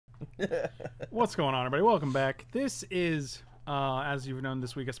What's going on, everybody? Welcome back. This is, as you've known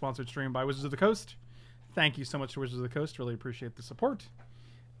this week, a sponsored stream by Wizards of the Coast. Thank you so much to Wizards of the Coast. Really appreciate the support.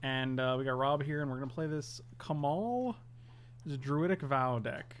 And we got Rob here, and we're going to play this Kamahl. This is a Druidic Vow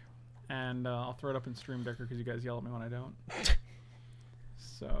deck. And I'll throw it up in Stream Decker because you guys yell at me when I don't.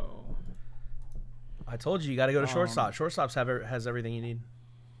 So... I told you got to go to Shortstop. Shortstop's has everything you need.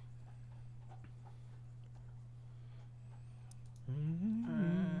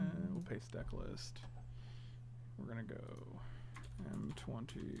 We'll paste Decklist. We're going to go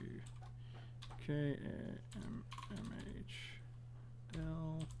M20 KAMMHL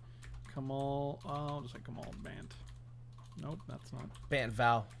Kamahl. I'll just say Kamahl Bant. Nope, that's not. Bant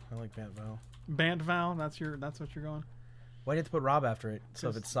Vow. I like Bant Vow. Bant Vow. That's what you're going. Why do you have to put Rob after it? So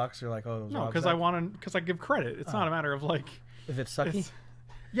if it sucks, you're like, oh, it was no, because I give credit. It's not a matter of like. If it's sucky.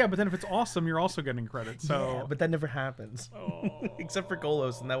 Yeah, but then if it's awesome, you're also getting credit. So. Yeah, but that never happens. Oh. Except for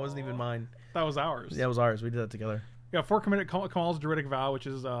Golos, and that wasn't even mine. That was ours. Yeah, it was ours. We did that together. Yeah, 4 committed Kamahl's Druidic Vow, which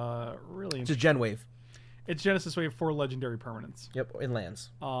is really. It's a Gen Wave. It's Genesis Wave 4 legendary permanents. Yep, in lands.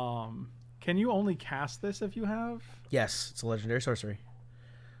 Can you only cast this if you have? Yes, it's a legendary sorcery.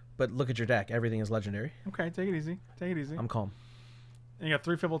 But look at your deck. Everything is legendary. Okay, take it easy. Take it easy. I'm calm. And you got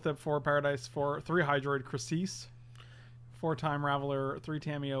 3 Fblthp, 4 Paradise, 3 Hydroid Krasis, 4 Time Raveler, 3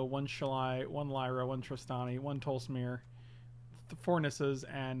 Tamiyo, 1 Shalai, 1 Lyra, 1 Tristani, 1 Tolsimir, 4 Nissas,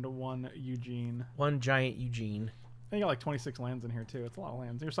 and 1 Ugin. 1 giant Ugin. And you got like 26 lands in here too. It's a lot of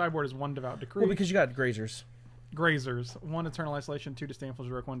lands. Your sideboard is 1 Devout Decree. Well, because you got Grazers. Grazers. 1 Eternal Isolation, 2 Disdainful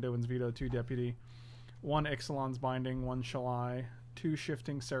Stroke, 1 Dovin's Veto, 2 Deputy, 1 Ixalan's Binding, 1 Shalai, 2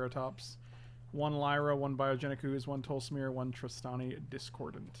 Shifting Ceratops, 1 Lyra, 1 Biogenic Ooze, 1 Tolsimir, 1 Tristani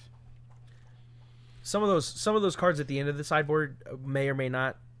Discordant. Some of those cards at the end of the sideboard may or may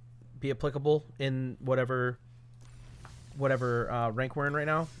not be applicable in whatever rank we're in right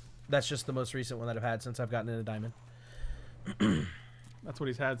now. That's just the most recent one that I've had since I've gotten into Diamond. That's what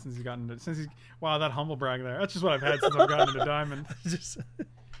he's had since he's gotten into wow, that humble brag there. That's just what I've had since I've gotten into Diamond.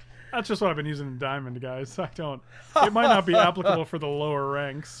 That's just what I've been using in Diamond, guys. It might not be applicable for the lower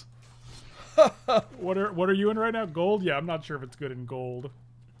ranks. What are you in right now? Gold? Yeah, I'm not sure if it's good in gold.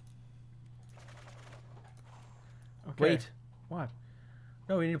 Okay. Wait. What?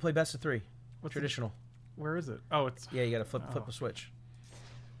 No, we need to play best of 3. What's traditional? Where is it? Oh, it's. Yeah, you got to flip the switch.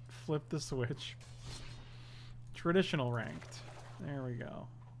 Flip the switch. Traditional ranked. There we go.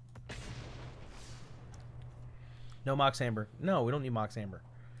 No Mox Amber. No, we don't need Mox Amber.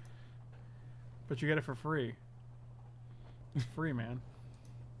 But you get it for free. It's free, man.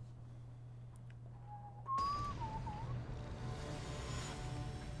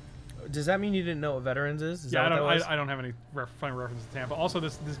 Does that mean you didn't know what Veterans is? Yeah, I don't have any funny references to Tampa. Also,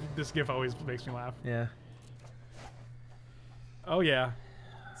 this GIF always makes me laugh. Yeah. Oh yeah,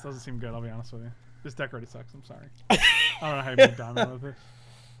 this doesn't seem good. I'll be honest with you. This deck already sucks. I'm sorry. I don't know how you make Diamond with it.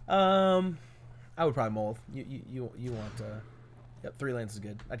 I would probably mold. You want? Yep, 3 lands is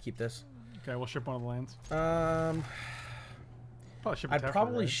good. I'd keep this. Okay, we'll ship one of the lands. I'd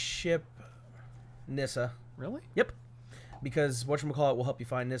probably ship Nissa. Really? Yep. Because whatchamacallit will help you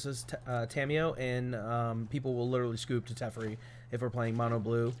find Nissa's Tamiyo, and people will literally scoop to Teferi if we're playing mono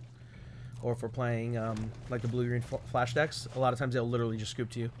blue, or if we're playing like the blue-green flash decks. A lot of times they'll literally just scoop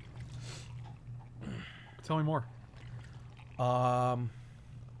to you. Tell me more.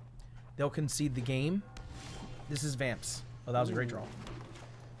 They'll concede the game. This is Vamps. Oh, that was a great draw.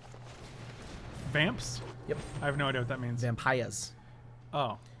 Vamps? Yep. I have no idea what that means. Vampires.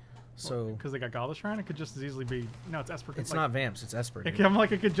 Oh. So because they got Goblet Shrine, it could just as easily be. No, it's Esper. It's like, not Vamps. It's Esper. I'm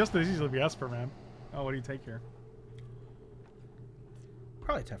like, it could just as easily be Esper, man. Oh, what do you take here?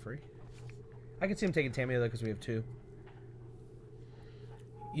 Probably Teferi. I could see him taking Tamiyo though because we have 2.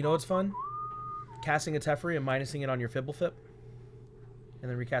 You know what's fun? Casting a Teferi and minusing it on your Fblthp, and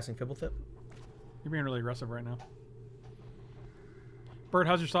then recasting Fblthp. You're being really aggressive right now. Bert,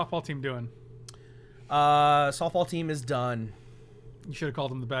 how's your softball team doing? Softball team is done. You should have called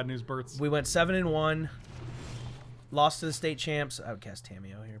them the Bad News Berts. We went 7-1. Lost to the state champs. I would cast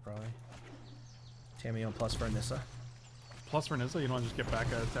Tamiyo here probably. Tamiyo plus for Nissa. Plus for Nissa? You don't want to just get back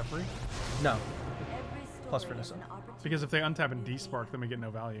at Teferi? No. Plus for Nissa. Because if they untap and despark, then we get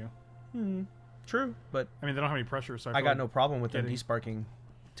no value. True, but I mean they don't have any pressure, so I got no problem with them desparking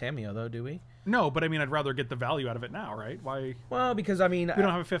Tamiyo though, do we? No, but I mean I'd rather get the value out of it now, right? Why? Well, because I mean we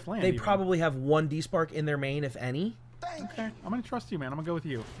don't have a 5th land. They probably have 1 despark in their main, if any. Okay, I'm gonna trust you, man. I'm gonna go with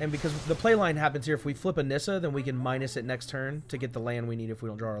you. And because the play line happens here, if we flip a Nissa, then we can minus it next turn to get the land we need if we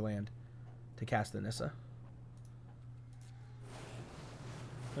don't draw our land to cast the Nissa.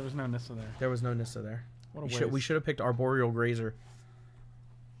 There was no Nissa there. There was no Nissa there. What a waste. We should have picked Arboreal Grazer.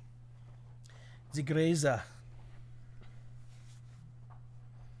 The Grazer.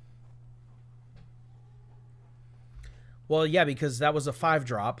 Well, yeah, because that was a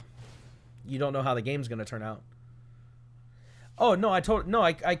 5-drop. You don't know how the game's going to turn out. Oh, no,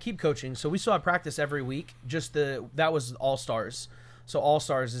 I keep coaching. So we still have practice every week. That was All-Stars. So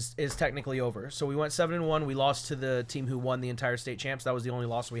All-Stars is technically over. So we went 7-1. We lost to the team who won the entire state champs. That was the only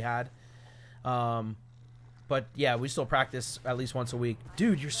loss we had. But yeah, we still practice at least once a week.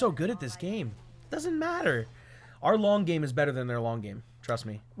 Dude, you're so good at this game. Doesn't matter. Our long game is better than their long game. Trust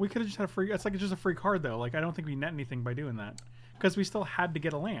me. We could have just had a free. It's like it's just a free card though. Like I don't think we net anything by doing that because we still had to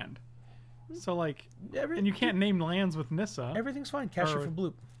get a land. So like, and you can't name lands with Nissa. Everything's fine. Cash it for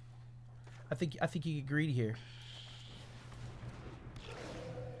Fblthp. I think you get greedy here.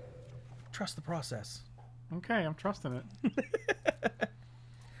 Trust the process. Okay, I'm trusting it.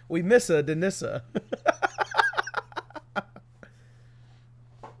 We miss a Nissa.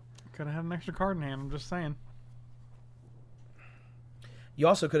 Could have had an extra card in hand. I'm just saying. You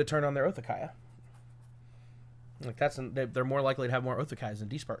also could have turned on their Othakaya. Like they're more likely to have more Othakayas than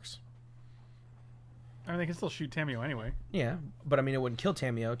D-Sparks. I mean, they can still shoot Tamiyo anyway. Yeah, but I mean, it wouldn't kill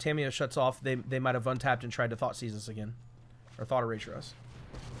Tamiyo. Tamiyo shuts off. They might have untapped and tried to Thought Seize us again, or Thought Erasure us.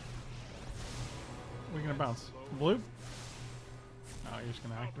 We're gonna bounce. Blue? Oh, you're just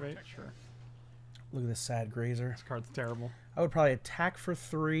gonna activate? Sure. Look at this sad Grazer. This card's terrible. I would probably attack for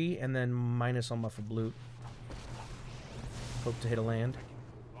 3 and then minus on my Fblthp. Hope to hit a land.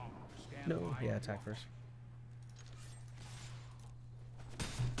 No, yeah, attack first.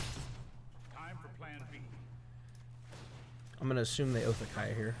 Time for plan B. I'm gonna assume they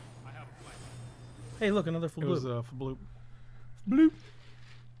Othakaya here. Hey, look, another Fblthp. It was Fblthp. Bloop.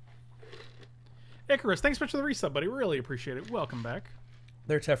 Icarus, thanks so much for the resub, buddy. Really appreciate it. Welcome back.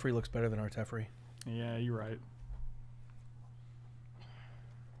 Their Teferi looks better than our Teferi. Yeah, you're right.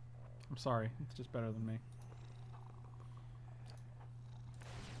 I'm sorry. It's just better than me.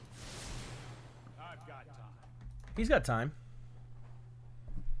 I've got time. He's got time.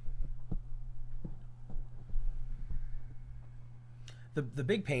 The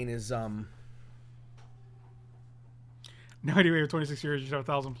big pain is No idea we have 26 years, you should have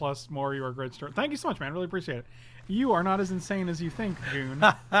 1,000 plus more. You are a great start. Thank you so much, man. Really appreciate it. You are not as insane as you think, Goon.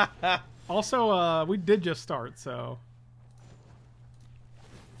 Also, we did just start, so.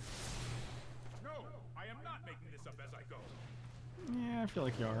 No, I am not making this up as I go. Yeah, I feel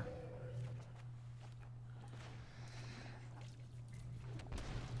like you are.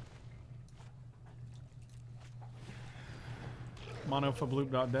 Mono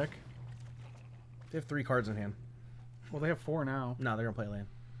Fblthp.deck. they have 3 cards in hand. Well, they have 4 now. No, they're gonna play land.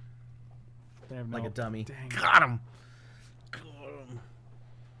 They have Like no. a dummy. Dang. Got him.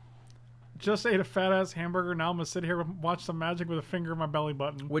 Just ate a fat ass hamburger. Now I'm gonna sit here and watch some magic with a finger in my belly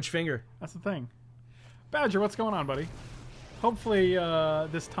button. Which finger? That's the thing. Badger, what's going on, buddy? Hopefully,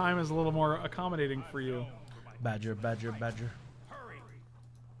 this time is a little more accommodating for you. Badger, badger, badger. Hurry.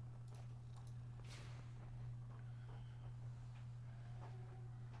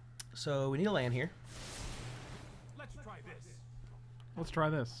 So we need a land here. Let's try this. Let's try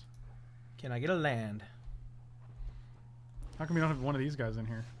this. Can I get a land? How come you don't have one of these guys in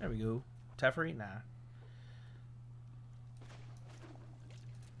here? There we go. Teferi? Nah.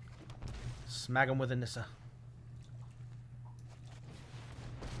 Smack him with a Nissa.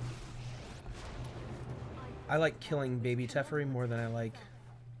 I like killing baby Teferi more than I like...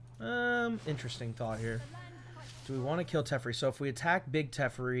 interesting thought here. Do we want to kill Teferi? So if we attack big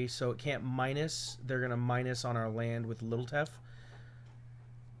Teferi so it can't minus, they're going to minus on our land with little Tef.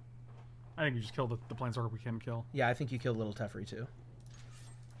 I think you just killed the planeswalker we can kill. Yeah, I think you killed little Teferi too.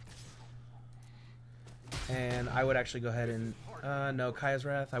 And I would actually go ahead and... no, Kaya's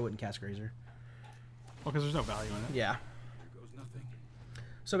Wrath. I wouldn't cast Grazer. Well, because there's no value in it. Yeah. Here goes nothing.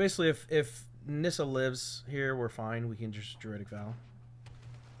 So basically, if Nissa lives here, we're fine. We can just Druidic Vow.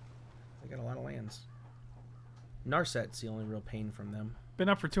 They got a lot of lands. Narset's the only real pain from them. Been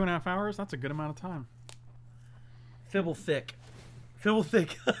up for 2.5 hours? That's a good amount of time. Fblthp.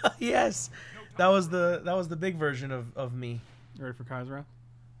 Fblthp. Yes. That was the big version of me. You ready for Kai's Wrath?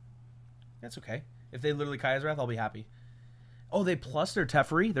 That's okay. If they literally Kaya's Wrath, I'll be happy. Oh, they plus their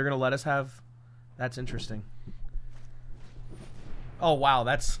Teferi? They're going to let us have... That's interesting. Oh, wow.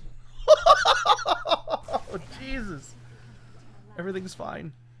 That's... Oh, Jesus. Everything's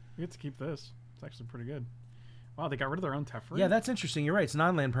fine. You get to keep this. It's actually pretty good. Wow, they got rid of their own Teferi? Yeah, that's interesting. You're right. It's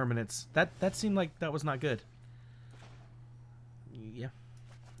non-land permanents. That seemed like that was not good. Yeah.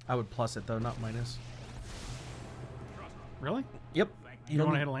 I would plus it, though, not minus. Really? Yep. You don't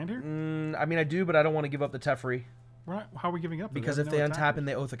want to hit a land here? I mean, I do, but I don't want to give up the Teferi. We're not, how are we giving it up? Because if they untap and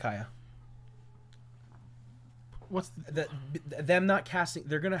they Othakaya. What's them not casting?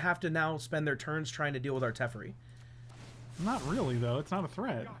 They're gonna have to now spend their turns trying to deal with our Teferi. not really though. It's not a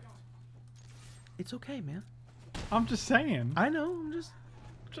threat. It's okay, man. I'm just saying. I know.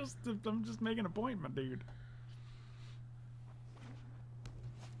 I'm just making a point, my dude.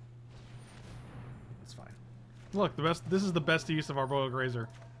 It's fine. Look, this is the best use of Arboreal Grazer.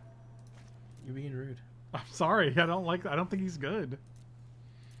 You're being rude. I'm sorry. I don't think he's good.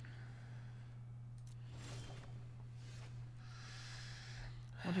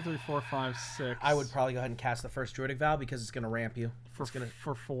 One, two, three, four, five, six. I would probably go ahead and cast the first Druidic Vow because it's gonna ramp you.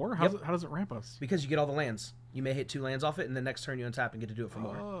 For 4? Yep. How does it ramp us? Because you get all the lands. You may hit 2 lands off it, and the next turn you untap and get to do it for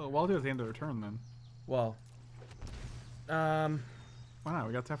more. Oh, well, I'll do it at the end of the turn then. Well, Why not?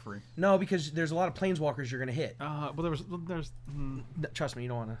 We got Teferi. no, because there's a lot of planeswalkers you're gonna hit. But there's. Trust me, you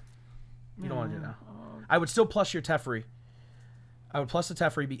don't wanna. You don't wanna do it now. Uh, I would still plus your Teferi. I would plus the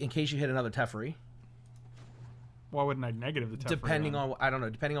Teferi in case you hit another Teferi. Why wouldn't I negative the Teferi? Depending then? on, I don't know,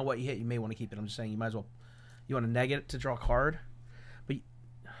 depending on what you hit, you may want to keep it. I'm just saying, you might as well. You want to neg it to draw a card, but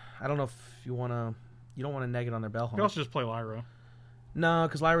I don't know if you want to. You don't want to neg it on their You Bellhome. can also just play Lyra. No,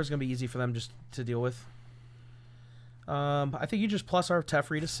 because Lyra's gonna be easy for them just to deal with. I think you just plus our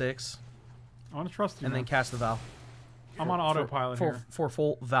Teferi to 6, I want to trust you. and then cast the Vow. I'm on autopilot here. For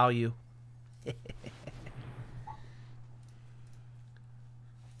full value.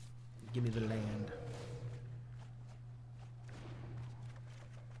 Give me the land.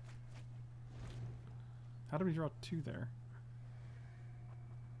 How do we draw 2 there?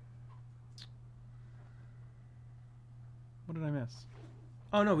 What did I miss?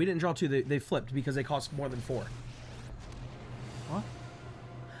 Oh no, we didn't draw 2. They flipped because they cost more than 4. What?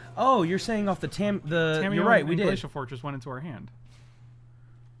 Oh, you're saying off the Tamiyo you're right, and we did. Glacial Fortress went into our hand.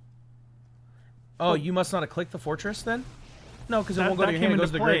 Oh, you must not have clicked the fortress then? No, because it won't go to your hand, it goes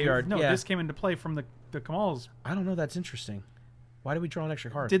to the play. graveyard. No, yeah. this came into play from the Kamal's. I don't know, that's interesting. Why did we draw an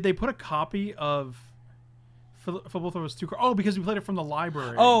extra card? Did they put a copy of Fblthp's 2 cards? Oh, because we played it from the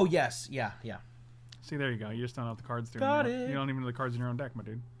library. Oh, yes. Yeah. See, there you go. You just don't know what the cards do. Got anymore. it. You don't even know the cards in your own deck, my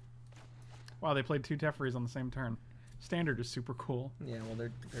dude. Wow, they played 2 Teferis on the same turn. Standard is super cool. Yeah, well,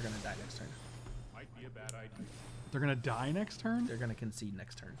 they're going to die next turn. Might be a bad idea. They're gonna die next turn? They're going to concede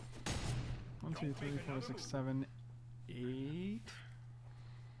next turn. 1, 2, 3, 4, 6, 7, 8.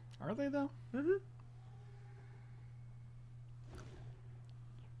 Are they though? Mm-hmm.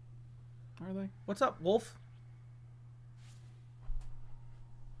 Are they? What's up, Wolf?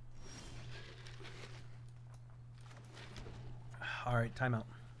 All right, timeout.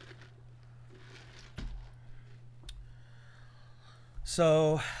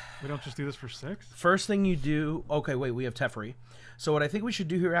 So, We don't just do this for 6? first thing you do... Okay, wait, we have Teferi. So what I think we should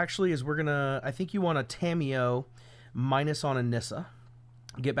do here, actually, is we're going to... I think you want a Tamiyo minus on a Nissa.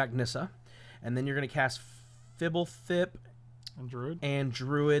 Get back Nissa. And then you're going to cast Fblthp And Druid? and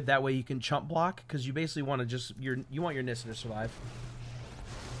Druid. That way you can chump block, because you basically want to just... You want your Nissa to survive.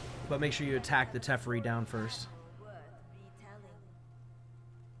 But make sure you attack the Teferi down first.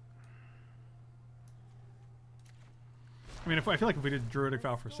 I mean, I feel like if we did Druidic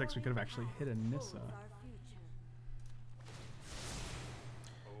Vow for 6, we could have actually hit a Nissa.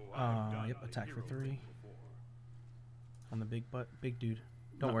 Yep, attack for 3. On the big dude.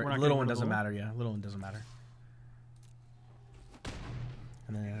 Don't No, we're worry, not little getting one rid of doesn't the matter, yeah. Little one doesn't matter.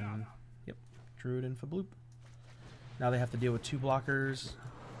 And then, yep, Druid and Fblthp. Now they have to deal with 2 blockers.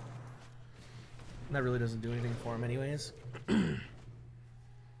 That really doesn't do anything for him anyways.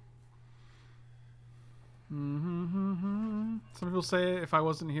 Some people say if I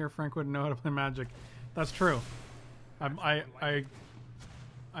wasn't here, Frank wouldn't know how to play Magic. That's true. I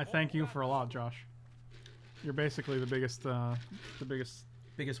thank you for a lot, Josh. You're basically the biggest.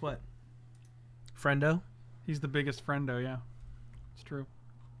 Biggest what? Friendo? He's the biggest friendo. Yeah, it's true.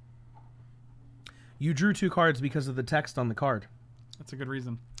 You drew 2 cards because of the text on the card. That's a good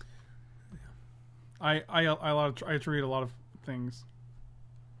reason. I attribute a lot of things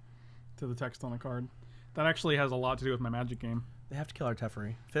to the text on the card. That actually has a lot to do with my Magic game. They have to kill our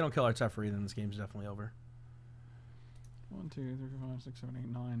Teferi. If they don't kill our Teferi, then this game's definitely over. 1, 2, 3, 4, 5, 6, 7, 8,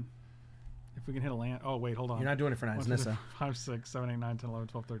 9. If we can hit a land. Oh wait, hold on. You're not doing it for 9, 1, it's 2, 3, Nissa. 5, 6, 7, 8, 9, 10, 11,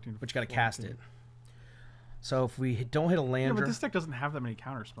 12, 13. But you gotta cast it. So if we don't hit a land, Yeah, but this deck doesn't have that many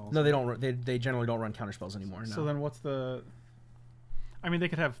counter spells. no, they don't. They generally don't run counter spells anymore. No. So then, what's the? I mean, they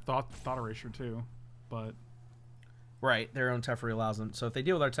could have thought erasure too, but right, their own Teferi allows them. So if they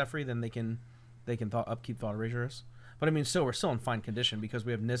deal with our Teferi, then they can upkeep thought erasures. But I mean, still, we're still in fine condition because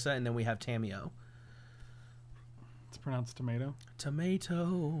we have Nissa and then we have Tamiyo. it's pronounced tomato.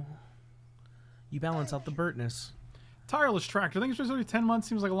 Tomato. You balance out the Burtness. Tireless Tractor. I think it's just 10 months.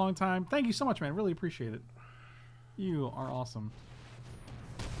 Seems like a long time. Thank you so much, man. Really appreciate it. You are awesome.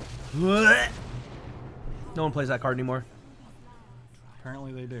 No one plays that card anymore.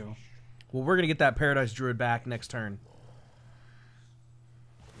 Apparently they do. Well, we're going to get that Paradise Druid back next turn.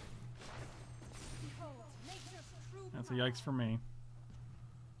 That's a yikes for me.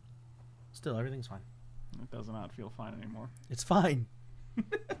 Still, everything's fine. It does not feel fine anymore. It's fine.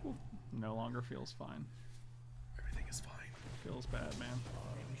 No longer feels fine. Everything is fine. Feels bad, man.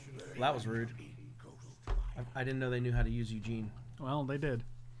 Well, that was rude. I didn't know they knew how to use Ugin. Well, they did.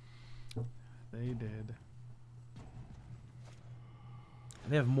 They did.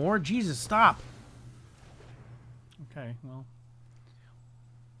 They have more? Jesus, stop. Okay, well.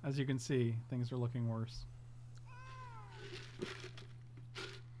 As you can see, things are looking worse. Did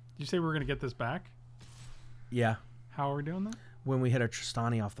you say we were going to get this back? Yeah. How are we doing that? When we hit a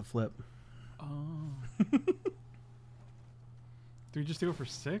Tristani off the flip. Oh. Do we just do it for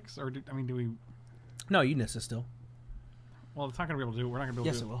 6? Or, do we... No, you Nissa still. Well, it's not going to be able to do it. We're not going to be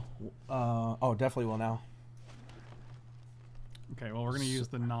able to do it. Yes, it will. Oh, definitely will now. Okay, well, we're going to use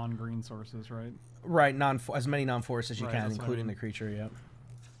the non-green sources, right? Right, as many non-forests as you Right, can, that's what I including mean. the creature, yep.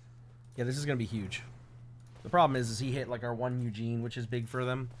 Yeah, this is going to be huge. The problem is he hit like our one Ugin, which is big for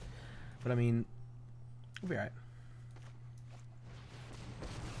them. But, I mean, we'll be alright.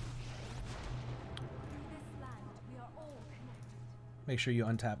 Make sure you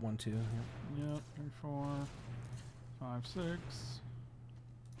untap 1, 2. Yep. Yep, 3, 4, 5, 6.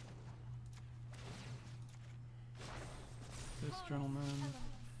 This gentleman.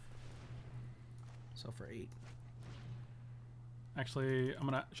 So for 8. Actually,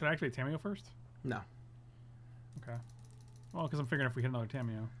 should I activate Tamiyo first? No. Okay. Well, because I'm figuring if we hit another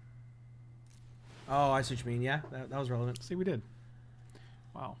Tamiyo. Oh, I see what you mean. Yeah, that was relevant. See, we did.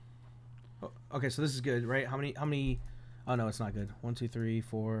 Wow. Oh, okay, so this is good, right? How many? Oh no, it's not good. 1, 2, 3,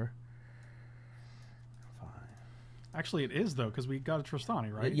 4, 5. Actually, it is though, because we got a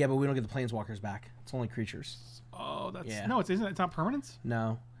Tristani, right? Yeah, but we don't get the planeswalkers back. It's only creatures. Oh, that's Yeah. no. It's not permanence.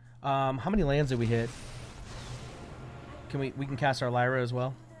 No. How many lands did we hit? Can we can cast our Lyra as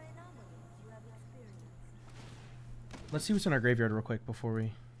well? Let's see what's in our graveyard real quick before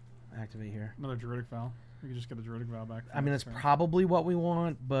we activate here. Another Druidic Vow. We could just get a Druidic Vow back. I mean, that's probably what we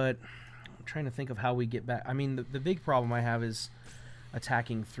want, but I'm trying to think of how we get back. I mean, the big problem I have is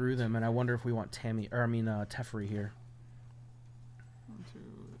attacking through them, and I wonder if we want Teferi here. 1, 2,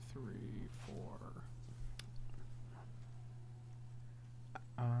 3, 4.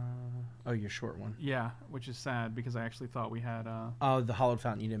 Oh, your short one. Yeah, which is sad because I actually thought we had. Oh, the Hallowed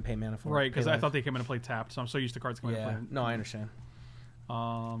Fountain you didn't pay mana for. Right, because I life. thought they came into play tapped, so I'm so used to cards coming Yeah. into play. No, I understand.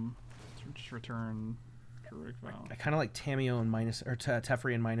 Just return Druidic Vow. I kind of like Tamiyo and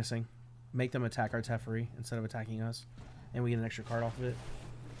Teferi and minusing. Make them attack our Teferi instead of attacking us, and we get an extra card off of it.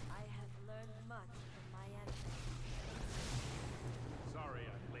 I have learned much from my enemies. Sorry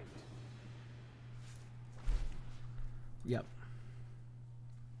I'm late. Yep.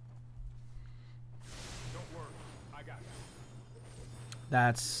 Don't worry, I got you.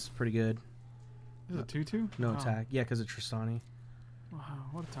 That's pretty good. This is a 2/2? No Wow. attack. Yeah, because of Tristani. Wow,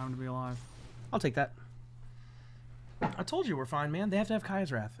 what a time to be alive. I'll take that. I told you we're fine, man. They have to have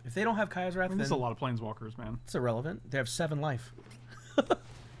Kaya's Wrath. If they don't have Kaya's Wrath, I mean, this is then a lot of planeswalkers, man. it's irrelevant. They have 7 life.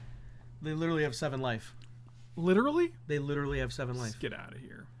 They literally have 7 life. Literally? They literally have 7 Let's life. get out of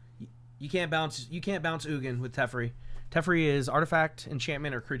here. You can't bounce Ugin with Teferi. Teferi is artifact,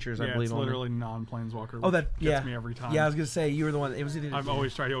 enchantment, or creatures, I Yeah, believe. it's only. literally non-planeswalker. Oh, that which yeah. gets me every time. Yeah, I was gonna say you were the one. It was either. I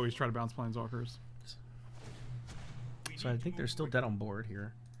always try to bounce planeswalkers. So I think they're still dead on board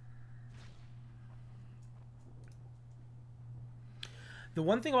here. The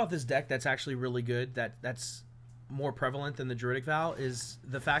one thing about this deck that's actually really good, that's more prevalent than the Druidic Vow, is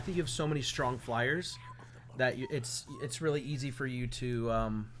the fact that you have so many strong flyers that it's really easy for you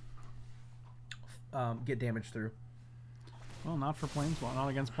to get damage through. Well, not for planeswalkers. Not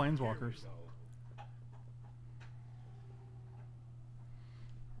against planeswalkers.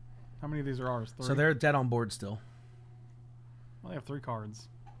 How many of these are ours? 3? So they're dead on board still. Well, they have 3 cards.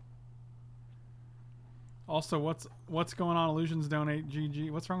 Also, what's going on? Illusions donate GG.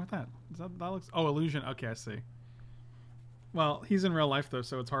 What's wrong with that? That looks. Oh, illusion. Okay, I see. Well, he's in real life though,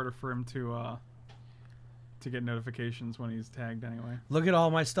 so it's harder for him to get notifications when he's tagged anyway. Look at all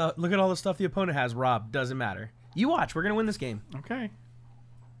my stuff. Look at all the stuff the opponent has. Rob, doesn't matter. You watch. We're gonna win this game. Okay.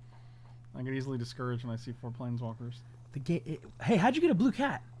 I get easily discouraged when I see 4 planeswalkers. The game. Hey, how'd you get a blue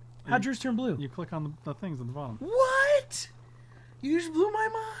cat? How'd yours turn blue? You click on the things at the bottom. What? You just blew my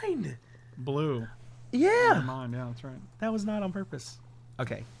mind. Blue. Yeah. Never mind. Yeah, that's right. That was not on purpose.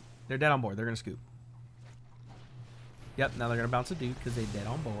 Okay. They're dead on board. They're going to scoop. Yep, now they're going to bounce a dude because they're dead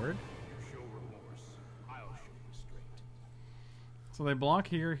on board. You show remorse, I'll show you strength. So they block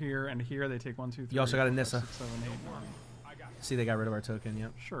here, here, and here. They take 1, 2, 3. You also got a 4, Nissa. 6, 7, 8, 9. See, they got rid of our token.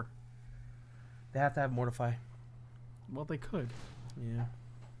 Yep. Sure. They have to have Mortify. Well, they could. Yeah.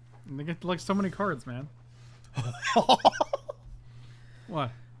 And they get like so many cards, man.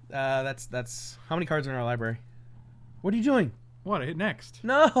 What? That's how many cards are in our library? What are you doing? What? I hit next.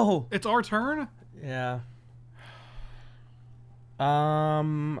 No. It's our turn? Yeah.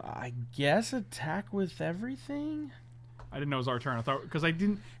 I guess attack with everything. I didn't know it was our turn. I thought because I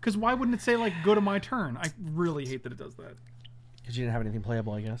didn't. Because why wouldn't it say like go to my turn? I really hate that it does that. Because you didn't have anything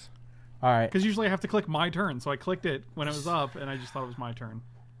playable, I guess. All right. Because usually I have to click my turn, so I clicked it when it was up, and I just thought it was my turn.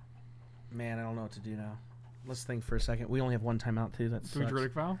 Man, I don't know what to do now. Let's think for a second. We only have one timeout too. That's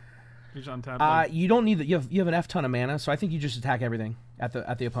Druidic Vow. You just untap. You don't need that. You have an F ton of mana, so I think you just attack everything at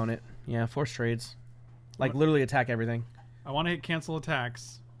the opponent. Yeah, force trades, like literally attack everything. I want to hit cancel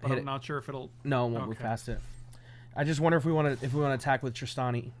attacks, but Hit I'm it. not sure if it'll. No, it won't move past it. I just wonder if we want to attack with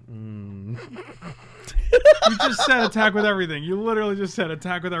Tristani. You just said attack with everything. You literally just said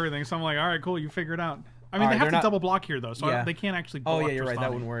attack with everything. So I'm like, all right, cool. You figure it out. I mean, All they right, have to they're not- double block here though, so Yeah. they can't actually. Oh Block yeah, you're right. That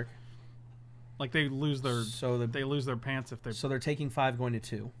Tristani. wouldn't work. Like they lose their. So They lose their pants if they. So they're taking 5 going to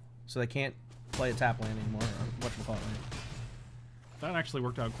 2. So they can't play a tap land anymore. Or whatchamacallit. That actually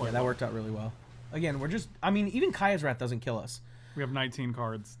worked out quite. Yeah, that well. worked out really well. Again, we're just. I mean, even Kaya's Wrath doesn't kill us. We have 19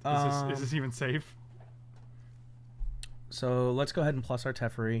 cards. Is this even safe? So let's go ahead and plus our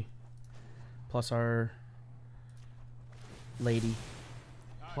Teferi. Plus our Lady.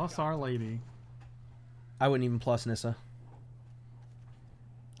 Plus our lady. I wouldn't even plus Nissa.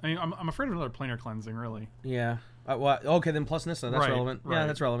 I mean, I'm afraid of another planar cleansing, really. Yeah. Well, okay, then plus Nissa. That's Right, relevant. Yeah, right.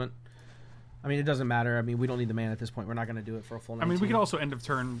 that's relevant. I mean, it doesn't matter. I mean, we don't need the mana at this point. We're not going to do it for a full 19. I mean, we could also end of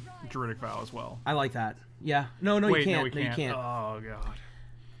turn Druidic Vow as well. I like that. Yeah. No, Wait, you can't. no, we can't. You can't. Oh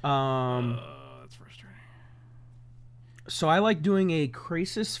god. That's frustrating. So I like doing a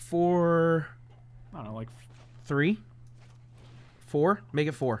Krasis for I don't know, like 3, 4. Make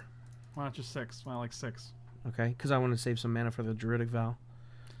it 4. why not just 6? Why not like 6? Okay, because I want to save some mana for the Druidic Vow.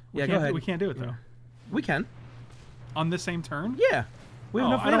 We Yeah, can't, go ahead. We can't do it though. We can. On this same turn? Yeah. We have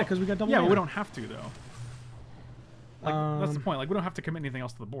Oh, enough I mana don't- because we got double Yeah, mana. but we don't have to though. Like, that's the Um, point. Like we don't have to commit anything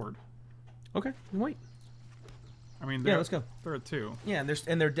else to the board. Okay, wait. I mean, Yeah, let's go. They're at 2. Yeah,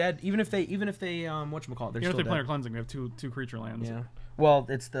 and they're dead. Even if they whatchamacallit, they're Even if still they dead. planar cleansing, we have two creature lands. Yeah. Well,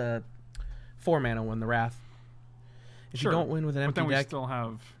 it's the 4 mana one, the Wrath. If Sure. you don't win with an But empty then we deck, still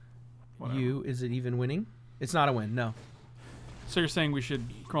have. Whatever. is it even winning? It's not a win, no. So you're saying we should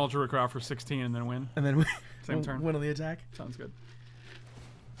crawl Druidic Vow for 16 and then win? And then we Same turn. win on the attack. Sounds good.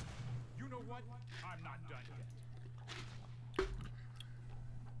 You know what? I'm not done yet.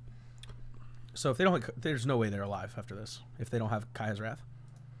 So if they don't, there's no way they're alive after this. If they don't have Kaya's Wrath.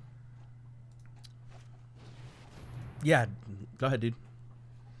 Yeah, go ahead, dude.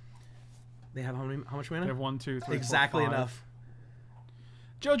 They have how much mana? They have 1, 2, 3, 4, Exactly 5. enough.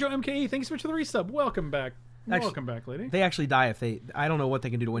 Jojo MKE, thanks so much for the resub. Welcome back. Actually, Welcome back, lady. They actually die if they. I don't know what they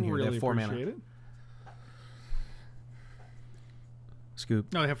can do to win here. They Really have 4 mana. appreciate it.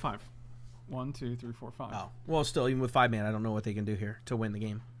 Scoop. No, they have 5. 1, 2, 3, 4, 5. Oh, well, still, even with 5 mana, I don't know what they can do here to win the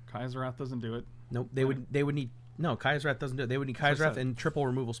game. Kai's Wrath doesn't do it. Nope. They would need no. Kaya's Wrath doesn't do it. They would need Kaya's what I Wrath said. and triple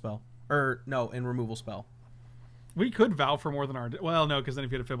removal spell. And removal spell. We could vow for more than our. Well, no, because then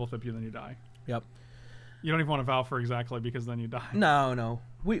if you hit a Fblthp, then you die. Yep. You don't even want to vow for exactly because then you die. No.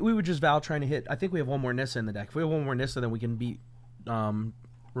 We would just vow trying to hit. I think we have one more Nissa in the deck. If we have one more Nissa, then we can beat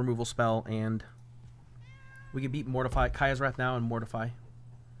removal spell and we can beat Mortify. Kaya's Wrath now and Mortify.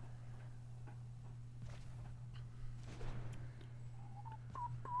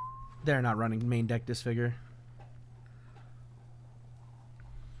 They're not running main deck Disfigure.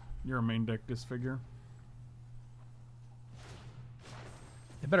 You're a main deck disfigure.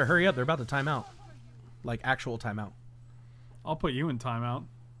 They better hurry up. They're about to time out. Like actual timeout. I'll put you in timeout.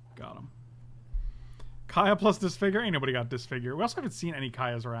 Got him. Kaya plus disfigure. Ain't nobody got disfigure. We also haven't seen any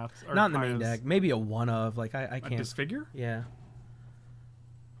Kaya's Wrath. Or Not in the main Kaya's- deck. Maybe a one of. Like I A can't. disfigure? Yeah.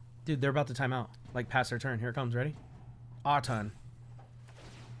 Dude, they're about to time out. Like past their turn. Here it comes. Ready? Auton.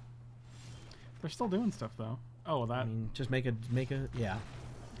 They're still doing stuff though. Oh, that I mean, just make a yeah.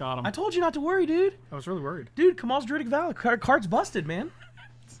 got him. I told you not to worry, dude. I was really worried. Dude, Kamal's Druidic Vow card's busted, man.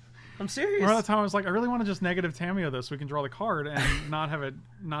 I'm serious. Remember that time I was like, I really want to just negative Tamiyo this so we can draw the card and not have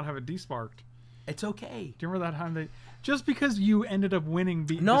it desparked. It's okay. Do you remember that time just because you ended up winning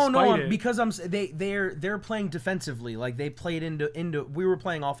No, despite it, because they're playing defensively. Like they played into we were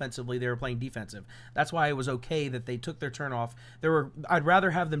playing offensively, they were playing defensive. That's why it was okay that they took their turn off. I'd rather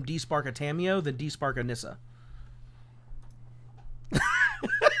have them despark a Tamiyo than despark a Nissa.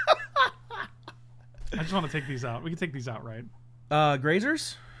 I just want to take these out. We can take these out, right?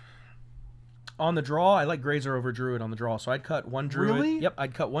 Grazers? On the draw, I like Grazer over Druid on the draw. So I'd cut one Druid. Really? Yep,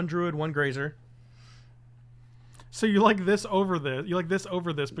 I'd cut one Druid, one Grazer. So you like this over this? You like this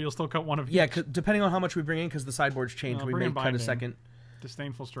over this, but you'll still cut one of each? Yeah, depending on how much we bring in, because the sideboard's changed, we bring may in cut a binding. second.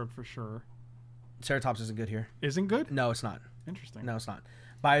 Disdainful Stroke for sure. Ceratops isn't good here. Isn't good? No, it's not. Interesting. No, it's not.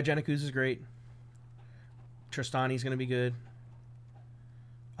 Biogenic Ooze is great. Tristani's going to be good.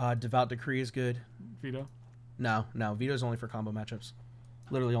 Devout Decree is good. Veto? No. Veto's only for combo matchups.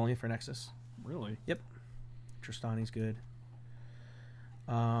 Literally only for Nexus. Really? Yep. Tristani's good.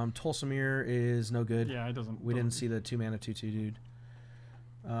 Tolsimir is no good. Yeah, it doesn't. We didn't see the 2-mana 2/2 dude.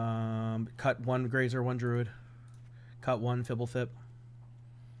 Cut one Grazer, one Druid. Cut one Fblthp.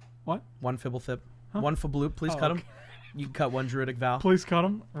 What? One Fblthp. Huh? One Fblthp. Please cut him. Okay. You can cut one Druidic Vow. Please cut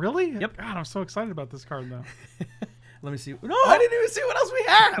him. Really? Yep. God, I'm so excited about this card now. Let me see. No, I didn't even see what else we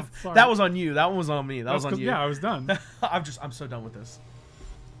have. Sorry. That was on you. That one was on me. That was on you. Yeah, I was done. I'm so done with this.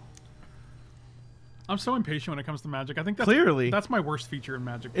 I'm so impatient when it comes to Magic. I think that's Clearly. that's my worst feature in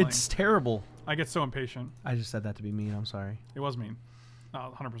Magic playing. It's terrible. I get so impatient. I just said that to be mean. I'm sorry. It was mean.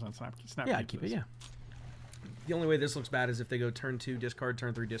 100% snap. Yeah, I keep it. Yeah. The only way this looks bad is if they go turn 2 discard,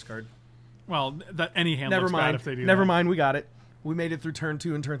 turn 3 discard. Well, that any hand Never looks mind. bad if they do Never that. mind. We got it. We made it through turn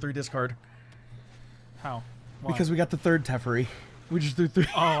 2 and turn 3 discard How? Why? because we got the third Teferi. We just threw 3.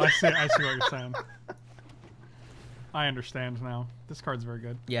 Oh, I see what you're saying. I understand now. This card's very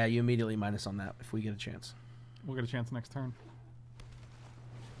good. Yeah, you immediately minus on that if we get a chance. We'll get a chance next turn.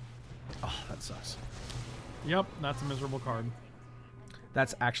 Oh, that sucks. Yep, that's a miserable card.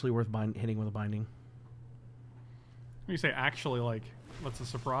 That's actually worth hitting with a binding. When you say actually, like, what's a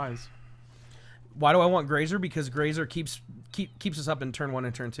surprise? Why do I want Grazer? Because Grazer keeps us up in turn 1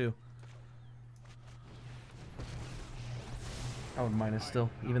 and turn 2. I would minus still.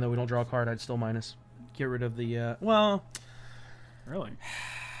 Even though we don't draw a card, I'd still minus. Get rid of the, well... Really?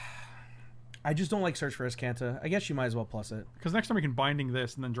 I just don't like Search for Escanta. I guess you might as well plus it. Because next time we can binding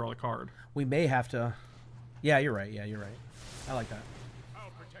this and then draw the card. We may have to... Yeah, you're right. Yeah, you're right. I like that.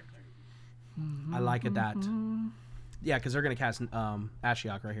 I'll protect you. I like it that. Yeah, because they're going to cast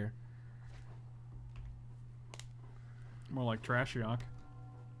Ashiok right here. More like Trashiok.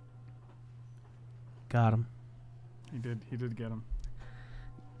 Got him. He did get him.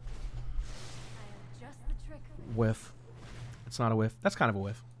 I am just the trick. Whiff. It's not a whiff. That's kind of a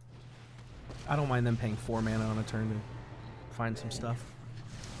whiff. I don't mind them paying 4 mana on a turn to find some stuff.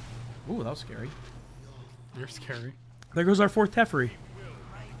 Ooh, that was scary. You're scary. There goes our 4th Teferi.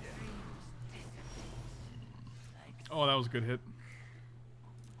 Oh, that was a good hit.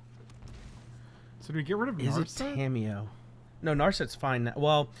 So do we get rid of Is it Narset? Tamiyo? No, Narset's fine now.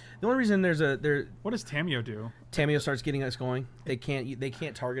 Well, the only reason What does Tamiyo do? Tamiyo starts getting us going. They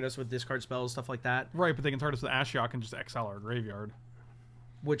can't target us with discard spells, stuff like that. Right, but they can target us with Ashiok and just exile our graveyard.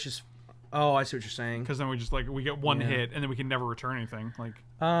 Which is, oh, I see what you're saying. Because then we get one Yeah. hit and then we can never return anything. Like,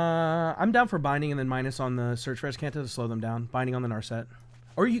 I'm down for binding and then minus on the Search for Escanta to slow them down. Binding on the Narset.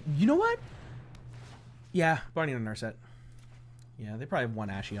 Or you know what? Yeah, binding on the Narset. Yeah, they probably have one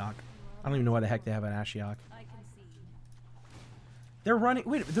Ashiok. I don't even know why the heck they have an Ashiok. I concede. They're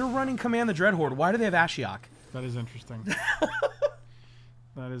running Command the Dreadhorde. Why do they have Ashiok? that is interesting.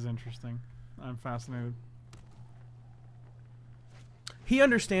 That is interesting. I'm fascinated. He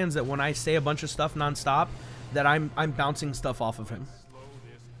understands that when I say a bunch of stuff nonstop, that I'm bouncing stuff off of him.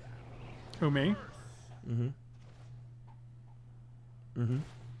 Who, me? Mm-hmm. Mm-hmm.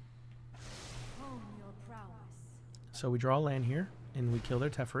 Hone your prowess. So we draw a land here, and we kill their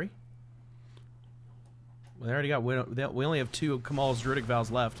Teferi. Well, they already got. We only have 2 of Kamahl's Druidic Vows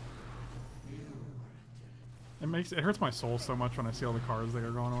left. It hurts my soul so much when I see all the cards that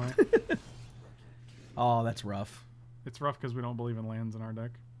are going away. Oh, that's rough. It's rough because we don't believe in lands in our deck.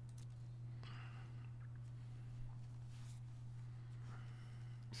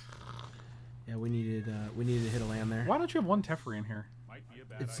 Yeah, we needed to hit a land there. Why don't you have one Teferi in here? Might be a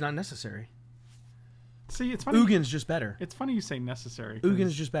bad It's idea. not necessary. See, it's funny. Ugin's just better. It's funny you say necessary. 'cause-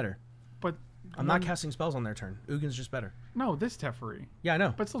 Ugin's just better. But I'm not casting spells on their turn. Ugin's just better. No, this Teferi. Yeah, I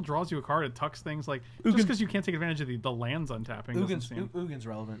know. But it still draws you a card. It tucks things like Ugin- just because you can't take advantage of the lands untapping. doesn't seem- Ugin's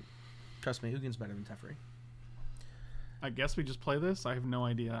relevant. Trust me, Ugin's better than Teferi. I guess we just play this. I have no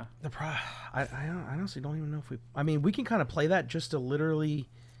idea. I honestly don't even know if we. I mean, we can kind of play that just to literally.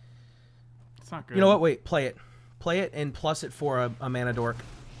 It's not good. You know what? Wait, play it, and plus it for a mana dork.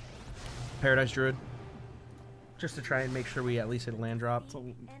 Paradise Druid. Just to try and make sure we at least hit a land drop.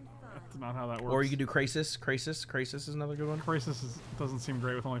 That's not how that works. Or you could do Krasis. Krasis is another good one. Krasis doesn't seem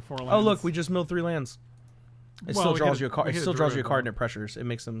great with only 4 lands. Oh look, we just milled 3 lands. It Well, still we draws hit you a a- card. we It hit a still draws you a Druid, card though. and it pressures. It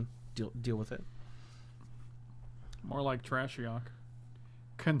makes them deal with it. More like Trashiok.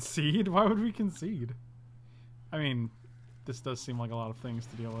 Concede? Why would we concede? I mean, this does seem like a lot of things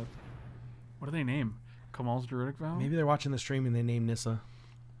to deal with. What do they name? Kamahl's Druidic Vow? Maybe they're watching the stream and they name Nissa.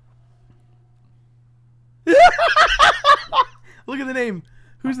 Look at the name.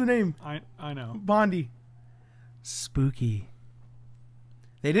 Who's the name? I know. Bondi. Spooky.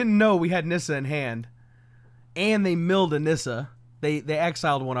 They didn't know we had Nissa in hand. And they milled a Nissa. They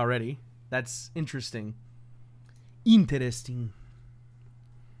exiled one already. That's interesting. Interesting.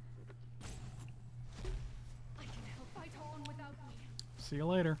 I can help fight on without me. See you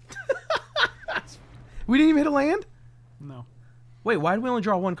later. We didn't even hit a land? No. Wait, why did we only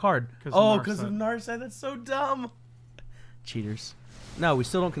draw one card? 'Cause of Oh, Narset. because of Narset. That's so dumb. Cheaters. No, we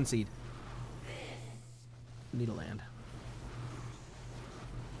still don't concede. Need a land.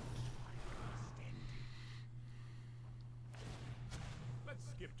 Let's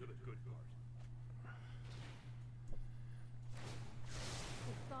skip to the good part.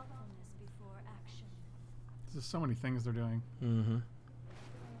 With thoughtfulness before action. There's so many things they're doing. Mm-hmm.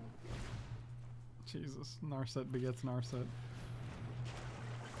 Jesus. Narset begets Narset.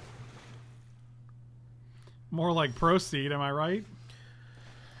 More like proceed, am I right?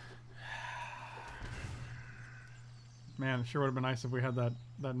 Man, it sure would have been nice if we had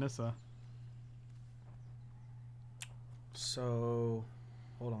that Nissa. So,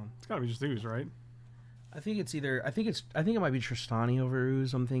 hold on. It's gotta be just Ooze, right? I think it's either. I think it might be Tristani over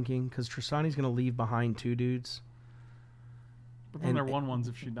Ooze. I'm thinking because Tristani's gonna leave behind 2 dudes. But then And- they're 1/1s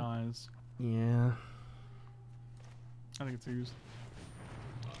if she dies. Yeah. I think it's Ooze.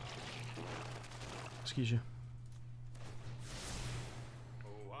 Excuse you.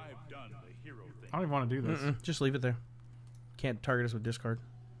 Oh, I've done the hero thing. I don't even want to do this. Just leave it there. Can't target us with discard.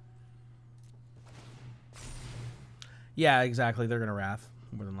 Yeah, exactly. They're gonna Wrath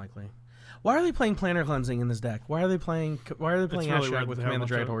more than likely. Why are they playing Planner Cleansing in this deck? Why are they playing? Why are they playing really Ashrak weird with that they have Command the a bunch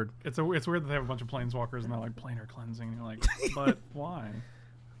Dread Horde? It's weird that they have a bunch of planeswalkers and they're like planar cleansing. And you're like, but why?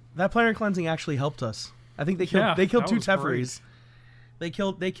 That Planner Cleansing actually helped us. I think they killed. Yeah, they killed that 2 was great. Teferis.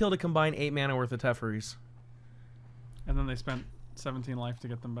 They killed a combined 8 mana worth of Teferis. And then they spent 17 life to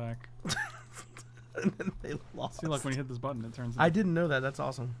get them back. And then they lost. See, like when you hit this button, it turns. I didn't know that. That's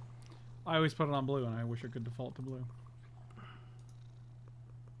awesome. I always put it on blue, and I wish it could default to blue.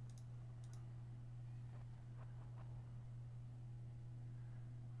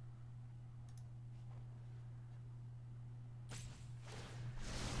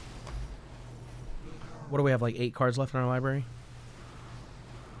 What do we have? Like 8 cards left in our library.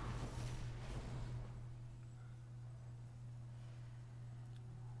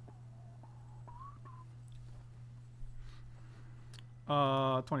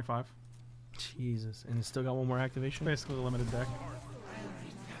 Uh, 25. Jesus, and it's still got one more activation. Basically a limited deck.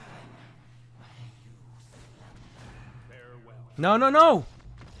 Farewell. No, no, no,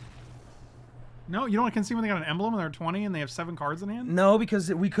 No, you don't want to concede when they got an emblem and they're 20 and they have 7 cards in hand? no,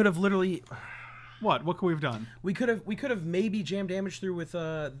 because we could have literally. What? What could we have done? We could have maybe jammed damage through with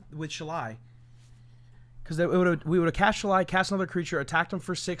Shalai. Because we would have cast Shalai, cast another creature, attacked them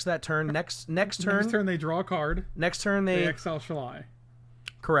for 6 that turn. Next turn. Next turn they draw a card. Next turn They they. exile Shalai.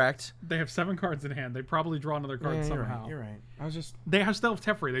 Correct. They have 7 cards in hand. They probably draw another card Yeah, somehow. You're right. I was just. They have still have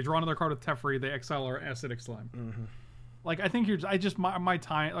Teferi. They draw another card with Teferi. They exile our acidic slime. Mm-hmm. Like I think my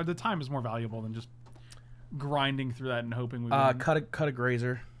time. Or the time is more valuable than just grinding through that and hoping we win. Cut a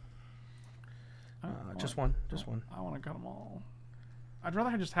grazer. Just one. I want to cut them all. I'd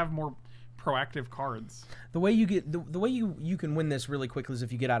rather just have more proactive cards. The way you get the way you can win this really quickly is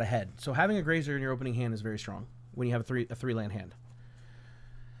if you get out ahead. So having a grazer in your opening hand is very strong when you have a 3 land hand.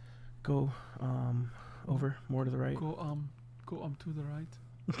 Go over more to the right. Go to the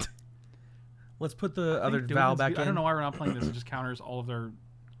right. Let's put the other think Val Dugan's back I in. don't know why we're not playing this. It just counters all of their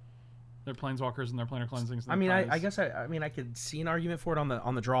planeswalkers and their planar cleansings. And I mean, their I ties. guess I could see an argument for it on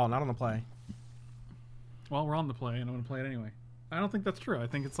the draw, not on the play. Well, we're on the play, and I'm going to play it anyway. I don't think that's true. I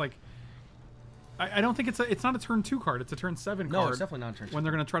think it's like. I don't think it's not a turn 2 card. It's a turn 7 No, card. it's definitely not a turn 2. When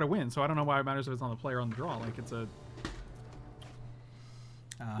they're going to try to win. So I don't know why it matters if it's on the play or on the draw. Like it's a.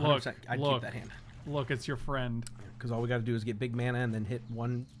 Look, 100%, I'd look. keep that hand Look, it's your friend. because all we got to do is get big mana and then hit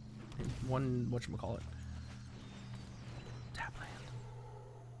one whatchamacallit. Tap land.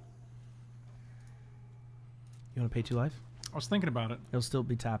 You want to pay 2 life? I was thinking about it. It'll still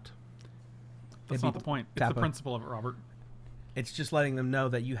be tapped. That's It'd not be the point. It's tap the a- principle of it, Robert. It's just letting them know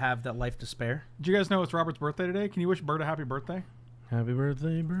that you have that life to spare. Did you guys know it's Robert's birthday today? Can you wish Bert a happy birthday? Happy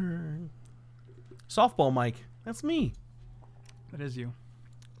birthday, Bird. Softball Mike. That's me. That is you.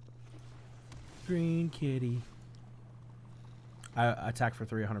 Green kitty. I attack for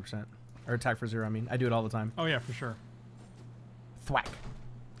 3, 100%. Or attack for 0, I mean. I do it all the time. Oh yeah, for sure. Thwack.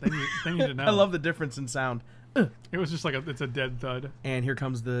 They need to know. I love the difference in sound. It was just like it's a dead thud. And here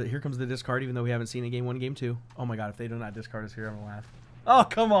comes the discard, even though we haven't seen it game 1 and game 2. Oh my god, if they do not discard us here, I'm gonna laugh. Oh,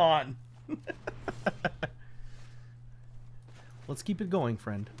 come on! Let's keep it going,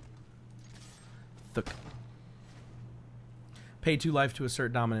 friend. Thuk. Pay 2 life to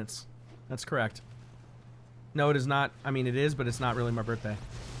assert dominance. That's correct. No, it is not. I mean, it is, but it's not really my birthday.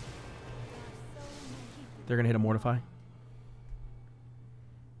 They're gonna hit a Mortify.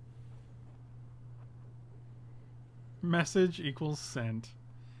 Message equals sent.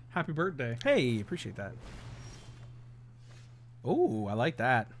 Happy birthday. Hey, appreciate that. Oh, I like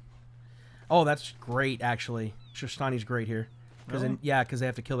that. Oh, that's great, actually. Shrestani's great here. Really? Because they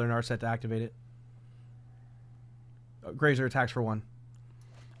have to kill their Narset to activate it. Grazer attacks for 1.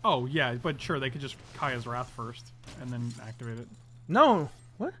 Oh yeah, but sure they could just Kaya's Wrath first and then activate it. No.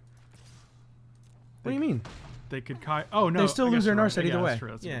 What? What do you mean? They could Kaya. Oh no, They still I guess lose their you're right. Narset Yeah, either way. That's true.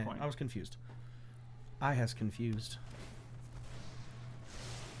 That's a Yeah, good point. I was confused. I has confused.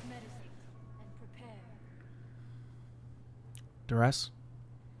 Medicine and prepare. Duress?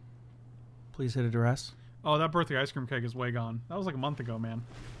 Please hit a Duress. Oh, that birthday ice cream cake is way gone. That was like a month ago, man.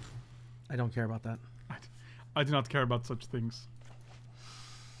 I don't care about that. I do not care about such things.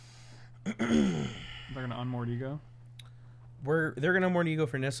 They're gonna unmoored ego. They're gonna more ego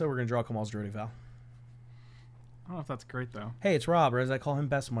for Nissa. We're gonna draw Kamahl's Druidic Vow. I don't know if that's great though. Hey, it's Rob, or as I call him,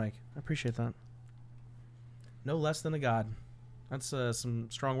 Best Mike. I appreciate that. No less than a god. That's some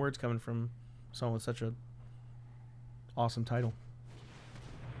strong words coming from someone with such a awesome title.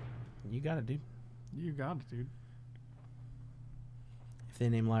 You got it, dude. You got it, dude. If they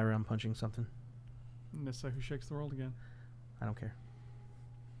name Lyra, I'm punching something. Nissa who shakes the world again. I don't care.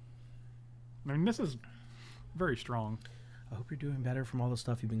 I mean, Nissa's very strong. I hope you're doing better from all the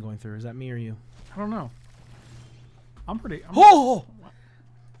stuff you've been going through. Is that me or you? I don't know. I'm Oh!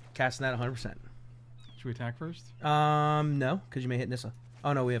 Casting that 100%. Should we attack first? No, because you may hit Nissa.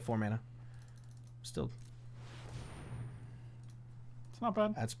 Oh no, we have 4 mana. Still, It's not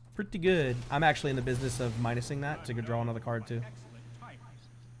bad. that's pretty good. I'm actually in the business of minusing that to go draw another card too.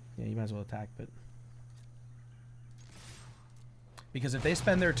 Yeah, you might as well attack, but because if they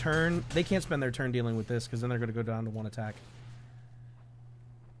spend their turn, they can't spend their turn dealing with this because then they're going to go down to 1 attack.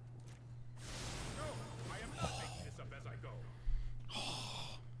 I am not making this up as I go.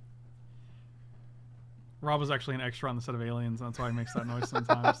 Rob was actually an extra on the set of aliens. That's why he makes that noise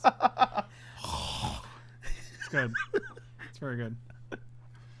sometimes. It's good. It's very good.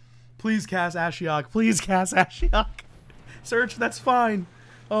 Please cast Ashiok. Please cast Ashiok. Search, that's fine.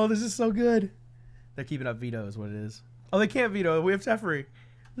 Oh, this is so good. They're keeping up veto is what it is. Oh, they can't veto. We have Teferi.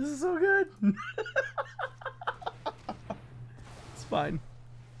 This is so good. It's fine.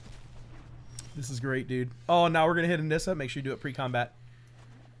 This is great, dude. Oh, now we're going to hit a Nissa. Make sure you do it pre-combat.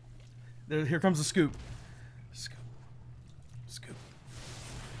 Here comes the scoop. Scoop. Scoop.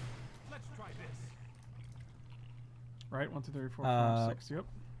 Let's try this. Right? 1, 2, 3, 4, 5, 6. Yep.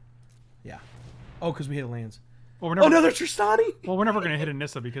 Yeah. Oh, because we hit a lands. Well, we're Oh, never, another Tristani? well, we're never going to hit a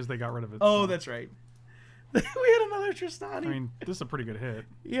Nissa because they got rid of it. Oh, so. that's right. We hit another Tristani. I mean, this is a pretty good hit.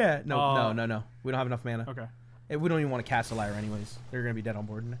 yeah. No. We don't have enough mana. Okay. We don't even want to cast a Lyra anyways. They're going to be dead on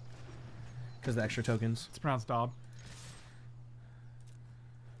board because of the extra tokens. It's pronounced Dob.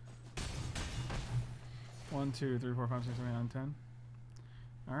 1, 2, 3, 4, 5, 6, 7, 8, 9, 10.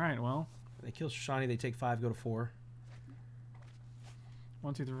 Alright, well. They kill Shoshani, they take 5, go to 4.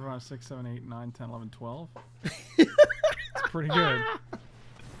 1, 2, 3, 4, 5, 6, 7, 8, 9, 10, 11, 12. It's pretty good.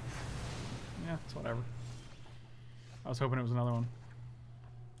 Yeah, it's whatever. I was hoping it was another one.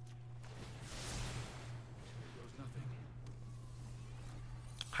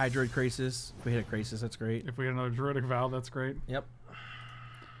 Hydroid Krasis. If we hit a Krasis, that's great. If we get another Druidic Vow, that's great. Yep.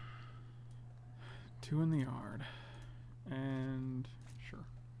 2 in the yard. And sure.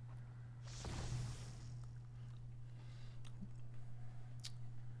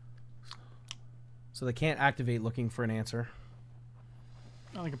 So they can't activate looking for an answer.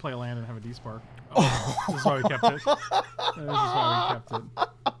 I can play a land and have a D-Spark. Oh, this is why we kept it. This is why we kept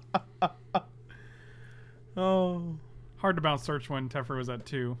it. Oh. Hard to bounce search when Teferi was at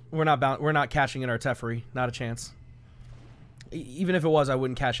 2. We're not cashing in our Teferi. Not a chance. Even if it was, I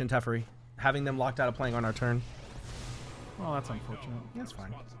wouldn't cash in Teferi. Having them locked out of playing on our turn. Well, that's unfortunate. That's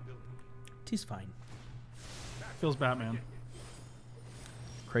fine. Tis fine. Feels Batman.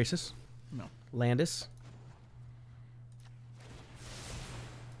 Krasis? No. Landis?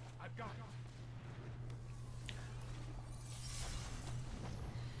 I've got it.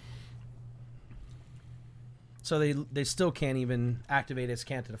 So they still can't even activate its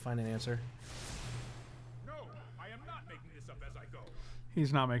Canta to find an answer. No, I am not making this up as I go.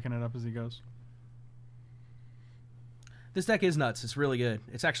 He's not making it up as he goes. This deck is nuts. It's really good.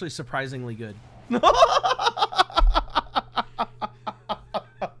 It's actually surprisingly good.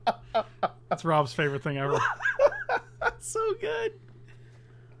 That's Rob's favorite thing ever. That's so good.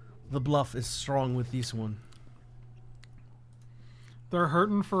 The bluff is strong with this one. They're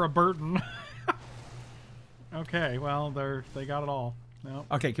hurting for a Burton. Okay, well, they got it all. Nope.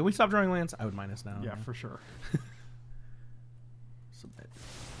 Okay, can we stop drawing lands? I would minus now. Yeah, for sure. Submit.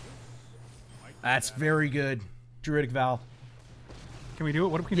 That's very good. Druidic Val. Can we do it?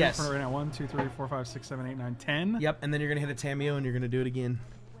 What can we Yes. do for right now? 1, 2, 3, 4, 5, 6, 7, 8, 9, 10. Yep, and then you're going to hit a Tamiyo and you're going to do it again.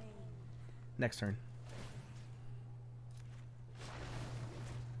 Next turn.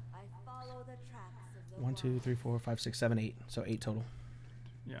 I follow the tracks of the 1, 2, 3, 4, 5, 6, 7, 8. So 8 total.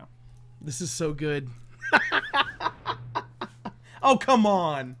 Yeah. This is so good. Oh, come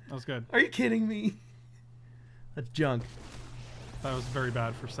on. That was good. Are you kidding me? That's junk. That was very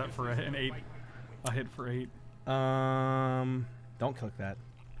bad for set for an 8. A hit for 8. Don't click that.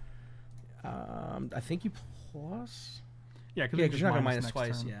 I think you plus. Yeah, because Yeah, because you're not gonna minus next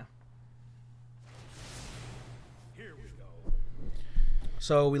twice. turn. Yeah. Here we go.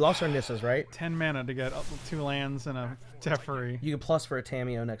 So we lost our Nissas, right? 10 mana to get 2 lands and a Teferi. You can plus for a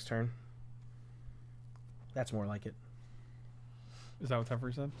Tamiyo next turn. That's more like it. Is that what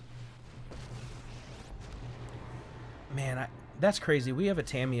Teferi said? Man, that's crazy. We have a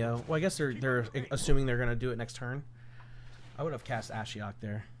Tamiyo. Well, I guess they're assuming they're gonna do it next turn. I would have cast Ashiok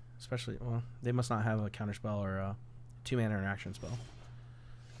there, especially. Well, they must not have a counterspell or a 2-mana interaction spell.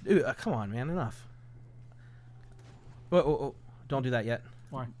 Dude, come on, man, enough. Whoa, don't do that yet.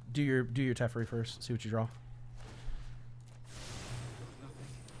 Why? Do your Teferi first. See what you draw.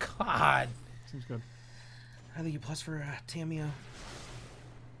 God, Seems good. I think you plus for Tamiyo.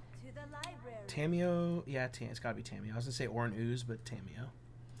 to the library. Tamiyo, yeah, it's gotta be Tamiyo. I was gonna say or an Ooze, but Tamiyo.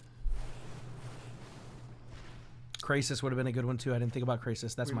 Krasis would have been a good one too. I didn't think about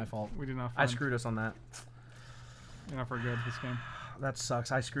Krasis. That's my fault. We did not I find. screwed us on that. You're not very good this game. That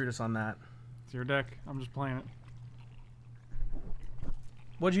sucks. I screwed us on that. It's your deck. I'm just playing it.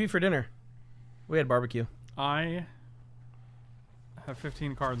 What'd you eat for dinner? We had barbecue. I have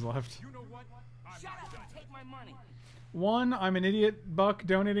 15 cards left. You know what? I'm Shut not up done. and take my money. 1, I'm an idiot buck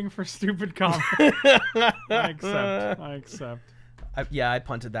donating for stupid comment. I accept. I accept. Yeah, I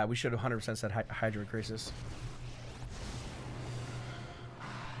punted that. We should have 100% said Hydroid Krasis.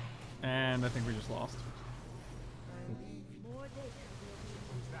 And I think we just lost.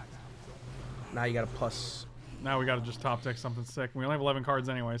 Now you got a plus. Now we got to just top deck something sick. We only have 11 cards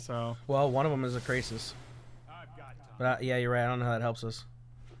anyway, so. Well, one of them is a Krasis. I've got time. But yeah, you're right. I don't know how that helps us.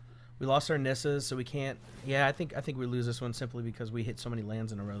 We lost our Nissas, so we can't. Yeah, I think we lose this one simply because we hit so many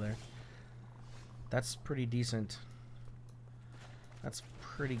lands in a row there. That's pretty decent. That's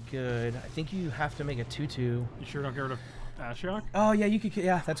pretty good. I think you have to make a 2/2. You sure don't get rid of Ashiok? Oh yeah, you could.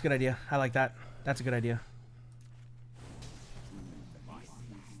 Yeah, that's a good idea. I like that. That's a good idea.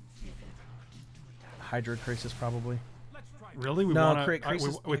 Hydroid Krasis probably. Let's try. Really? We No, wanna,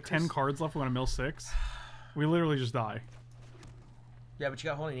 Krasis- with 10 cards left, we want to mill 6? We literally just die. Yeah, but you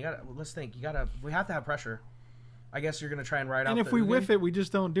got hold on. You got. Well, let's think. You got to. We have to have pressure. I guess you're gonna try and ride out. And if the we Ugin. whiff it, we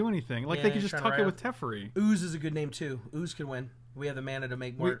just don't do anything. Like, Yeah, they could you're just trying tuck to it ride with Teferi. Ooze is a good name too. Ooze could win. We have the mana to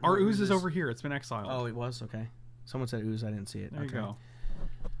make more. Our more ooze is oozes. over here. It's been exiled. Oh, it was okay. Someone said ooze. I didn't see it. there okay. you go.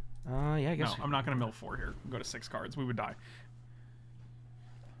 Yeah, I No, guess. I'm not going to mill 4 here. Go to 6 cards. We would die.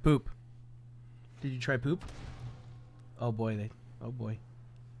 Poop. Did you try poop? Oh boy, Oh boy.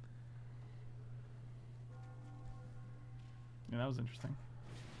 Yeah, that was interesting.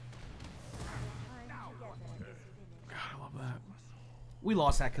 God, I love that. We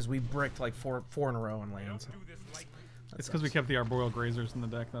lost that because we bricked like four in a row on lands. Do this lightly. It's because we kept the Arboreal Grazers in the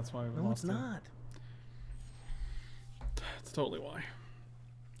deck. That's why we No, lost it's it. not. It's totally why.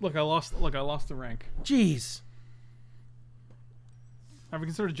 Look, I lost. Look, I lost the rank. Jeez. Have we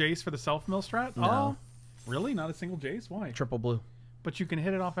considered Jace for the self-mill strat? No. Oh, really? Not a single Jace? Why? Triple blue. But you can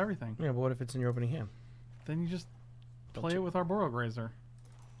hit it off everything. Yeah, but what if it's in your opening hand? Then you just Don't play you- it with Arboreal Grazer.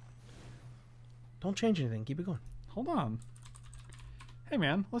 Don't change anything. Keep it going. Hold on. Hey,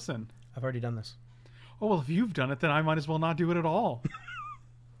 man, listen. I've already done this. Oh, well, if you've done it, then I might as well not do it at all.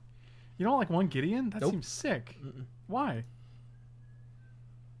 You don't like one Gideon? That Nope. seems sick. Why?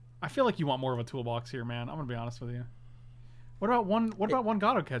 I feel like you want more of a toolbox here, man. I'm gonna be honest with you. What about one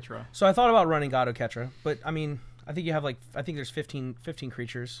Gato Ketra? So I thought about running Gato Ketra, but I mean, I think you have like, I think there's 15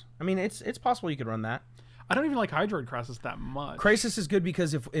 creatures. I mean, it's possible you could run that. I don't even like Hydroid Krasis that much. Krasis is good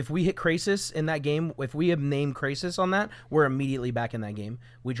because if we hit Krasis in that game, if we have named Krasis on that, we're immediately back in that game.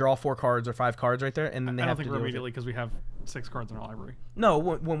 We draw 4 cards or 5 cards right there, and then they I have don't to think we're deal with immediately because we have 6 cards in our library. No,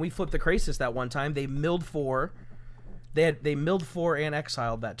 when we flipped the Krasis that one time, they milled 4. They milled 4 and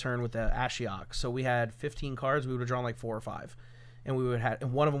exiled that turn with the Ashiok. So we had 15 cards. We would have drawn like 4 or 5, and we would have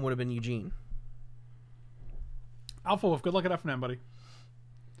and one of them would have been Ugin. Alpha Wolf, good luck at FNM, buddy.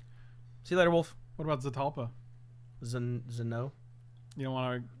 See you later, Wolf. What about Zatalpa? Zeno. You don't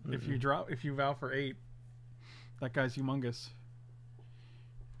want to if you vow for 8, that guy's humongous.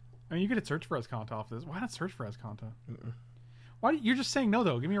 I mean, you could search for Escanta off this. Why not search for Escanta? Why you're just saying no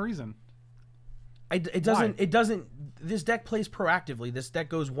though? Give me a reason. It doesn't. This deck plays proactively. This deck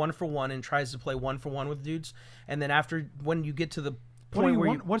goes 1 for 1 and tries to play 1 for 1 with dudes. And then when you get to the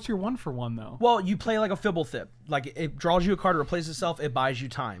point what's your 1 for 1 though? Well, you play like a Fblthp. Like it draws you a card, replaces itself, it buys you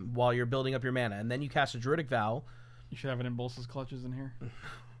time while you're building up your mana, and then you cast a Druidic Vow. You should have it in Bolsa's clutches in here.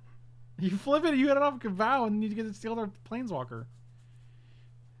 You flip it, you get it off a vow, and then you get to steal their Planeswalker.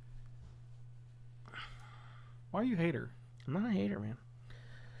 Why are you a hater? I'm not a hater, man.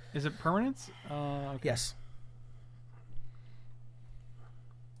 Is it permanence? Okay. Yes.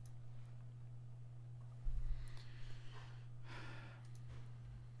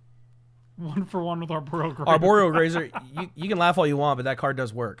 One for 1 with Arboreal Grazer. Arboreal Grazer, you can laugh all you want, but that card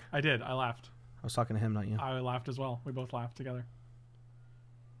does work. I did. I laughed. I was talking to him, not you. I laughed as well. We both laughed together.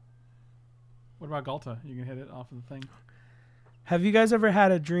 What about Galta? You can hit it off of the thing. Have you guys ever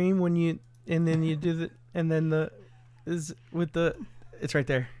had a dream when you and then you do the and then the is with the it's right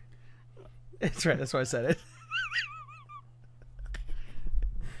there. It's right. That's why I said it.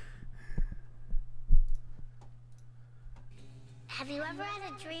 Have you ever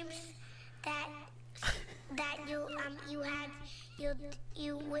had a dream that you want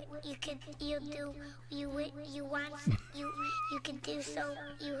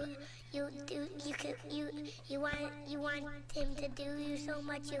him to do you so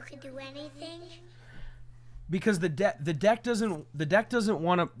much you could do anything? Because the deck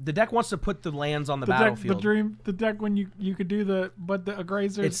wants to put the lands on the battlefield. The deck when you could do the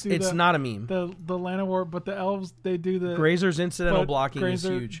Grazers. It's not a meme. The Lana War, but the elves they do the Grazer's incidental blocking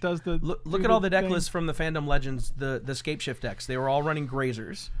Grazer is huge. Does the look at all the deck lists from the Fandom Legends, the Scapeshift decks. They were all running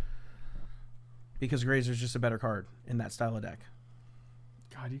Grazers because Grazer's just a better card in that style of deck.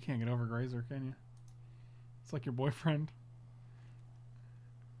 God, you can't get over Grazer, can you? It's like your boyfriend.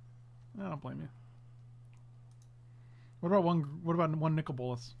 I don't blame you. What about one Nicol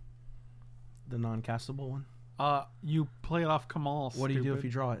Bolas? The non-castable one? You play it off Kamahl. What do you do if you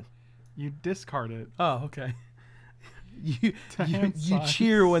draw it? You discard it. Oh, okay. you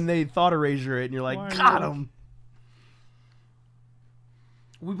cheer when they thought erasure it, and you're like, got him.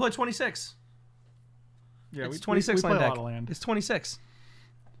 We play 26. Yeah, it's 26 we land play a deck. lot of land. It's 26.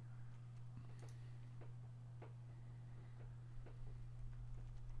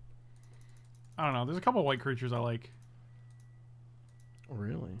 I don't know. There's a couple of white creatures I like.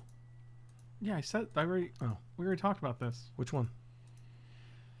 Really? Yeah, we already talked about this. Which one?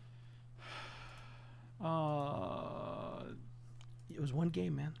 It was one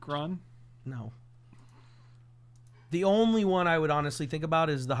game, man. Grun? No. The only one I would honestly think about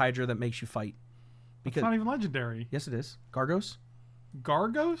is the Hydra that makes you fight. Because it's not even legendary. Yes, it is. Gargos?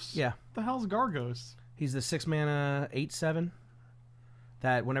 Gargos? Yeah. What the hell's Gargos? He's the 6 mana 8/7.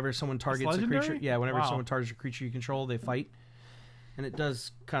 That whenever someone targets a creature, someone targets a creature you control, they fight. And it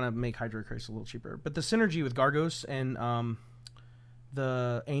does kind of make Hydroid Krasis a little cheaper. But the synergy with Gargos and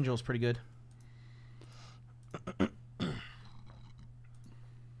the Angel is pretty good.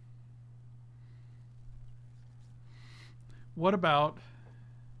 What about...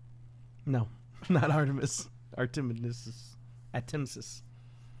 No, not Artemis. Artemis. Artemis.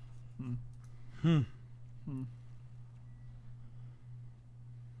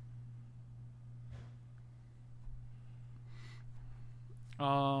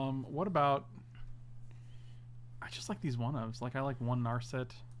 What about... I just like these one-ofs. Like, I like one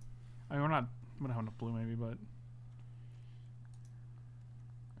Narset. I mean, I'm gonna have enough blue maybe, but...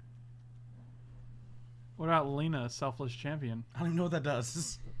 What about Lena, Selfless Champion? I don't even know what that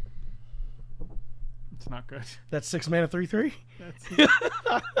does. It's not good. That's 6 mana 3/3?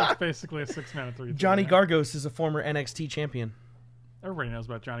 That's basically a 6 mana 3/3. Johnny Gargos is a former NXT champion. Everybody knows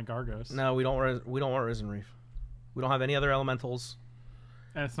about Johnny Gargos. No, we don't want Risen Reef. We don't have any other elementals.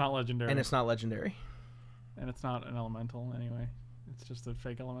 And it's not legendary. And it's not legendary. And it's not an elemental anyway. It's just a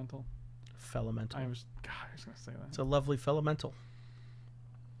fake elemental. Felemental. I was going to say that. It's a lovely Felemental.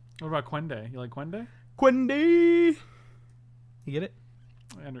 What about Quende? You like Quende? Quende! You get it?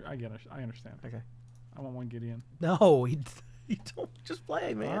 I get it. I understand. Okay. I want one Gideon. No, you don't just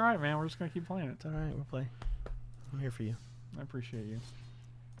play, man. All right, man. We're just gonna keep playing it. It's all right. We'll play. I'm here for you. I appreciate you.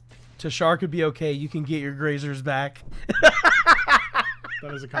 Tashar could be okay. You can get your Grazers back.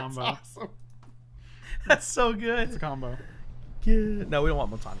 That is a combo. That's awesome. That's so good. It's a combo. Good. No, we don't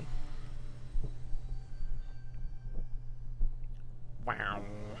want Motani. Wow.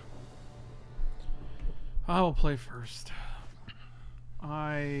 I will play first.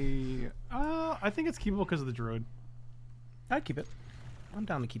 I think it's keepable because of the Druid. I'd keep it. I'm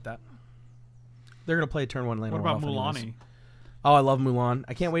down to keep that. They're gonna play turn 1 lane. What about Mulaney? Oh, I love Mulan.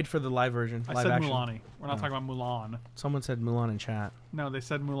 I can't wait for the live version. I live said action. Mulaney. We're not talking about Mulan. Someone said Mulan in chat. No, they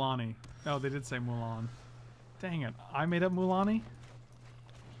said Mulani. No, they did say Mulan. Dang it. I made up Mulani?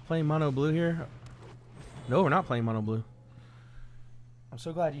 Playing mono blue here? No, we're not playing mono blue. I'm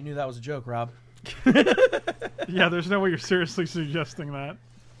so glad you knew that was a joke, Rob. Yeah, there's no way you're seriously suggesting that.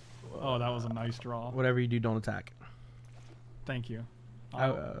 Oh, that was a nice draw. Whatever you do, don't attack. Thank you.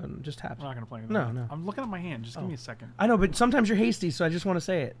 Just tap. I'm not going to play anything. No, no. I'm looking at my hand. Just give me a second. I know, but sometimes you're hasty, so I just want to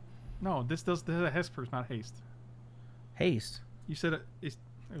say it. No, this is a Hespers, not haste. Haste? You said it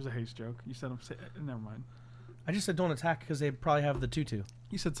was a haste joke. You said, never mind. I just said don't attack because they probably have the 2/2.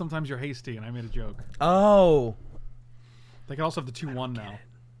 You said sometimes you're hasty, and I made a joke. Oh. They can also have the 2/1 now.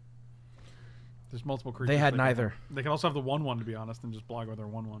 There's multiple creatures. They had neither. They can also have the 1/1, to be honest, and just block with their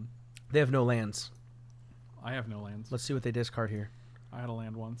 1/1. They have no lands. I have no lands. Let's see what they discard here. I had a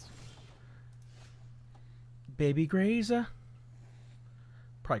land once. Baby Grazer.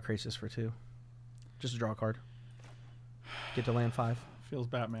 Probably Krasis for 2. Just a draw card. Get to land 5. Feels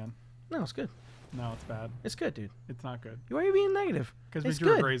Batman. No, it's good. No, it's bad. It's good, dude. It's not good. Why are you being negative? Because we It's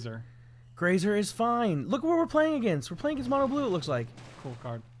drew a good. Grazer. Grazer is fine. Look what we're playing against. We're playing against mono blue, it looks like. Cool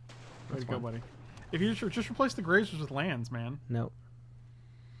card. Way That's to go, fine. buddy. If you just replace the Grazers with lands, man. No.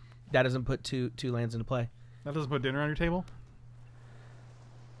 That doesn't put two lands into play. That doesn't put dinner on your table.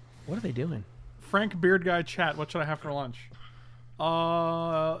 What are they doing? Frank Beard Guy chat, what should I have for lunch?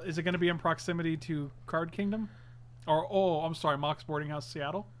 Is it going to be in proximity to Card Kingdom? Or, oh, I'm sorry, Mox Boarding House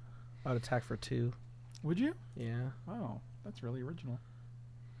Seattle? I'd attack for 2. Would you? Yeah. Oh, that's really original.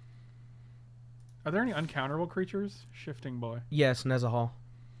 Are there any uncounterable creatures? Shifting Boy. Yes, Nezahal.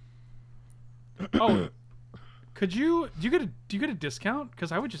 Oh, do you get a discount?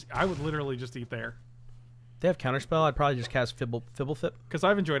 Because I would literally just eat there. They have counterspell. I'd probably just cast Fblthp. Because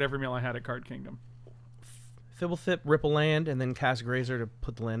I've enjoyed every meal I had at Card Kingdom. Fblthp, ripple land, and then cast Grazer to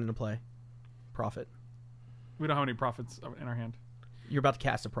put the land into play. Profit. We don't have any profits in our hand. You're about to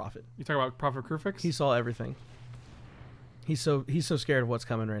cast a profit. You talk about Prophet Krufix? He saw everything. He's so scared of what's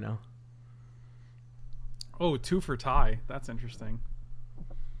coming right now. Oh, 2 for Ty. That's interesting.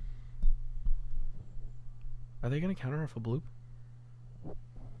 Are they going to counter off a bloop?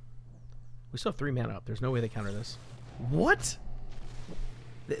 We still have 3 mana up. There's no way they counter this. What?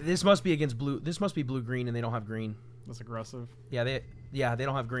 This must be against blue. This must be blue-green, and they don't have green. That's aggressive. Yeah, they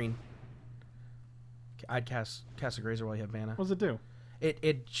don't have green. I'd cast a Grazer while you have mana. What does it do?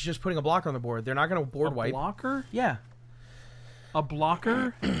 It's just putting a blocker on the board. They're not going to board wipe. A blocker? Yeah. A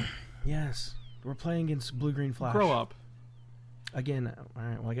blocker? Yes. We're playing against blue-green flash. Grow up. Again, all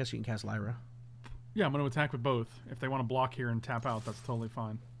right, well, I guess you can cast Lyra. Yeah, I'm going to attack with both. If they want to block here and tap out, that's totally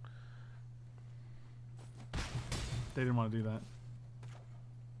fine. They didn't want to do that.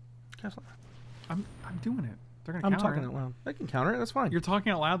 Cast Lyra. I'm doing it. They're going to I'm counter talking it. out loud. They can counter it. That's fine. You're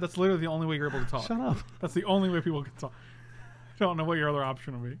talking out loud? That's literally the only way you're able to talk. Shut up. That's the only way people can talk. I don't know what your other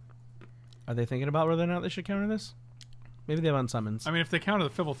option would be. Are they thinking about whether or not they should counter this? Maybe they have unsummons. I mean, if they counter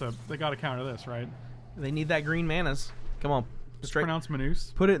the Fblthp, they got to counter this, right? They need that green manas. Come on. It's pronounced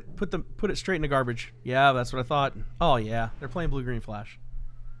Manus. Put it straight in the garbage. Yeah, that's what I thought. Oh yeah, they're playing blue-green flash.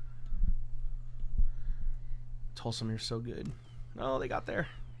 Tolsimir's so good. Oh, they got there.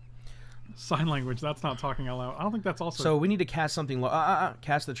 Sign language. That's not talking out loud. I don't think that's also. So we need to cast something.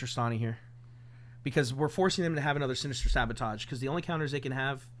 Cast the Tristani here, because we're forcing them to have another Sinister Sabotage. Because the only counters they can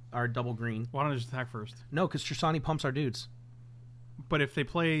have are double green. Why don't I just attack first? No, because Tristani pumps our dudes. But if they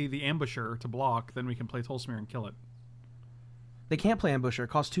play the Ambusher to block, then we can play Tolsimir and kill it. They can't play Ambusher. It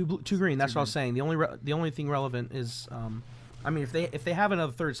costs two green. That's what I was saying. The only thing relevant is, I mean, if they have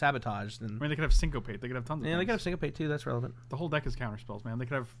another third Sabotage, then. I mean, they could have Syncopate. They could have tons of Yeah, they things. could have Syncopate too. That's relevant. The whole deck is counter spells, man. They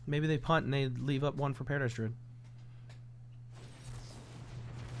could have. Maybe they punt and they leave up one for Paradise Druid.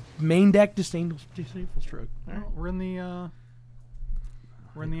 Main deck Disdainful Stroke. All right. Well, we're in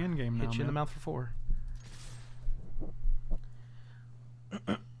the end game now. Hit you in the man. mouth for 4.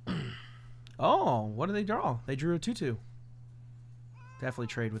 Oh, what did they draw? They drew a 2/2. Definitely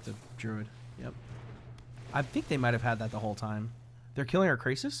trade with the Druid. Yep. I think they might have had that the whole time. They're killing our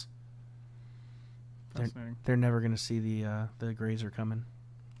Krasis? Fascinating. They're never gonna see the Grazer coming.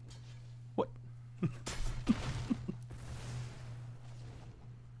 What?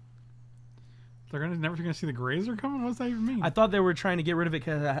 They're never gonna see the Grazer coming. What does that even mean? I thought they were trying to get rid of it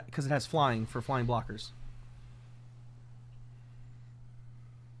because it has flying for flying blockers.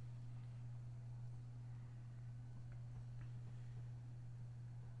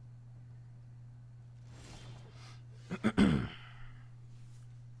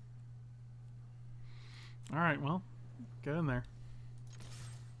 All right, well, get in there.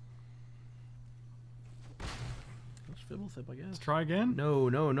 That's Fblthp, I guess. Let's try again. No.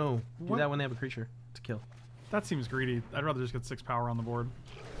 Do What? that when they have a creature to kill. That seems greedy. I'd rather just get 6 power on the board.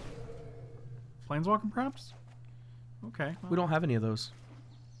 Planeswalker, perhaps? Okay. Well. We don't have any of those.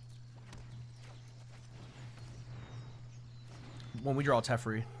 When we draw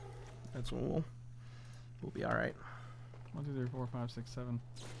Teferi, that's when we'll be all right. 1, 2, 3, 4, 5, 6, 7.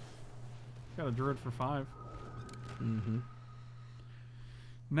 Got a Druid for 5. Mm-hmm.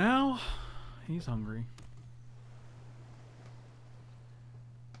 Now, he's hungry.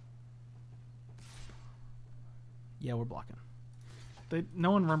 Yeah, we're blocking.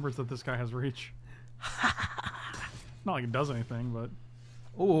 No one remembers that this guy has reach. Not like it does anything, but...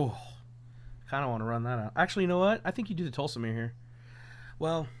 Oh, kind of want to run that out. Actually, you know what? I think you do the Tolsimir here.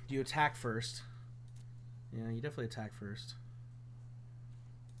 Well, you attack first. Yeah, you definitely attack first.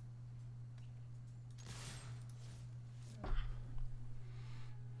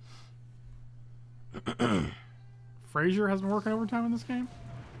 Frazier has been working overtime in this game?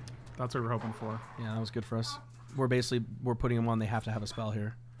 That's what we're hoping for. Yeah, that was good for us. We're putting them on. They have to have a spell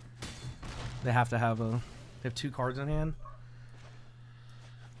here. They have to have they have 2 cards in hand.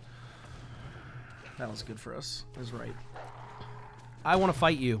 That was good for us. That was right. I want to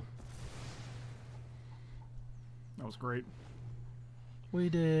fight you. That was great. We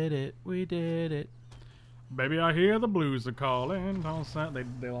did it. We did it. Baby, I hear the blues are calling.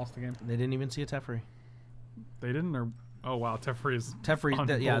 They lost the game. They didn't even see a Teferi. They didn't? Or oh wow, Teferi is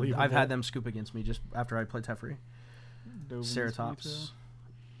Yeah, unbelievable. I've had them scoop against me just after I played Teferi. Dovin's Ceratops. veto.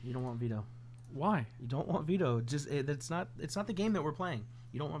 You don't want veto. Why? You don't want veto. Just it's not the game that we're playing.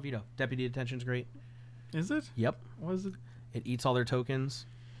 You don't want veto. Deputy Detention's great. Is it? Yep. What is it? It eats all their tokens.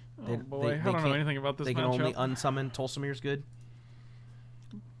 Oh boy, I don't know anything about this They can matchup. only unsummon. Tolsimir's good.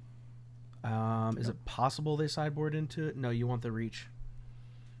 Is it possible they sideboard into it? No, you want the reach.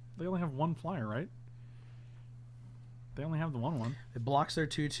 They only have 1 flyer, right? They only have the 1/1. It blocks their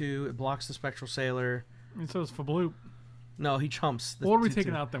 2/2. It blocks the Spectral Sailor. I mean, so is Fblthp. No, he chumps. What are we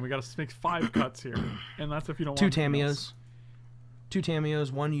taking out then? We got to make 5 cuts here, and that's if you don't 2 want anything Tamiyos. else. 2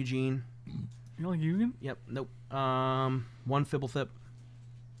 Tamiyos. 1 Ugin. You don't like Ugin? Yep. Nope. 1 Fblthp.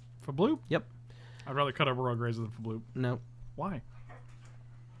 Fblthp? Yep. I'd rather cut Arboreal Grazer than Fblthp. Nope. Why?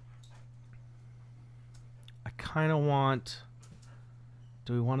 I kind of want...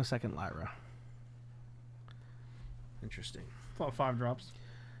 Do we want a second Lyra? Interesting. About 5 drops.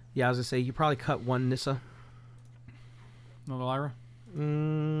 Yeah, I was going to say, you probably cut 1 Nissa. Another Lyra?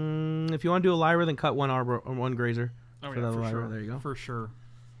 If you want to do a Lyra, then cut 1 Arbor or 1 Grazer. Oh, for yeah, the for Lyra. sure. There you go. For sure.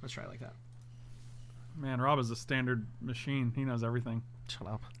 Let's try it like that. Man, Rob is a standard machine. He knows everything. Shut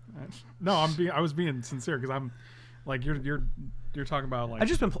up. No, I was being sincere because I'm like you're talking about like I've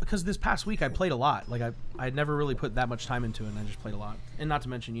just been because this past week I played a lot. Like I'd never really put that much time into it, and I just played a lot. And not to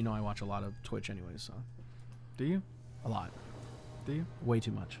mention, I watch a lot of Twitch anyways, so Do you? a lot, Do you? way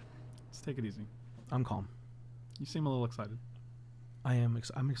too much. Let's take it easy. I'm calm. You seem a little excited. I am.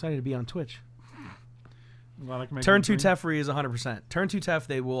 I'm excited to be on Twitch. I'm glad I can make Turn it 2 between. Teferi is 100%. Turn 2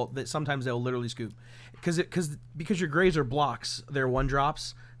 Tef, sometimes they'll literally scoop, because your Grazer blocks their 1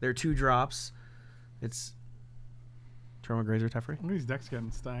 drops, their 2 drops. It's turn 1 Grazer Teferi. Look at these decks getting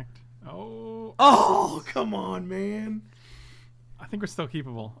stacked. Oh, Oh, come on, man. I think we're still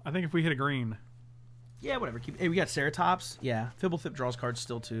keepable. I think if we hit a green, Yeah, whatever. Hey, we got Ceratops. Yeah, Fblthp draws cards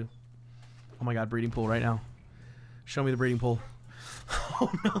still too. Oh my God, breeding pool right now. Show me the breeding pool.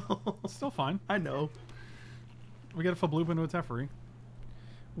 Oh no. it's still fine. I know. We get a Fblthp into a Teferi.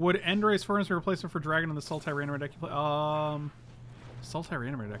 Would Endrace Furnace be a replacement for Dragon in the Sultai Reanimator deck you play? Sultai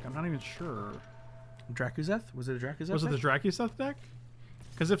Reanimator deck. I'm not even sure. Dracuzeth? Was it a Dracuzeth? Was it the deck? Dracuseth deck?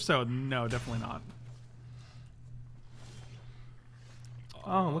 Because if so, no, definitely not.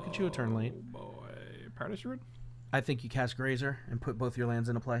 Oh, look at you a turn late. Oh boy, Paradise Druid. I think you cast Grazer and put both your lands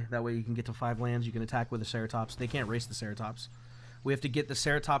into play. That way you can get to 5 lands. You can attack with the Ceratops. They can't race the Ceratops. We have to get the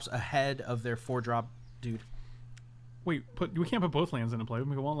Ceratops ahead of their 4-drop dude. Wait, we can't put both lands into play.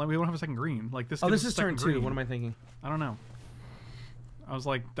 We don't have a second green. Like this. Oh, gives this us is a second turn 2. green. What am I thinking? I don't know. I was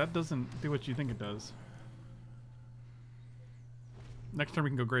like, that doesn't do what you think it does. Next turn we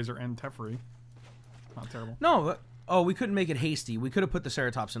can go Grazer and Teferi. Not terrible. No. Oh, we couldn't make it hasty. We could have put the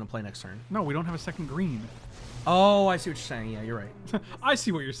Ceratops into play next turn. No, we don't have a second green. Oh, I see what you're saying. Yeah, you're right. I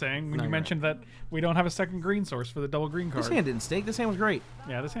see what you're saying when No, you you're mentioned that we don't have a second green source for the double green card. This hand didn't stink. This hand was great.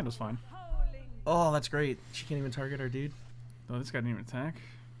 Yeah, this hand was fine. Oh, that's great. She can't even target our dude. Oh, this guy didn't even attack.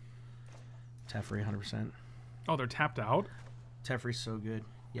 Teferi, 100%. Oh, they're tapped out? Teferi's so good.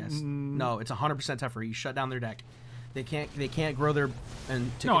 Yes. No, it's 100% Teferi. You shut down their deck. They can't grow their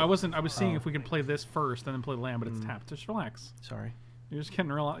No, I wasn't. I was seeing if we could play this first and then play the land, but it's tapped. Just relax. Sorry. You're just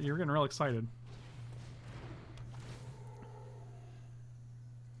getting real. You're getting real excited.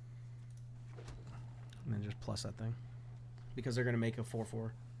 And then just plus that thing, because they're gonna make a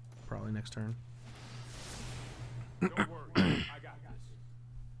 4/4 probably next turn. Don't worry, I got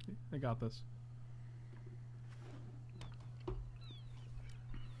this. They got this.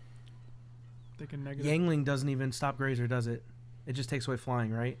 They can negative. Yangling doesn't even stop Grazer, does it? It just takes away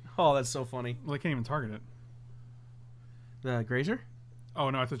flying, right? Oh, that's so funny. Well, they can't even target it. The Grazer? Oh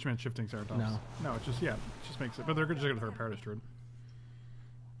no, I thought you meant shifting Ceratops. No. No, it just it just makes it. But they're just gonna throw a Paradise Druid.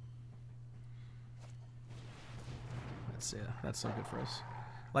 That's so good for us.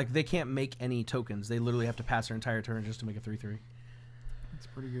 Like, they can't make any tokens. They literally have to pass their entire turn just to make a 3/3. That's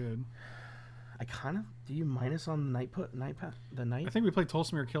pretty good. I kind of... Do you minus on the knight? I think we play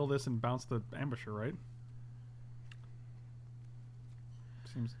Tolsimir, kill this, and bounce the Ambusher, right?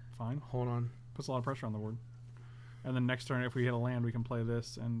 Seems fine. Hold on. Puts a lot of pressure on the board. And then next turn, if we hit a land, we can play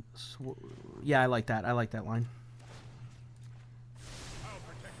this and... Yeah, I like that. I like that line.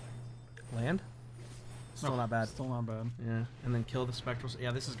 Land? Still not bad. Still not bad. Yeah, and then kill the Spectrals.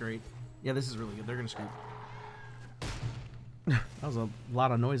 Yeah, this is great. Yeah, this is really good. They're going to scoop. That was a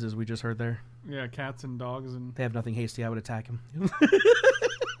lot of noises we just heard there. Yeah, cats and dogs and... They have nothing hasty. I would attack him.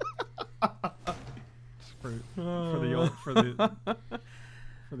 for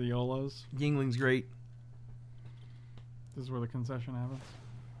the YOLOs. Yingling's great. This is where the concession happens.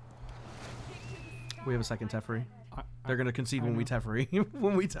 We have a second Teferi. They're going to concede when we Teferi.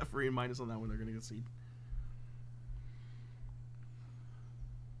 When we Teferi and minus on that one, they're going to concede.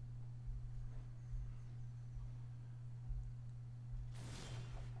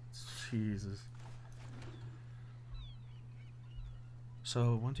 Jesus.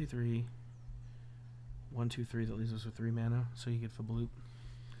 So 1, 2, 3. 1, 2, 3. That leaves us with 3 mana. So you get Fblthp.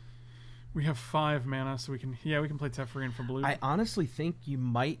 We have 5 mana, so we can play Teferi and Fblthp. I honestly think you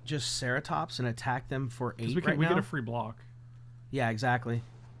might just Ceratops and attack them for 8 we right now. We get a free block. Yeah, exactly.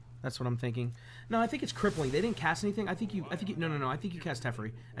 That's what I'm thinking. No, I think it's crippling. They didn't cast anything. I think you no. I think you cast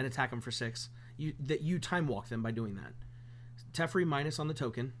Teferi and attack them for 6. You time walk them by doing that. Teferi minus on the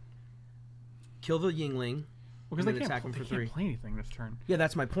token. Kill the Yingling. Because they attack them for 3. Can't play anything this turn. Yeah,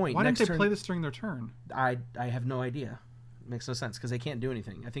 that's my point. Why didn't they play this during their turn? I have no idea. It makes no sense because they can't do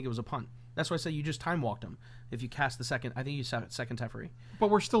anything. I think it was a punt. That's why I say you just time walked them. If you cast the second, I think you second Teferi. But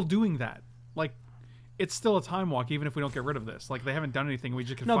we're still doing that. Like, it's still a time walk even if we don't get rid of this. Like, they haven't done anything. We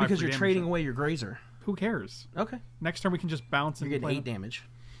just get 5 because free you're damage. trading away your Grazer. Who cares? Okay. Next turn we can just bounce and you're getting play 8 damage.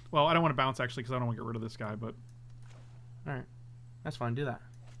 Well, I don't want to bounce actually because I don't want to get rid of this guy. But all right, that's fine. Do that.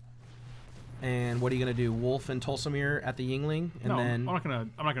 And what are you gonna do? Wolf and Tolsimir at the Yingling, and then I'm not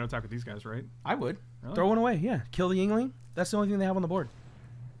gonna attack with these guys, right? I would Really? throw one away. Yeah, kill the Yingling. That's the only thing they have on the board.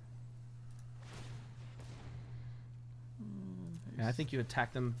 Yeah, I think you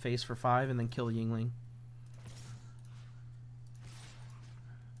attack them face for 5 and then kill the Yingling.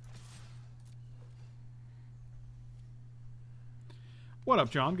 What up,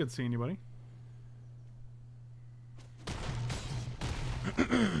 John? Good seeing you, buddy.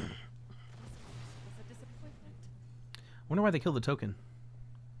 Wonder why they killed the token.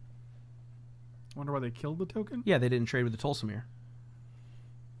 Wonder why they killed the token? Yeah, they didn't trade with the Tolsimir.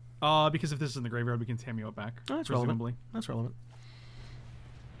 Because if this is in the graveyard, we can Tamiyo it back. Oh, that's presumably. relevant. That's relevant.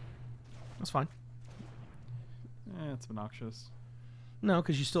 That's fine. It's obnoxious. No,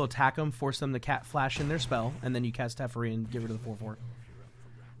 because you still attack them, force them to cat flash in their spell, and then you cast Teferi and get rid of the 4/4.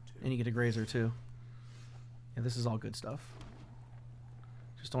 And you get a Grazer too. Yeah, this is all good stuff.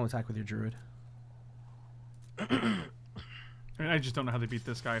 Just don't attack with your Druid. I mean, I just don't know how they beat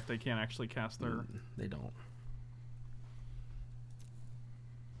this guy if they can't actually cast their... They don't.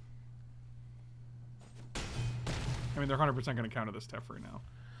 I mean, they're 100% going to counter this Teferi now.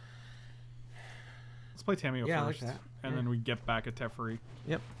 Let's play Tamiyo first. Like that. And then we get back a Teferi.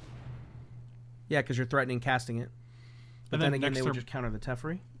 Yep. Yeah, because you're threatening casting it. But And then then again, next they would turn- just counter the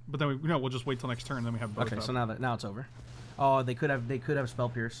Teferi. But then we'll just wait till next turn, then we have both Okay, up. so now it's over. Oh, they could have Spell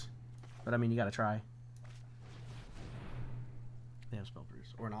Pierce, but I mean you got to try. They have Spell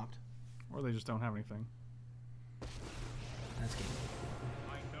Pierce or an Opt. Or they just don't have anything. That's game.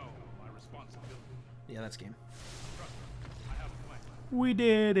 I know my responsibility. Yeah, that's game. We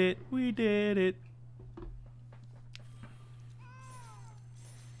did it. We did it.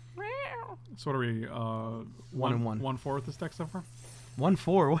 So what are we? 1-1. 1-4 with this deck so far.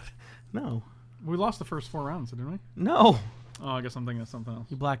 1-4. What? No. We lost the first 4 rounds, didn't we? No. Oh, I guess I'm thinking of something else.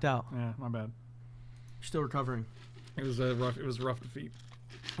 You blacked out. Yeah, my bad. You're still recovering. It was a rough. It was a rough defeat.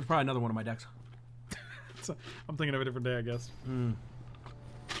 It's probably another one of my decks. So, I'm thinking of a different day, I guess. Mm.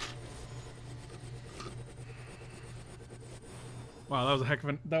 Wow, that was a heck of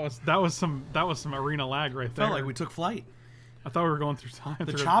an. That was some arena lag right there. Felt like we took flight. I thought we were going through time.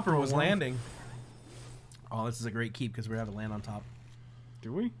 The chopper was landing. Oh, this is a great keep because we have a land on top.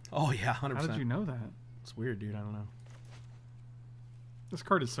 Do we? Oh yeah, 100%. How did you know that? It's weird, dude. I don't know. This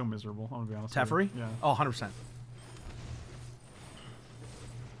card is so miserable. I'm gonna be honest. Teferi? With you. Yeah. Oh, 100%. Look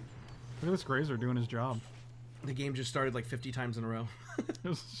at this Grazer doing his job. The game just started like 50 times in a row.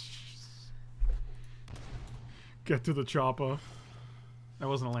 Get to the chopper. That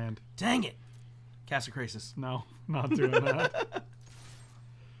wasn't a land. Dang it. Cast a Krasis. No, not doing that.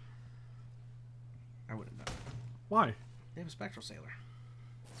 I wouldn't know. Why? They have a Spectral Sailor.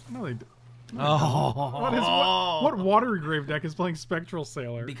 No, they. Oh. What watery grave deck is playing Spectral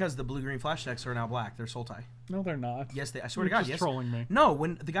Sailor? Because the blue-green flash decks are now black. They're Sultai. No, they're not. Yes, I swear You're to God, just yes. trolling me. No,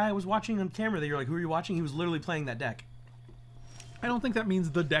 when the guy I was watching on camera, they were like, "Who are you watching?" He was literally playing that deck. I don't think that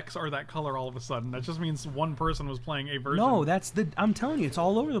means the decks are that color all of a sudden. That just means one person was playing a version. No, that's the. I'm telling you, it's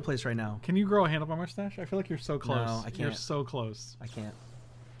all over the place right now. Can you grow a handlebar mustache? I feel like you're so close. No, I can't. You're so close. I can't.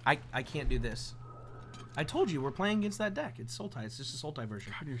 I can't do this. I told you we're playing against that deck. It's Sultai. It's just a Sultai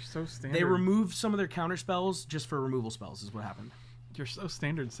version. God, you're so standard. They removed some of their counter spells just for removal spells. Is what happened. You're so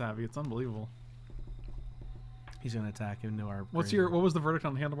standard savvy. It's unbelievable. He's gonna attack into our. What was the verdict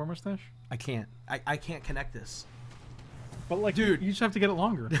on the handlebar mustache? I can't. I can't connect this. But like, Dude. you just have to get it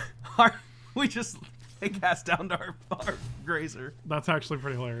longer. We just cast down to our Grazer. That's actually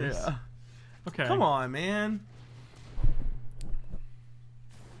pretty hilarious. Yeah. Okay. Come on, man.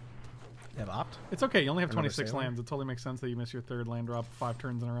 They have opt. It's okay. You only have Another 26 sailor? lands. It totally makes sense that you miss your third land drop 5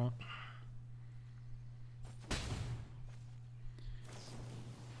 turns in a row.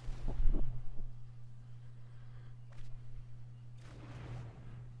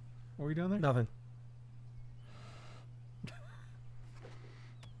 What are we doing there? Nothing.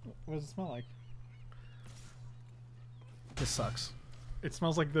 What does it smell like? This sucks. It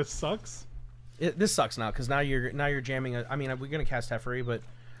smells like this sucks. This sucks now because now you're jamming. I mean, we're gonna cast Teferi, but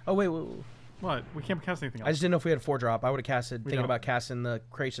oh wait. What? We can't cast anything else. I just didn't know if we had a 4-drop. I would have casted, thinking don't. about casting the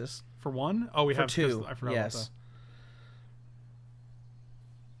Krasis. For 1? Oh, we For have 2. I forgot Yes. about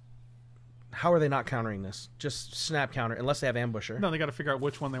How are they not countering this? Just snap counter, unless they have Ambusher. that. No, they got to figure out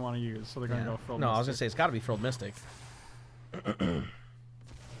which one they want to use, so they're going to Yeah. go Frilled No, I was gonna Mystic. say it's got to be Frilled Mystic.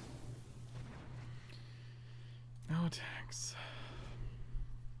 No attacks.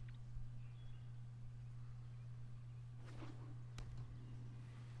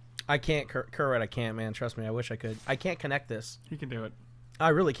 I can't, Kurwet, I can't, man. Trust me, I wish I could. I can't connect this. He can do it. I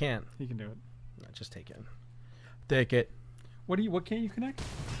really can't. He can do it. No, just take it. Take it. What can't you connect?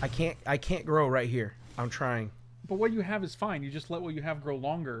 I can't grow right here. I'm trying. But what you have is fine. You just let what you have grow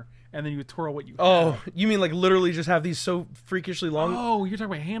longer, and then you twirl what you Oh, have. you mean like literally just have these so freakishly long? Oh, you're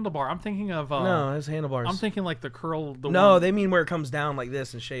talking about handlebar. I'm thinking of... no, it's handlebars. I'm thinking like the curl... No, one. they mean where it comes down like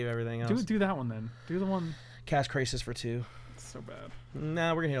this and shave everything else. Do that one then. Do the one... Cast Krasis for 2. It's so bad.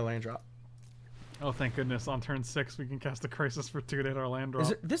 Nah, we're gonna hit a land drop. Oh, thank goodness. On turn 6, we can cast a Crisis for 2 to hit our land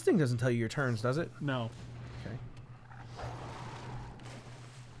drop. This thing doesn't tell you your turns, does it? No. Okay.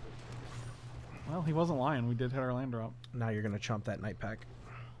 Well, he wasn't lying. We did hit our land drop. Now you're gonna chump that night pack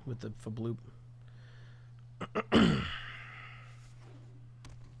with the Fblthp.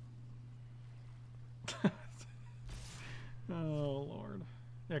 Oh, Lord.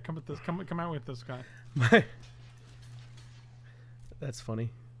 Yeah, come with this. Come out with this guy. That's funny.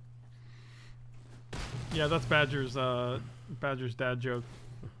 Yeah, that's Badger's dad joke.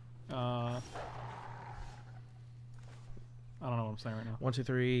 I don't know what I'm saying right now. 1, 2,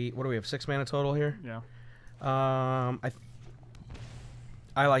 3. What do we have? 6 mana total here. Yeah. I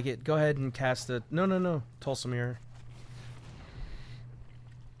like it. Go ahead and cast the no. Tolsimir.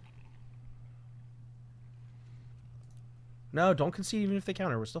 No, don't concede even if they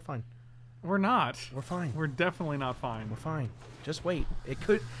counter. We're still fine. We're not. We're fine. We're definitely not fine. We're fine. Just wait. It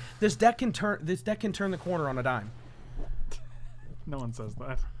could. This deck can turn the corner on a dime. No one says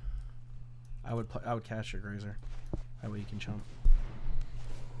that. I would cast your Grazer. That way you can chump.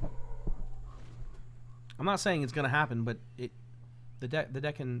 I'm not saying it's gonna happen, but the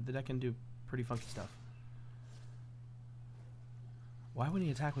deck can do pretty funky stuff. Why wouldn't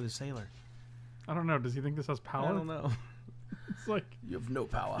he attack with his sailor? I don't know. Does he think this has power? I don't know. It's like You have no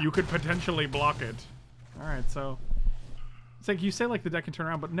power. you could potentially block it. All right, so it's like you say like the deck can turn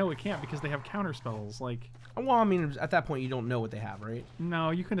around, but no, it can't because they have counter spells. Like, Well, I mean, at that point, you don't know what they have, right?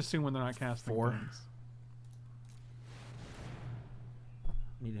 no, you can assume when they're not casting 4. things.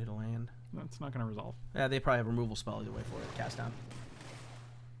 Need to hit a land. That's not going to resolve. Yeah, they probably have removal spell either way for it. Cast down.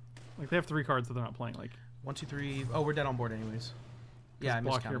 Like they have 3 cards that they're not playing. Like 1, 2, 3. Oh, we're dead on board anyways. Yeah, I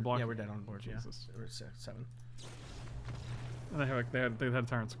block here, miscounted. block. Yeah, we're dead on board. Jesus. Yeah, we're at 7. and they had a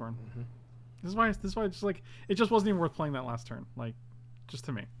tyrant scorn. Mm-hmm. This is why it's just like it just wasn't even worth playing that last turn. Like, just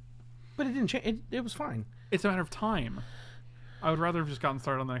to me, But it didn't change. It was fine. it's a matter of time. I would rather have just gotten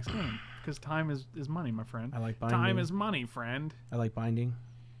started on the next game because time is money, my friend. I like Time binding. is money, friend. I like binding.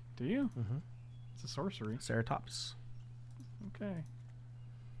 Do you? Mm-hmm. It's a sorcery. Ceratops. Okay.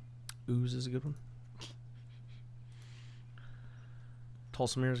 Ooze is a good one.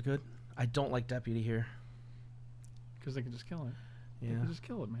 Tolsimir is good. I don't like Deputy here. Because they can just kill it. They Yeah. can just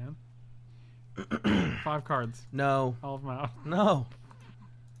kill it, man. 5 cards. No. All of them out. No.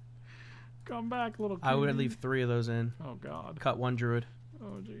 Come back, little kid. I would leave 3 of those in. Oh, God. Cut 1 Druid.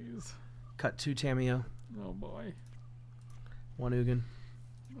 Oh, jeez. Cut 2 Tamiyo. Oh, boy. 1 Ugin.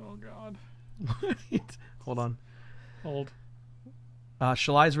 Oh, God. What? Hold on. Hold.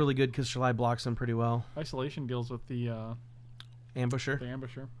 Shalai's really good because Shalai blocks them pretty well. Isolation deals with the Ambusher.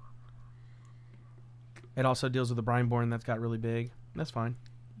 ambusher. It also deals with the Brineborn that's got really big. That's fine.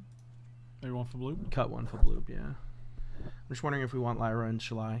 Maybe one for blue. Cut 1 for Bloop, yeah. I'm just wondering if we want Lyra and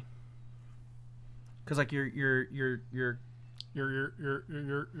Shalai. Because, like, your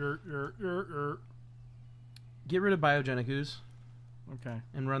get rid of Biogenic Ooze Okay.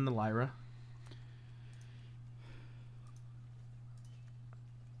 and run the Lyra.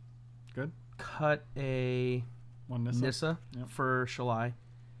 Good. Cut a One Nissa. Nissa Yep. for Shalai.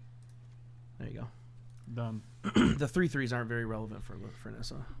 There you go. Done. The 3/3s aren't very relevant for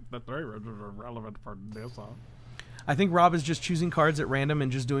Nissa. That's very relevant for Nissa. I think Rob is just choosing cards at random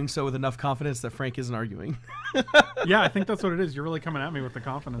and just doing so with enough confidence that Frank isn't arguing. Yeah, I think that's what it is. You're really coming at me with the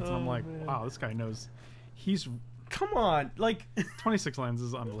confidence, and I'm Oh, like, man. wow, this guy knows. He's Come on, like 26 lands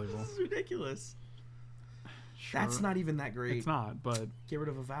is unbelievable. this is ridiculous. Sure. That's not even that great. It's not, but Get rid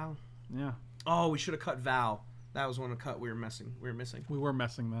of a Vow. yeah, Oh, we should have cut Vow. That was one cut we were missing. We were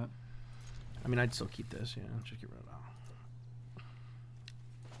messing that. I mean, I'd still keep this. Yeah, just get rid of Vow.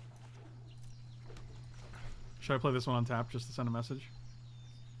 Should I play this one on tap just to send a message?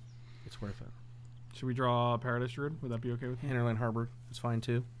 It's worth it. Should we draw Paradise Druid? Would that be okay with you? Hinterland Harbor is fine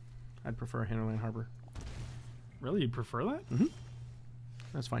too. I'd prefer Hinterland Harbor. Really? You'd prefer that?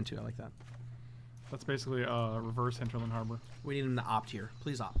 That's fine too. I like that. That's basically reverse Hinterland Harbor. We need him to opt here.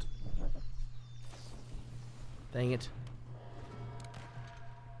 Please opt. Dang it.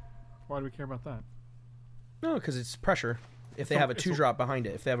 Why do we care about that? No, because it's pressure. If they So- have a it's 2-drop behind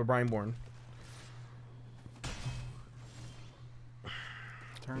it, if they have a Brineborn.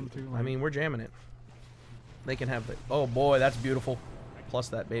 Turn 2. I mean, we're jamming it. They can have the... Oh, boy, that's beautiful. Plus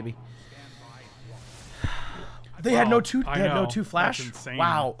that, baby. They had Wow, no 2 I They had no know. 2 flash? That's insane.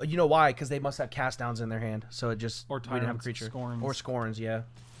 Wow. You know why? Because they must have cast downs in their hand. So it just... Or we didn't have a Tyrants, creature. Scorns. Or Scorns, yeah.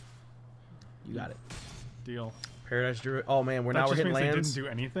 You got it. Deal. Paradise Druid. Oh, man, That now we're just hitting means they lands. didn't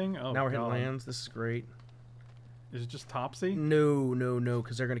do anything? Oh, Now we're hitting God. lands. This is great. Is it just Topsy? No,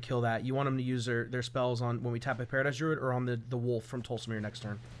 because they're going to kill that. You want them to use their spells on when we tap a Paradise Druid or on the wolf from Tolsimir next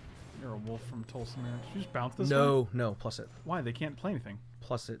turn. You're a wolf from Tolsimir. Did you just bounce this No, one? no, plus it. Why? They can't play anything.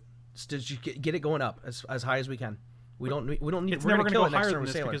 Plus it. Just you get it going up as high as we can. We don't need. It's we're never gonna going to kill go it next higher turn than with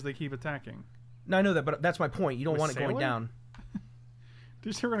this Sailor. because they keep attacking. No, I know that, but that's my point. You don't With want it going Sailor? down. Did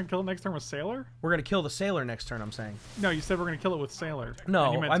you say we're going to kill it next turn with Sailor? We're gonna kill the Sailor next turn. I'm saying. No, you said we're going to kill it with Sailor.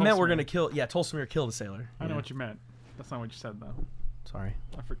 No, And you I meant we're Tolsimir. gonna kill. Yeah, Tolsimir kill the Sailor. I know Yeah. what you meant. That's not what you said, though. Sorry.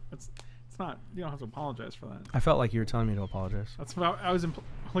 It's not. You don't have to apologize for that. I felt like you were telling me to apologize. That's what I was.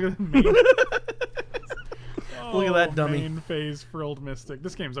 Look at the main. Look at that dummy. Main phase frilled mystic.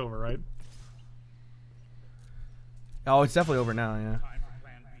 This game's over, right? Oh, it's definitely over now. Yeah. Time for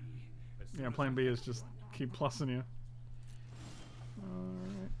plan B. Yeah. Plan B is just keep plussing you.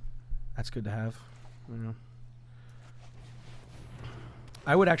 Alright. That's good to have. You know.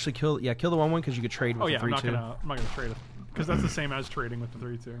 I would actually kill the 1/1 because you could trade with Oh yeah, the I'm 3/2. not gonna trade it because that's the same as trading with the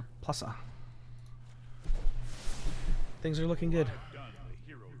 3/2. Plusa. Things are looking good. Done the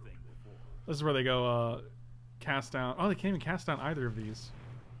hero thing before. This is where they go cast down. Oh, they can't even cast down either of these.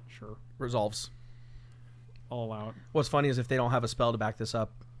 Sure, Resolves. I'll allow it. What's funny is if they don't have a spell to back this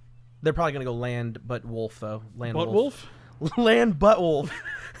up, they're probably gonna go land but wolf though. Land But wolf. Wolf? Land but wolf.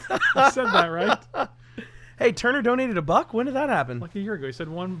 You said that right. Hey, Turner donated $1. When did that happen? Like a year ago. He said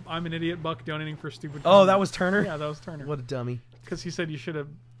one, I'm an idiot buck donating for stupid. Oh, that was Turner? Yeah, that was Turner. What a dummy. Because he said you should have.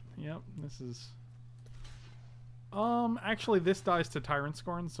 Yep, this is. Actually, this dies to Tyrant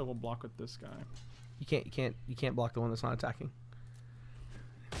Scorn, so we'll block with this guy. You can't block the one that's not attacking.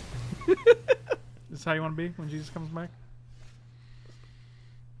 This is how you want to be when Jesus comes back.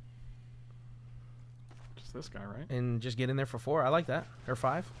 Just this guy, right? And just get in there for 4. I like that. Or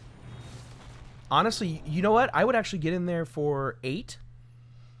 5. Honestly, you know what? I would actually get in there for 8.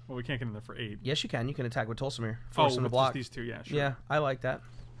 Well, we can't get in there for 8. Yes, you can. You can attack with Tolsimir. Force him to with block. just these two, yeah, sure. Yeah, I like that.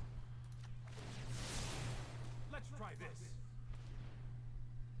 Let's try this.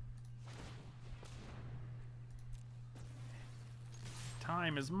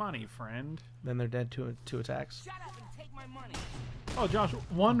 Time is money, friend. Then they're dead to 2 attacks. Shut up and take my money. Oh, Josh,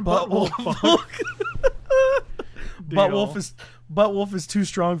 one Butt Butt Wolf. Wolf. Butt Wolf is too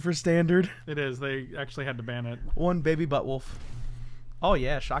strong for standard. It is. They actually had to ban it. One baby Butt Wolf. Oh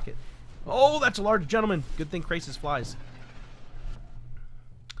yeah, shock it. Oh, that's a large gentleman. Good thing Krasis flies.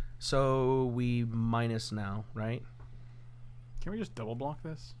 So we minus now, right? Can we just double block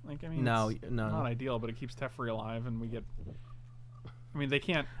this? Like, I mean, No, it's no. not ideal, but it keeps Teferi alive, and we get. I mean, they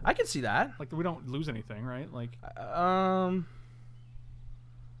can't. I can see that. Like, we don't lose anything, right? Like,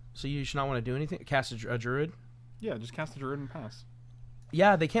 So you should not want to do anything. Cast a druid. yeah, just cast the Druid and pass.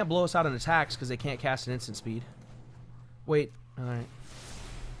 Yeah, they can't blow us out on attacks because they can't cast an instant speed. Wait, all right.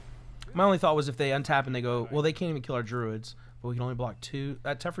 My only thought was if they untap and they go, well, they can't even kill our druids, but we can only block 2.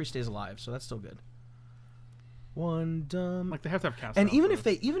 Teferi stays alive, so that's still good. One dumb. Like, they have to have cast. And out even for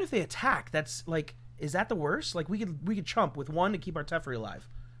if they attack, that's like, is that the worst? Like we could chump with 1 to keep our Teferi alive.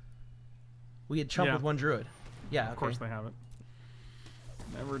 We could chump Yeah. with 1 druid. Yeah, Of course they have it.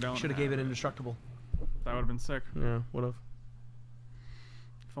 Never don't. Should have gave it indestructible. That would have been sick. Yeah, would have.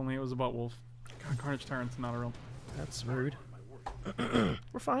 If only it was a Butt Wolf. God, Carnage Tyrant's not a real. That's rude.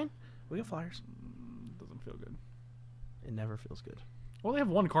 We're fine. We got flyers. Doesn't feel good. It never feels good. Well, they have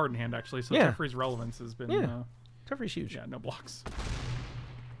 1 card in hand actually, so Yeah. Teferi's relevance has been. Yeah. Teferi's huge. Yeah, no blocks.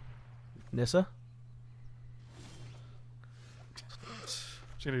 Nissa?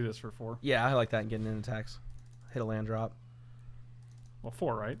 She's gonna do this for 4. Yeah, I like that getting in attacks. Hit a land drop. Well,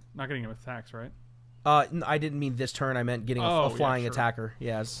 4, right? Not getting it with attacks, right? I didn't mean this turn. I meant getting Oh, a yeah, flying sure. attacker.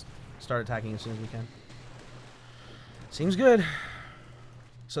 Yes. Start attacking as soon as we can. Seems good.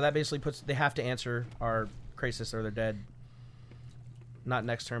 So that basically puts... They have to answer our Krasis or they're dead. Not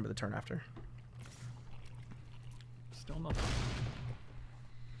next turn, but the turn after. Still nothing.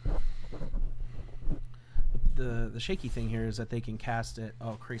 The shaky thing here is that they can cast it...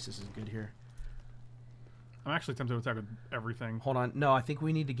 Oh, Krasis is good here. I'm actually tempted to attack with everything. Hold on. No, I think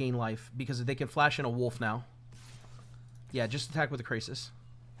we need to gain life because they can flash in a wolf now. Yeah, just attack with the Krasis.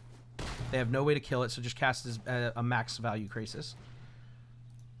 They have no way to kill it, so just cast as a max value Krasis.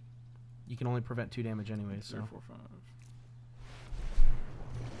 You can only prevent 2 damage anyway, so... 3, 4, 5.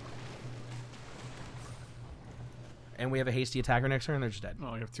 And we have a hasty attacker next turn, they're just dead.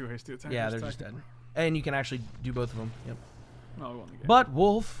 Oh, you have 2 hasty attacks. Yeah, they're just dead. And you can actually do both of them. Yep. Oh, we won the game. Butt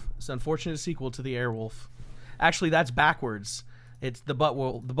Wolf is an unfortunate sequel to the Air Wolf. Actually, that's backwards. It's the Butt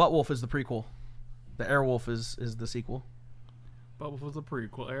Wolf. The Butt Wolf is the prequel. The Air Wolf is the sequel. Butt Wolf is a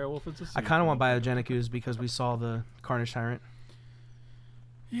prequel. Airwolf is a sequel. I kind of want Biogenic Ooze because we saw the Carnage Tyrant.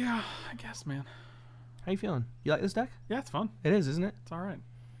 Yeah, I guess, man. How you feeling? You like this deck? Yeah, it's fun. It is, isn't it? It's all right.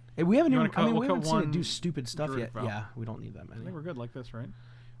 Hey, we haven't You even. wanna cut- we we'll haven't cut seen it one do stupid stuff Druid yet. Val. Yeah, we don't need that I many. think we're good like this, right?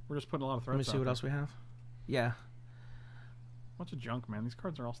 We're just putting a lot of Let threats me see what out else we have. Yeah, Bunch of junk, man. These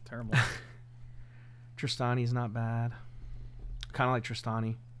cards are all terrible. Tristani's not bad. Kind of like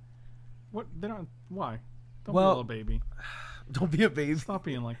Tristani. What? They don't. Why? Don't be a Well- little baby. Don't be a babe. Stop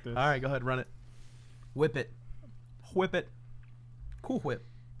being like this. All right, go ahead, run it. Whip it. Whip it. Cool whip.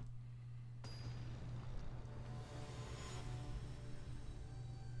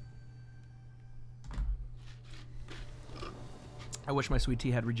 I wish my sweet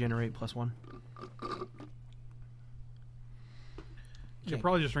tea had regenerate +1. You're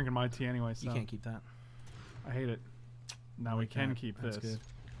probably just drinking my tea anyway, so You can't keep that. I hate it. Now we can keep That's this. good.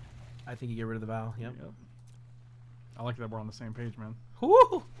 I think you get rid of the vow. Yep. I like that we're on the same page, man.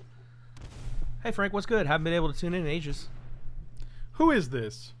 Woo! Hey Frank, what's good? Haven't been able to tune in ages. Who is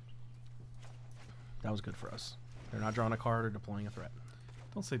this? That was good for us. They're not drawing a card or deploying a threat.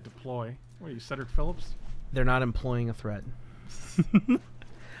 Don't say deploy. What are you, Cedric Phillips? They're not employing a threat.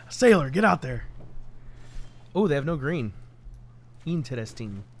 Sailor, get out there. Oh, they have no green.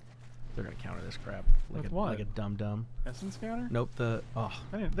 Interesting. They're gonna counter this crap like With a what? like a dum. Essence counter? Nope. They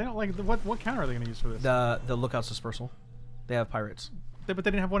They don't like what counter are they going to use for this? the Lookout's dispersal. They have pirates. But they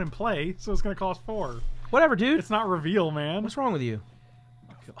didn't have one in play, so it's going to cost 4. Whatever, dude. It's not reveal, man. What's wrong with you?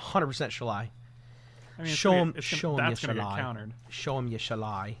 100% Shalai. I mean, Show him. that's Show him gonna your get Shalai. countered. Show him your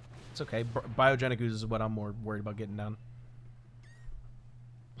Shalai. It's okay. Biogenic ooze is what I'm more worried about getting down.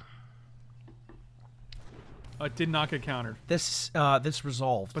 It did not get countered. This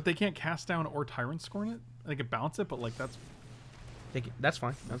resolved. But they can't cast down or Tyrant Scorn it. They could bounce it, but like that's. That's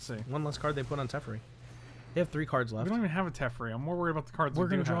fine. Let's That's see. one less card they put on Teferi. They have 3 cards left. We don't even have a Teferi. I'm more worried about the cards. We're we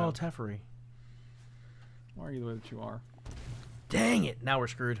gonna do draw have. a Teferi. Why are you the way that you are? Dang it! Now we're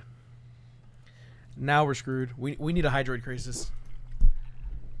screwed. Now we're screwed. We need a Hydroid Krasis.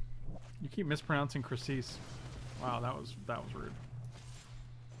 You keep mispronouncing Krasis. Wow, that was rude.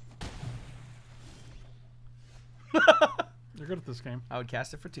 You're good at this game. I would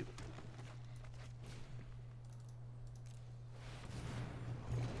cast it for 2.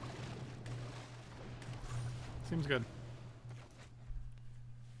 Seems good.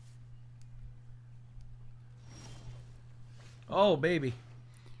 Oh baby!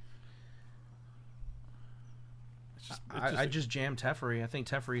 It's I just jammed Teferi. I think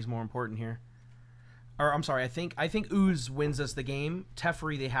Teferi is more important here. Or I'm sorry. I think Ooze wins us the game.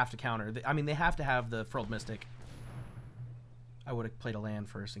 Teferi they have to counter. I mean they have to have the Furled Mystic. I would have played a land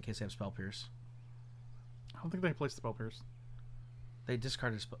first in case they have Spell Pierce. I don't think they placed Spell Pierce. They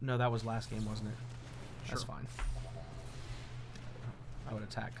discarded. No, that was last game, wasn't it? That's Sure. fine. I would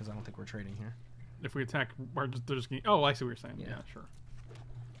attack because I don't think we're trading here. If we attack, they're just getting. Oh, I see what you're saying. Yeah. Yeah, sure.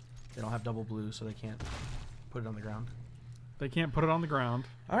 They don't have double blue, so they can't put it on the ground. They can't put it on the ground.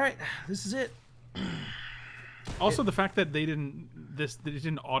 All right, this is it. Also, the fact that they didn't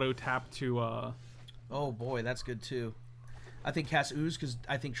auto tap to. Oh boy, that's good too. I think cast Ooze because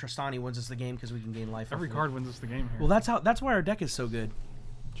I think Tristani wins us the game because we can gain life. Every off of card it. wins us the game here. Well, that's why our deck is so good.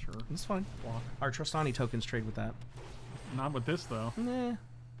 Sure. It's fine. Block. Our Tristani tokens trade with that. Not with this though. Nah,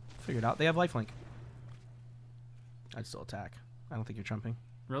 figured out. They have lifelink. I'd still attack. I don't think you're jumping.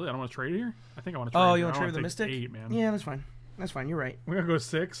 Really? I don't want to trade here. I think I want to trade. Oh, here. you want I to trade with the take Mystic? 8, man. Yeah, that's fine. That's fine. You're right. We're gonna go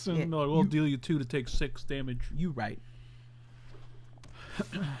 6, and Yeah, they're like, we'll deal you 2 to take 6 damage. You right.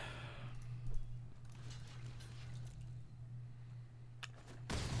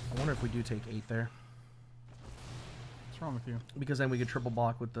 I wonder if we do take 8 there. What's wrong with you? Because then we could triple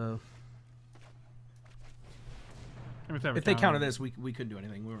block with the... I mean, If they counter this, we couldn't do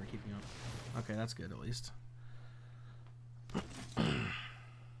anything. We weren't keeping up. Okay, that's good at least.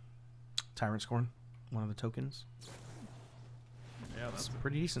 Tyrant Scorn, one of the tokens. Yeah, That's that's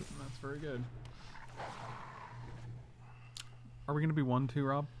pretty decent. That's very good. Are we gonna be 1-2,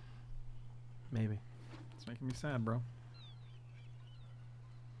 Rob? Maybe. It's making me sad, bro.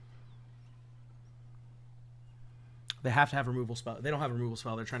 They have to have removal spell. They don't have a removal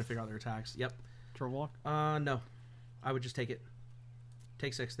spell. They're trying to figure out their attacks. Yep. Triple block? No. I would just take it.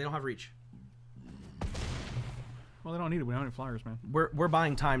 Take 6. They don't have reach. Well, they don't need it. We don't have any flyers, man. We're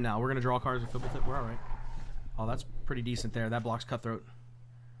buying time now. We're gonna draw cards with Fblthp. We're all right. Oh, that's pretty decent there. That blocks Cutthroat.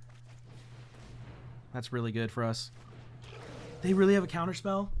 That's really good for us. They really have a counter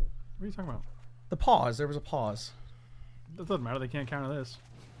spell? What are you talking about? The pause. There was a pause. That doesn't matter. They can't counter this.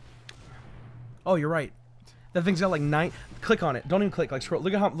 Oh, you're right. That thing's got like 9. Click on it. Don't even click. Like scroll.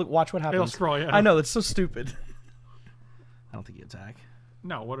 Look at how. Look. Watch what happens. It'll scroll. Yeah. I know. That's so stupid. I don't think you attack.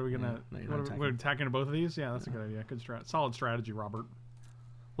 No. What are we gonna? No, you're what not are we, we're attacking both of these? Yeah, that's a good idea. Good strat. Solid strategy, Robert.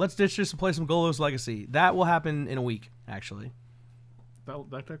 Let's ditch this and play some Golos Legacy. That will happen in a week, actually.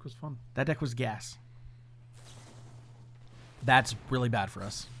 That deck was fun. That deck was gas. That's really bad for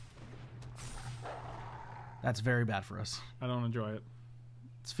us. That's very bad for us. I don't enjoy it.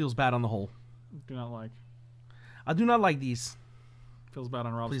 This feels bad on the whole. Do not like. I do not like these. Feels bad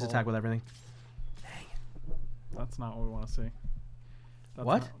on Rob's Please whole. attack with everything. That's not what we want to see. That's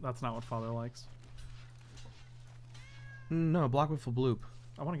What? That's not what Father likes. No, block with Fblthp.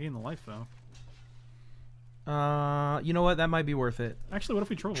 I want to gain the life though. You know what? That might be worth it. Actually, what if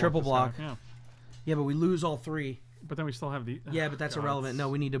we Triple this block. guy? Yeah, Yeah, but we lose all 3. but then we still have the. Yeah, but that's God, irrelevant. No,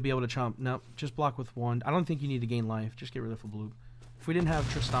 we need to be able to chomp. No, just block with 1. I don't think you need to gain life. Just get rid of Fblthp. If we didn't have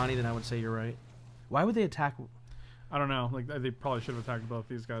Tristani, then I would say you're right. Why would they attack? I don't know. Like they probably should have attacked both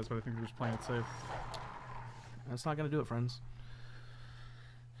these guys, but I think they're just playing it safe. That's not going to do it, friends.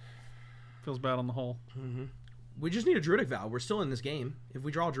 Feels bad on the whole. We just need a Druidic Vow. We're still in this game. If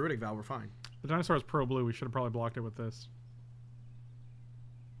we draw a Druidic Vow, we're fine. The dinosaur is pro blue. We should have probably blocked it with this.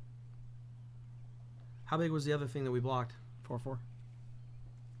 How big was the other thing that we blocked? 4/4.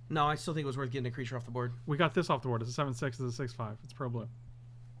 No, I still think it was worth getting a creature off the board. We got this off the board. It's a 7/6. It's a 6/5. It's pro blue.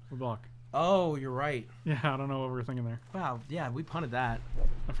 We block. Oh, you're right. Yeah, I don't know what we were thinking there. Wow, yeah, we punted that.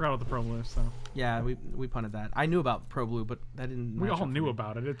 I forgot about the pro blue. So Yeah, we punted that. I knew about Pro Blue, but that didn't. we match all up for knew me.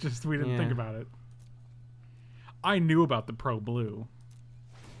 about it. It just we didn't Yeah. think about it. I knew about the pro blue.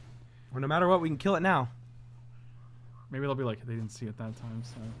 Well, no matter what, we can kill it now. Maybe they'll be like, they didn't see it that time,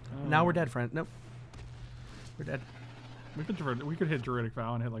 so... Now we're dead, friend. Nope. We're dead. We could hit Druidic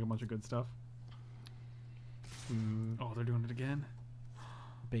Vow and hit like a bunch of good stuff. Oh, they're doing it again?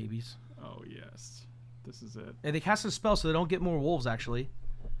 Babies. Oh, yes. This is it. And they cast a spell so they don't get more wolves, actually.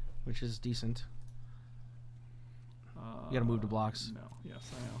 Which is decent. You gotta move the blocks. No. Yes,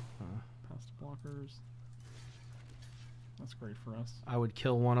 I know. Past blockers. That's great for us. I would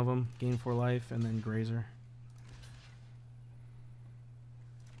kill one of them, gain 4 life, and then Grazer.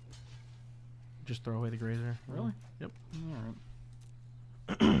 Just throw away the Grazer. Really? Yep.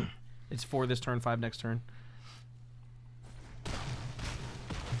 Alright. It's 4 this turn, 5 next turn.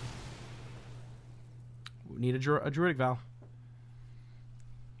 We need a Druidic Vow.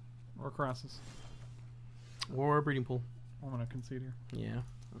 Or Krasis. Or a Breeding Pool. I'm going to concede here. Yeah,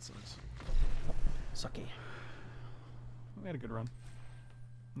 that sucks. Sucky. We had a good run.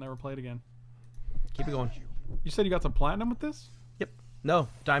 Never played again. Keep it going. You said you got some platinum with this? Yep. No,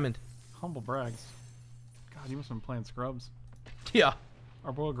 diamond. Humble brags. God, you must have been playing scrubs. Yeah.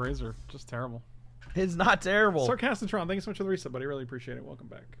 Arboreal Grazer, just terrible. It's not terrible. Sarcastitron, thank you so much for the reset, buddy. Really appreciate it. Welcome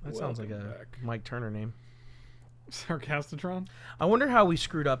back. That sounds like a Mike Turner name. Sarcastitron? I wonder how we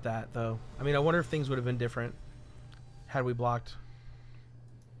screwed up that, though. I mean, I wonder if things would have been different had we blocked.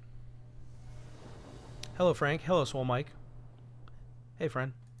 Hello, Frank. Hello, Swole Mike. Hey,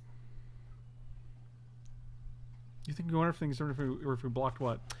 friend. You think you wonder if things different if we blocked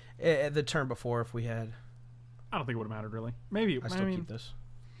what? The turn before, if we had. I don't think it would have mattered, really. Maybe. I still keep this.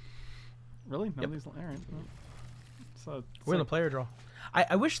 Really? None Yep. of these. All right. Well, so We're in the player draw.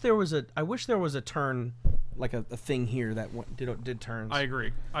 I wish there was a turn, like a thing here that did turns. I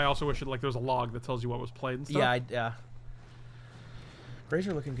agree. I also wish there was a log that tells you what was played and stuff. Yeah.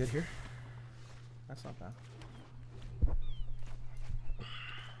 Grazer looking good here. That's not bad.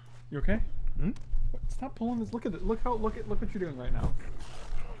 You okay? Hmm? Stop pulling this. Look at it. Look what you're doing right now.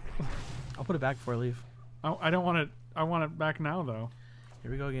 I'll put it back before I leave. I don't want it. I want it back now, though.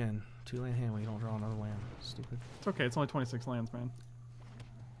 Here we go again. 2-land hand when you don't draw another land. Stupid. It's okay. It's only 26 lands, man.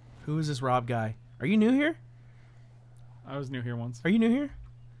 Who is this Rob guy? Are you new here? I was new here once. Are you new here?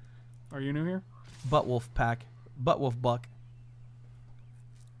 Are you new here? Buttwolf pack. Buttwolf buck.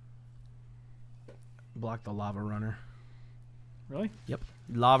 Block the lava runner. Really? Yep.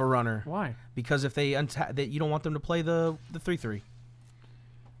 Lava runner. Why? Because if they untap, you don't want them to play the 3/3.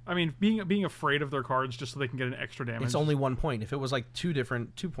 I mean, being afraid of their cards just so they can get an extra damage. It's only 1 point. If it was like 2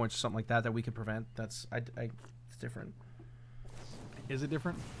 points or something like that we could prevent, it's different. Is it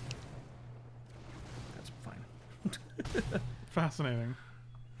different? That's fine. Fascinating.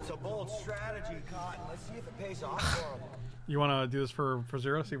 It's a bold strategy, Cotton. Let's see if it pays off for him. You want to do this for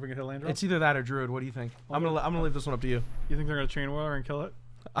 0? See if we can hit a land drop? It's either that or Druid. What do you think? I'm gonna leave this one up to you. You think they're gonna chain wheeler and kill it?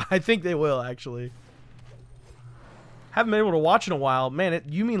 I think they will actually. Haven't been able to watch in a while, man.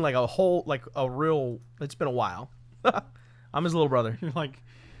 You mean like a real? It's been a while. I'm his little brother. You're like,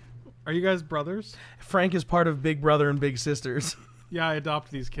 are you guys brothers? Frank is part of Big Brother and Big Sisters. Yeah, I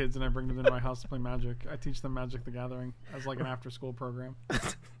adopt these kids and I bring them into my house to play Magic. I teach them Magic the Gathering as like an after-school program.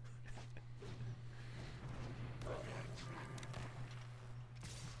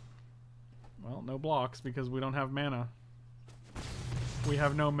 Well, no blocks because we don't have mana. We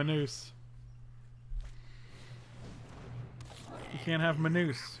have no Manus. You can't have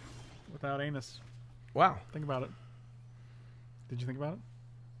Manus without anus. Wow. Think about it. Did you think about it?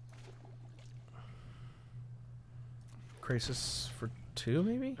 Krasis for 2,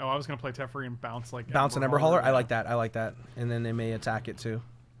 maybe? Oh, I was gonna play Teferi and bounce like Bounce an Ember Hauler. Hauler? I like that. I like that. And then they may attack it too.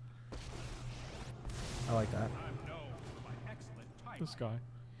 I like that. This guy.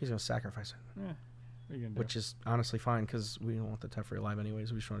 He's going to sacrifice it. Yeah. What are you gonna do? Which is honestly fine because we don't want the Teferi alive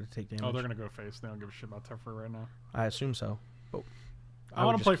anyways. We just wanted to take damage. Oh, they're gonna go face. They don't give a shit about Teferi right now. I assume so. But I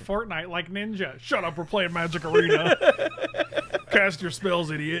want to play Fortnite like Ninja. Shut up, we're playing Magic Arena. Cast your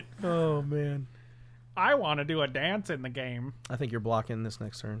spells, idiot. Oh, man. I want to do a dance in the game. I think you're blocking this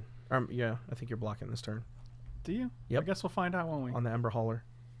next turn. Yeah, I think you're blocking this turn. Do you? Yep. I guess we'll find out, won't we? On the Ember Hauler.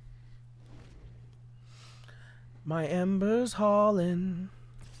 My embers hauling.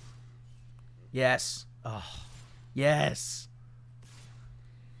 Yes. Oh. Yes.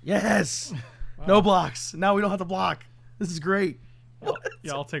 Yes. Wow. No blocks. Now we don't have to block. This is great.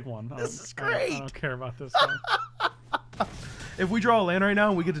 Yeah, I'll take one. This is I great. don't care about this one. If we draw a land right now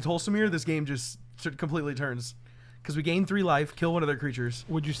and we get to Tolsimir, this game just completely turns. Because we gain 3 life, kill one of their creatures.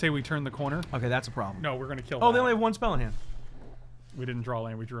 Would you say we turned the corner? Okay, that's a problem. No, we're going to kill Oh, that. they only have 1 spell in hand. We didn't draw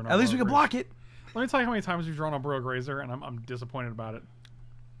land. We drew an At least we can Arboreal block it. Grazer. Let me tell you how many times we've drawn Arboreal Grazer, and I'm disappointed about it.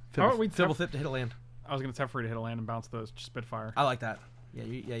 How about we Fblthp to hit a land. I was gonna Teferi to hit a land and bounce those Spitfire. I like that. Yeah,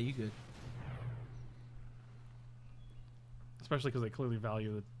 you good. Especially because they clearly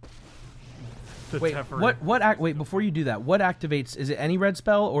value the Wait, Teferi. wait, before you do that, what activates? Is it any red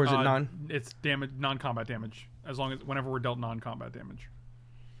spell or is it non? It's damage, non-combat damage. As long as whenever we're dealt non-combat damage.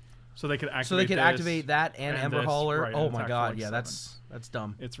 So they could activate. So they could this activate that and Ember this, Hauler. right, Oh and my attack god, for, like, yeah, 7. that's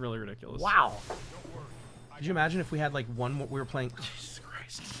dumb. It's really ridiculous. Wow. Could you imagine if we had like one more? We were playing. Jesus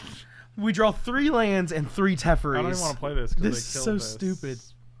Christ. We draw 3 lands and 3 Teferis. I don't even want to play this. This They is so killed this. stupid.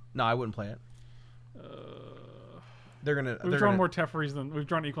 No, I wouldn't play it. They're gonna. We've drawn more Teferis than we've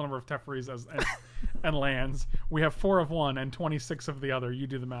drawn equal number of Teferis as and lands. We have 4 of one and 26 of the other. You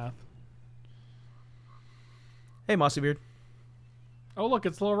do the math. Hey, Mossy Beard. Oh look,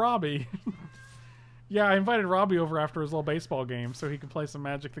 it's little Robbie. Yeah, I invited Robbie over after his little baseball game so he could play some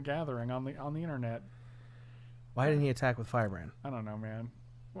Magic the Gathering on the internet. Why didn't he attack with Firebrand? I don't know, man.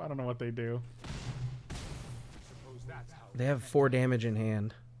 Well, I don't know what they do. They have 4 damage in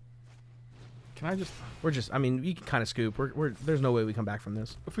hand. Can I just? We're just. I mean, you can kind of scoop. There's no way we come back from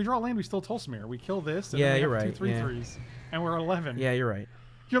this. If we draw land, we still Tolsimir. We kill this. And Yeah, then we you're have right, 2 3/3s, and we're at 11. Yeah, you're right.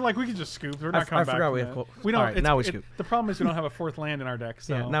 You're like, we could just scoop. We're not coming back. forgot from we that. have. We don't. All right, now we scoop. The problem is we don't have a 4th land in our deck.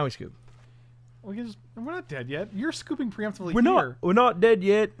 So Yeah, now we scoop. we can just. We're not dead yet. You're scooping preemptively We're here, not. We're not dead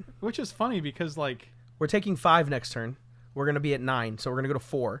yet. which is funny because like We're taking 5 next turn. We're gonna be at 9, so we're gonna go to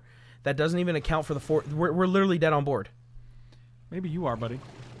 4. That doesn't even account for the 4. We're literally dead on board. maybe you are, buddy.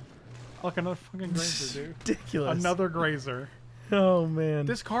 Look, another fucking Grazer, dude. Ridiculous. Another Grazer. Oh man.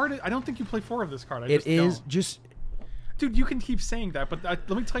 This card, I don't think you play 4 of this card. It is don't. just. Dude, you can keep saying that, but let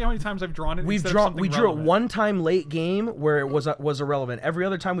me tell you how many times I've drawn it. We drew it one time late game where it was irrelevant. Every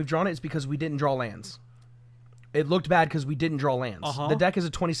other time we've drawn it is because we didn't draw lands. It looked bad because we didn't draw lands. The deck is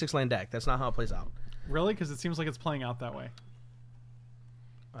a 26 land deck. That's not how it plays out. Really? Because it seems like it's playing out that way.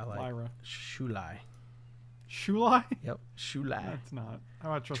 I like Lyra. Shalai. Shalai? Yep, Shalai. That's not. How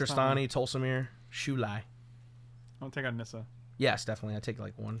about Tristani, Tolsimir, Shalai. I'll take out Nissa. Yes, definitely. I take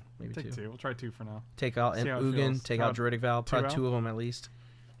like 1, maybe Take 2. 2. We'll try 2 for now. Take out See how it Ugin. feels. Take How out Druidic Valve. 2 Probably out? 2 of them at least.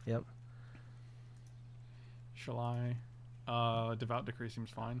 Yep. Shalai. Devout Decree seems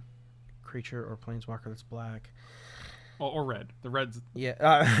fine. Creature or planeswalker that's black. Or red. The red's. Yeah,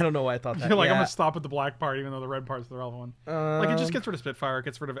 I don't know why I thought that. You're like, yeah. I'm gonna stop at the black part, even though the red part's the relevant one. Like it just gets rid of Spitfire. It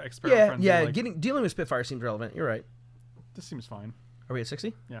gets rid of Expert Yeah, Frenzy. yeah. Like, Dealing with Spitfire seems relevant. You're right. this seems fine. Are we at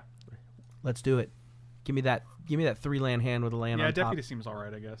 60? Yeah. Let's do it. Give me that 3 land hand with a land Yeah, on top. Deputy seems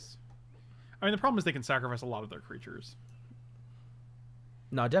alright, I guess. I mean, the problem is they can sacrifice a lot of their creatures.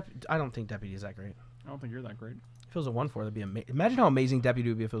 No, I don't think Deputy is that great. I don't think you're that great. If it was a 1/4, that'd be amazing. Imagine how amazing Deputy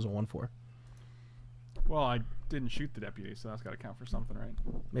would be if it was a 1/4. Well, I didn't shoot the Deputy, so that's got to count for something, right?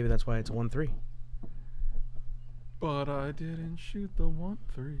 Maybe that's why it's a 1/3. But I didn't shoot the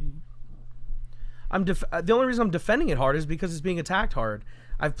 1/3. The only reason I'm defending it hard is because it's being attacked hard.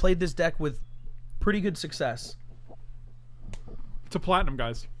 I've played this deck with pretty good success. It's a platinum,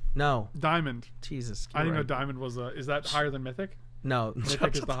 guys. No. Diamond. Jesus. I didn't know Diamond was a. Is that higher than Mythic? No.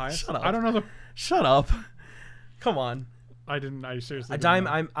 Mythic is the highest. Shut up. I don't know the. Shut up. Come on. I didn't. I seriously.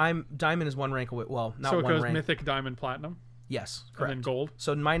 I'm Diamond is 1 rank away. Well, not so it 1 goes rank. Mythic, Diamond, Platinum, Yes, correct. and then Gold.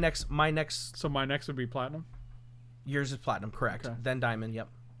 So my next. So my next would be Platinum. Yours is Platinum, correct? Okay. Then Diamond. Yep.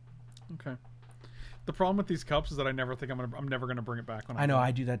 Okay. The problem with these cups is that I never think I'm never gonna bring it back when I know.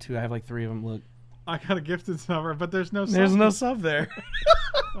 I do that too. I have like 3 of them. Look. I got a gifted summer, but there's no. There's sub. no sub there.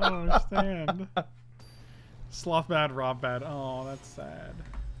 I don't understand. Sloth bad, Rob bad. Oh, that's sad.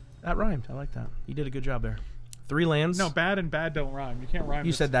 That rhymed. I like that. You did a good job there. 3 lands. No, bad and bad don't rhyme. You can't rhyme.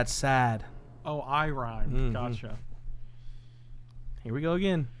 You this. said that's sad. Oh, I rhymed. Mhm. Gotcha. Here we go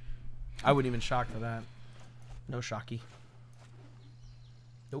again. I wouldn't even shock for that. No shocky.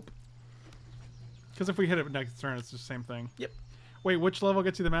 Nope. Because if we hit it next turn, it's the same thing. Yep. Wait, which level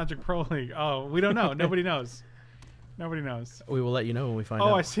gets you the Magic Pro League? Oh, we don't know. Nobody knows. Nobody knows. We will let you know when we find out.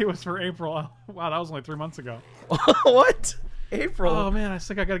 Oh, I see. It was for April. Oh, wow, that was only 3 months ago. What? April. Oh man, I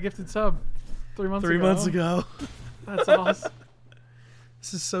think I got a gifted sub 3 months ago. 3 months ago. That's awesome.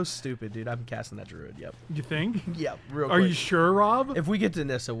 This is so stupid, dude. I'm casting that Druid. Yep. You think? Yep. Real Are quick. you sure, Rob? If we get to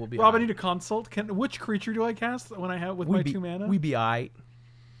Nissa, we'll be. Rob, I aight. need a consult. Which creature do I cast when I have with my 2 mana? We be aight.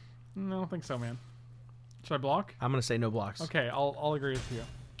 No, I don't think so, man. Should I block? I'm gonna say no blocks. Okay, I'll agree with you.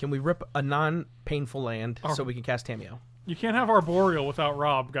 Can we rip a non-painful land so we can cast Tamiyo? You can't have Arboreal without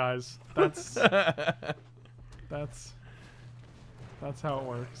Rob, guys. That's that's how it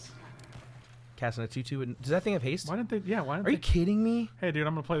works. Casting a 2/2. Does that thing have haste? Why didn't they? Yeah, why didn't Are they? you kidding me? Hey, dude,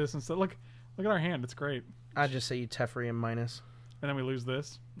 I'm gonna play this instead. Look at our hand. It's great. I just say you Teferi and minus. And then we lose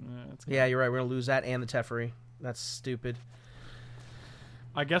this. It's Yeah, you're right. We're gonna lose that and the Teferi. That's stupid.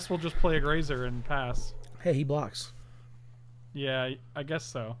 I guess we'll just play a Grazer and pass. Hey, he blocks. Yeah, I guess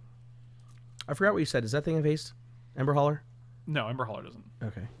so. I forgot what you said. Is that thing of haste? Ember Hauler? No, Ember Hauler doesn't.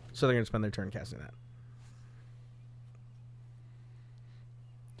 Okay. So they're going to spend their turn casting that.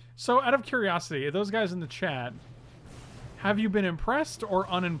 So, out of curiosity, those guys in the chat, have you been impressed or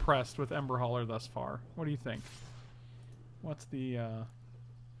unimpressed with Ember Hauler thus far? What do you think? What's the,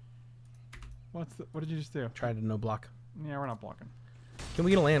 what did you just do? Try to no block. Yeah, we're not blocking. Can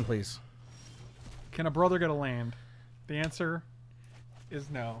we get a land, please? Can a brother get a land? The answer is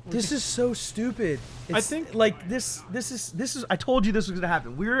no. This is so stupid. It's, I think like this is. I told you this was gonna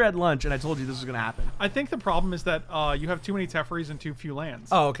happen. We were at lunch and I told you this was gonna happen. I think the problem is that you have too many Teferis and too few lands.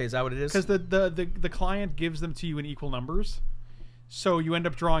 Oh, okay. Is that what it is? Because the client gives them to you in equal numbers, so you end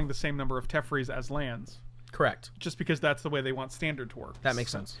up drawing the same number of Teferis as lands. Correct. Just because that's the way they want standard to work. That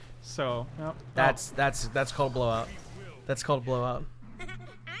makes sense. So yep. That's called blowout. That's called blowout. I'm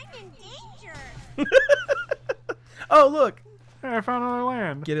in danger. Oh look! Hey, I found another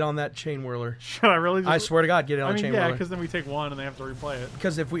land. Get it on that chain whirler. Should I really? Just, I swear to God, get it on I mean, chain yeah, whirler. because then we take one and they have to replay it.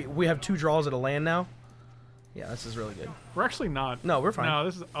 Because if we have 2 draws at a land now, yeah, this is really good. We're actually not. No, we're fine. No,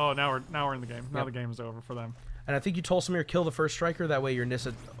 this is. Oh, now we're in the game. Now Yep. the game's over for them. And I think you Tolsimir kill the first striker. That way your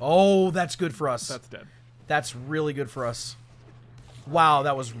Nissa. Oh, that's good for us. That's dead. That's really good for us. Wow,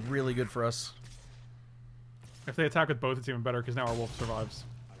 that was really good for us. If they attack with both, it's even better because now our wolf survives.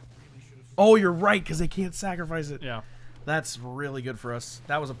 Oh, you're right, because they can't sacrifice it. Yeah. That's really good for us.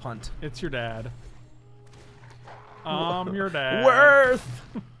 That was a punt. It's your dad. Your dad. Worth!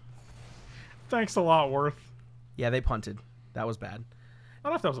 Thanks a lot, Worth. Yeah, they punted. That was bad. I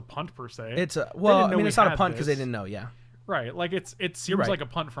don't know if that was a punt per se. It's a They well, didn't I know mean, we it's not a had punt because this. they didn't know. Yeah, Right, like it seems right. like a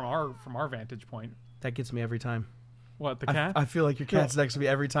punt from our vantage point. that gets me every time. What, the cat? I feel like your cat's next to me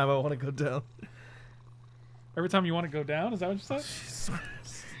every time I want to go down. Every time you want to go down, is that what you said?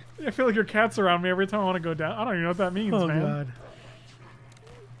 I feel like your cat's around me every time I want to go down. I don't even know what that means, Oh man. God.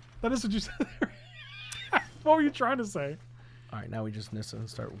 That is what you said. What were you trying to say? All right, now we just Nissa and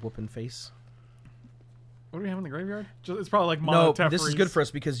start whooping face. What do we have in the graveyard? It's probably like mono No, this is good Teferis. for us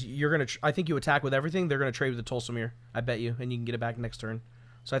because you're gonna. I think you attack with everything. They're gonna trade with the Tolsimir. I bet you, and you can get it back next turn.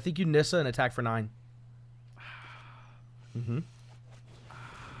 So I think you Nissa and attack for 9. Mm-hmm.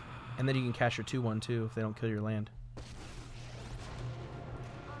 And then you can cash your 2/1 too if they don't kill your land.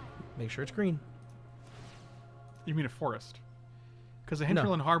 Make sure it's green. You mean a forest? Because the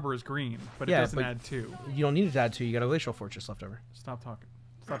Hinterland Harbor is green, but it Yeah, doesn't but- add 2. You don't need to add 2. You got a Glacial Fortress left over. Stop talking.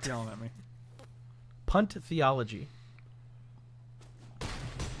 Stop yelling at me. Punt theology. wow.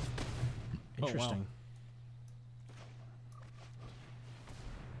 Interesting.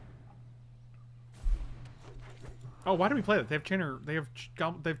 Oh, why do we play that? They have Chainer. They have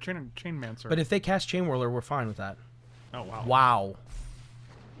Chainmancer. But if they cast Chain Whirler, we're fine with that. Oh wow. Wow.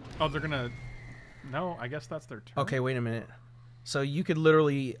 Oh, they're gonna. No, I guess that's their turn. Okay, wait a minute. So you could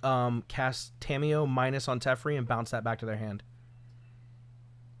literally cast Tamiyo minus on Teferi and bounce that back to their hand.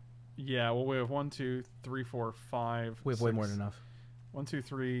 Yeah. Well, we have 1, 2, 3, 4, 5. We have way more than enough. 1, 2,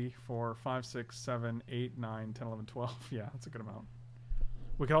 3, 4, 5, 6, 7, 8, 9, 10, 11, 12. Yeah, that's a good amount.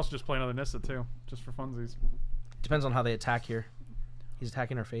 We could also just play another Nissa too, just for funsies. Depends on how they attack here. He's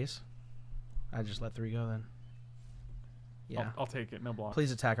attacking our face. I just let 3 go then. Yeah. I'll take it. No block.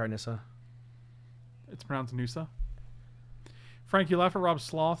 Please attack our Nissa. It's pronounced Nissa. Frank, you laugh at Rob's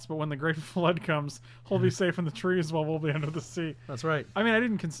sloths, but when the great flood comes, he'll be safe in the trees while we'll be under the sea. That's right. I mean, I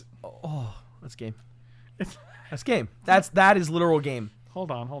didn't Oh, that's game. It's That's game. That is literal game.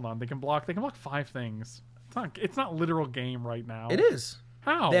 Hold on. They can block 5 things. It's not literal game right now. It is.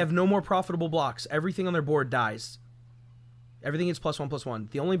 How? They have no more profitable blocks. Everything on their board dies. Everything is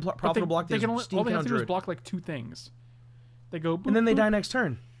 +1/+1. The only profitable block they is can only, Steam all they have Count to do is Druid. block like 2 things. They go boop, And then they boop. die next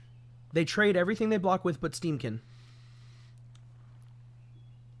turn. They trade everything they block with but Steamkin.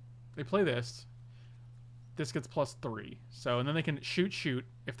 They play this. This gets +3. So and then they can shoot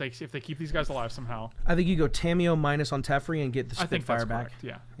if they keep these guys alive somehow. I think you go Tamiyo minus on Teferi and get the I think Spitfire that's back. correct.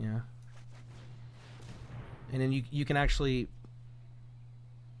 Yeah. Yeah. And then you can actually.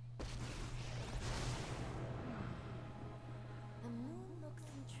 The moon looks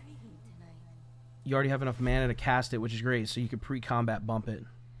intriguing tonight. You already have enough mana to cast it, which is great. So you could pre-combat bump it.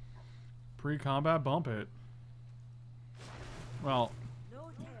 Pre-combat bump it. Well, No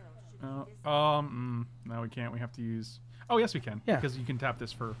tale should be this. no, we can't. We have to use. Oh, yes, we can. Yeah. Because you can tap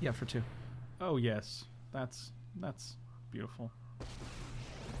this for. Yeah, for 2. Oh, yes, that's beautiful.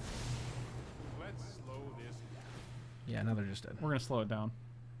 Let's slow this down. Yeah, now they're just dead. We're gonna slow it down.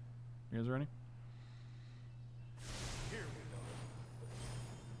 You guys ready?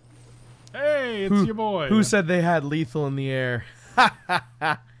 Hey, it's your boy. Who said they had lethal in the air?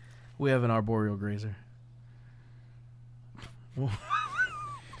 We have an Arboreal Grazer. You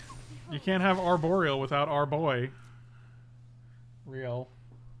can't have Arboreal without our boy. Real.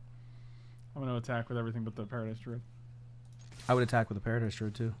 I'm going to attack with everything but the Paradise Druid. I would attack with a Paradise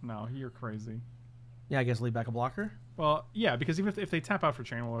Druid too. No, you're crazy. Yeah, I guess leave back a blocker. Well, yeah, because even if they tap out for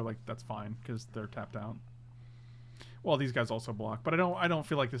Chain Whirler, like that's fine because they're tapped out. Well, these guys also block, but I don't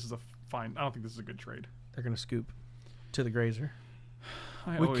feel like this is a fine. I don't think this is a good trade. They're gonna scoop to the Grazer.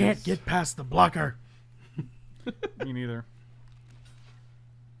 We can't get past the blocker. Me neither.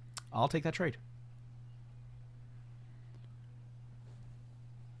 I'll take that trade.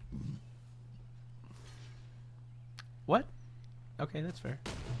 What? Okay, that's fair.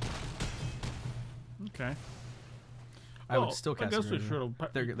 Okay. I would still cast I guess we Grazer.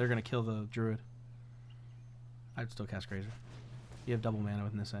 should've- They're gonna kill the Druid. I'd still cast Grazer. You have double mana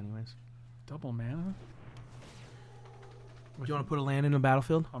with Nissa anyways. Double mana? Do you want to put a land in the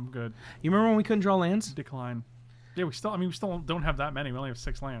battlefield? I'm good. You remember when we couldn't draw lands? Decline. Yeah, we still don't have that many. We only have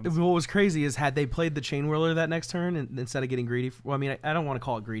 6 lands. What was crazy is had they played the Chain Whirler that next turn and instead of getting greedy. Well, I mean, I don't want to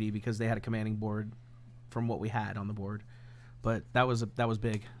call it greedy because they had a commanding board from what we had on the board, but that was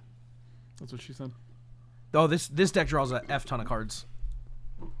big. That's what she said. Oh, this deck draws a F ton of cards.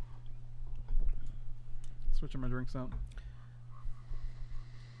 Switching my drinks out.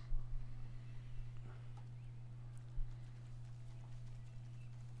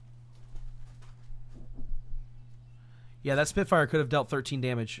 Yeah, that Spitfire could have dealt 13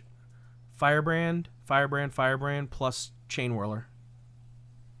 damage. Firebrand, plus Chain Whirler.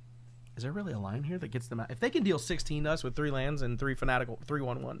 Is there really a line here that gets them out? If they can deal 16 to us with 3 lands and 3 fanatical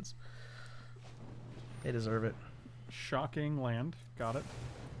 3/1/1s, they deserve it. Shocking land. Got it.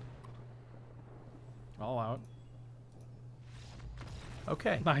 All out.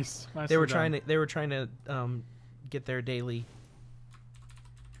 Okay. Nice. Nice. They were trying to get their daily.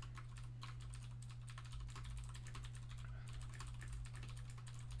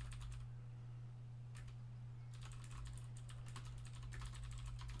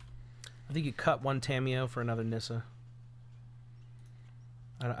 I think you cut one Tamiyo for another Nissa.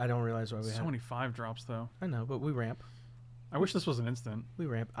 I don't realize why we have. So many 5 drops though. I know, but we ramp. I wish this was an instant. We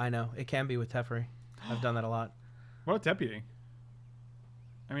ramp. I know. It can be with Teferi. I've done that a lot. What about Deputy?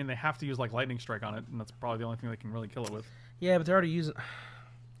 I mean, they have to use like Lightning Strike on it, and that's probably the only thing they can really kill it with. Yeah, but they're already using.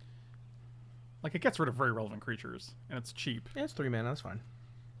 Like, it gets rid of very relevant creatures, and it's cheap. Yeah, it's 3 mana. That's fine.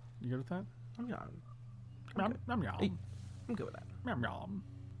 You good with that? I'm good. Yum. I'm good with that. Yum.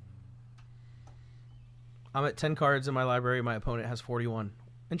 I'm at 10 cards in my library. My opponent has 41.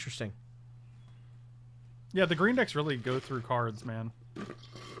 Interesting. Yeah, the green decks really go through cards, man.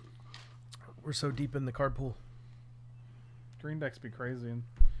 We're so deep in the card pool. Green decks be crazy in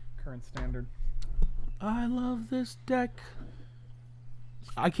current standard. I love this deck.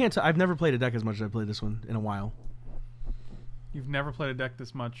 I can't. I've never played a deck as much as I played this one in a while. You've never played a deck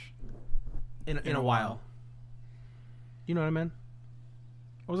this much In a while. You know what I mean?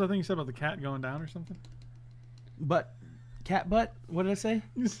 What was that thing you said about the cat going down or something? But cat butt. What did I say?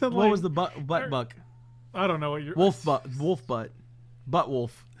 You said What like, was the butt buck? I don't know what you're. Wolf butt. Butt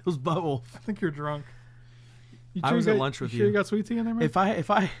wolf. It was butt wolf. I think you're drunk. You I sure was you at got- lunch with sure you you. got sweet tea in there, man?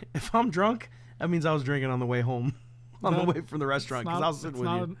 If I'm drunk, that means I was drinking on the way home, on the way from the restaurant because I was sitting with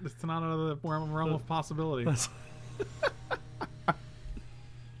you. It's not out of the realm of possibility.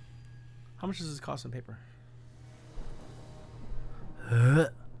 How much does this cost in paper?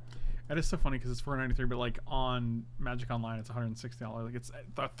 That is so funny because it's $4.93, but like on Magic Online, it's $160. Like it's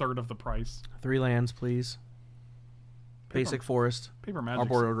a third of the price. 3 lands, please. Basic forest. Paper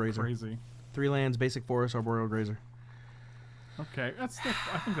Magic's Arboreal Grazer. crazy. 3 lands, basic forest, Arboreal Grazer. Okay, that's still,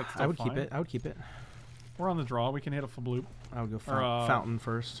 I think that's still I would fine. keep it. I would keep it. We're on the draw. We can hit a Fblthp. I would go Or, fountain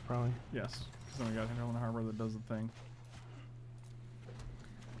first, probably. Yes, because then we got Hinterland Harbor that does the thing.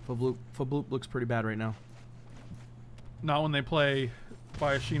 Fblthp looks pretty bad right now. Not when they play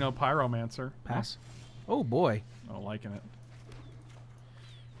Biashino Pyromancer. Pass. Oh boy. Oh, liking it.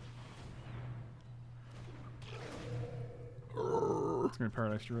 It's gonna be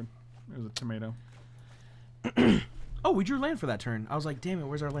Paradise Druid. It was a tomato. Oh, we drew land for that turn. I was like, damn it,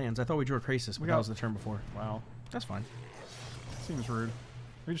 where's our lands? I thought we drew a Krasis, but that was the turn before. Wow, That's fine. seems rude.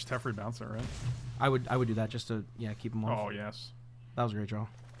 We just Teferi bounce it, right? I would do that just to keep them off. Oh yes. That was a great draw.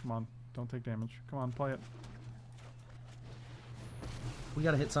 Come on, don't take damage. Come on, play it. We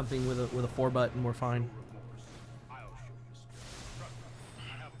gotta hit something with a 4 and we're fine.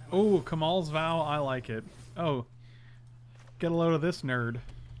 Oh, Kamahl's Vow. I like it. Oh, get a load of this nerd.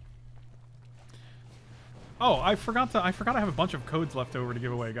 Oh, I forgot I have a bunch of codes left over to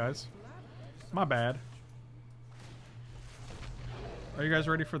give away, guys. My bad. Are you guys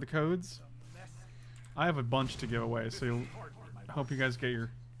ready for the codes? I have a bunch to give away, so I hope you guys get your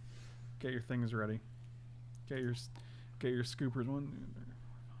things ready. Get your scoopers. 1, 2, 3, 4, 5, 6, 7, 8, 9,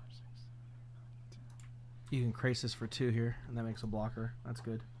 10. You can Krasis for 2 here, and that makes a blocker. That's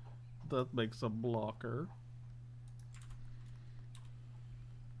good. That makes a blocker.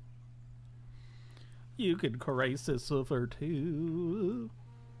 You could Krasis for 2.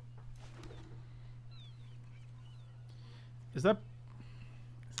 Is that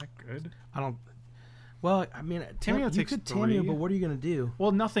good? I don't. Well, I mean, Tamiyo you takes could 3. Tamiyo, but what are you gonna do?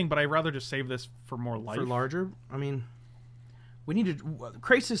 Well, nothing. But I'd rather just save this for more life. For larger? I mean, we need to.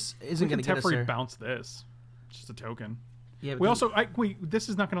 Krasis isn't We gonna can get us there. Teferi bounce this. Just a token. Yeah. We also. Wait. This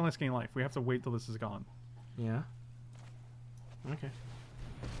is not going to let us gain life. We have to wait till this is gone. Yeah. Okay.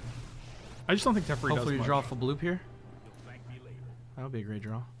 I just don't think Teferi does Hopefully, you much. draw Fblthp here. You'll thank me later. That would be a great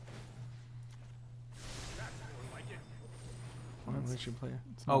draw. That's more like it. We should play.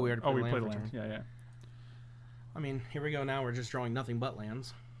 It's Oh, not- we already Oh, we played played land for land. turn. Yeah, yeah. I mean, here we go. Now we're just drawing nothing but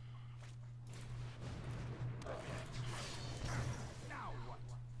lands.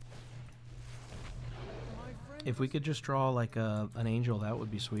 If we could just draw like an angel, that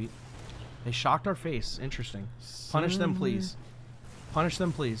would be sweet. They shocked our face. Interesting. Punish them, please. Punish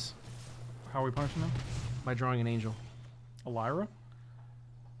them, please. How are we punishing them? By drawing an angel. A Lyra?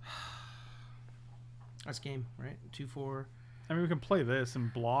 That's game, right? 2, 4, I mean, we can play this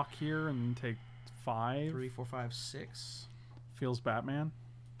and block here and take 5. 3, 4, 5, 6. Feels Batman.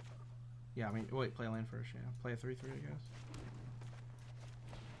 Yeah, I mean, wait, play a land first. Yeah, play a 3, 3, I guess.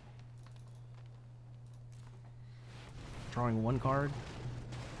 Drawing 1 card.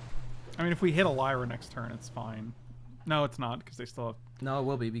 I mean, if we hit a Lyra next turn, it's fine. No, it's not, because they still have... No, it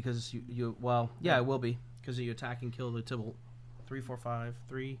will be because you well, yeah, it will be because you attack and kill the Tibble. 3, 4, 5,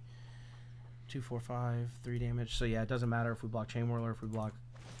 3, 2, 4, 5, 3 damage. So yeah, it doesn't matter if we block Chain Whirler, if we block.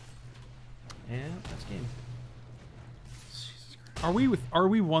 And that's game. Jesus Christ. Are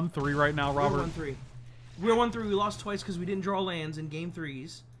we 1-3 right now, Robert? We're 1-3. We're 1-3. We lost twice because we didn't draw lands in game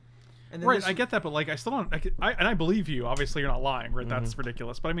 3s. And then Right, this- I get that, but like, I still don't. And I believe you. Obviously, you're not lying, right? That's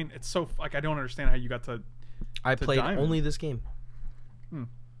ridiculous. But I mean, it's so like I don't understand how you got to. I played diamond. only this game.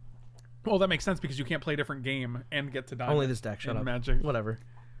 Well, that makes sense because you can't play a different game and get to diamond. Only this deck. Shut in up. Magic. Whatever.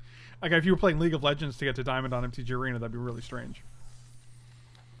 Like if you were playing League of Legends to get to diamond on MTG Arena, that'd be really strange.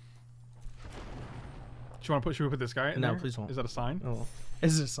 Do you want to put? Should we put this guy in No, there? please don't. Is that a sign? Oh,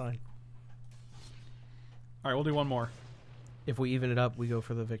 is it a sign? All right, we'll do one more, If we even it up, we go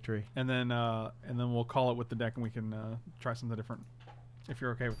for the victory. and then we'll call it with the deck, and we can try something different. If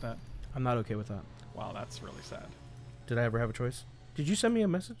you're okay with that. I'm not okay with that. Wow, that's really sad. Did I ever have a choice? Did you send me a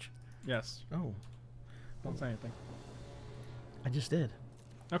message? Yes. Oh, Don't say anything. I just did.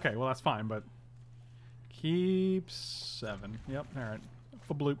 Okay, well that's fine, but keep 7. Yep. All right.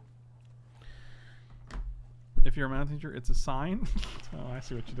 Fblthp. If you're a math teacher, it's a sign. Oh, I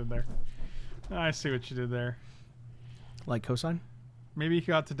see what you did there. I see what you did there. Like cosine? Maybe you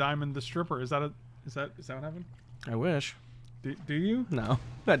got to diamond the stripper. Is that what happened? I wish. Do you? No,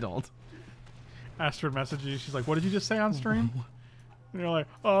 I don't. Astrid messaged you. She's like, "What did you just say on stream?" And you're like,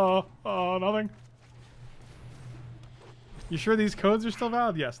 nothing." You sure these codes are still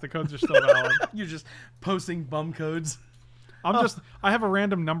valid? Yes, the codes are still valid. You're just posting bum codes. I have a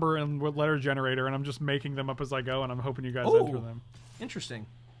random number and letter generator, and I'm just making them up as I go, and I'm hoping you guys enter them. Interesting.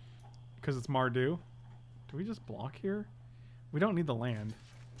 Because it's Mardu. Do we just block here? We don't need the land.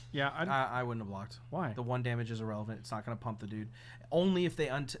 Yeah, I wouldn't have blocked. Why? The 1 damage is irrelevant. It's not going to pump the dude. Only if they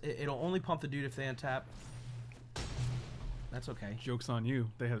it'll only pump the dude if they untap. That's okay. Joke's on you.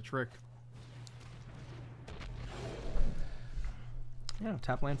 They had a trick. Yeah,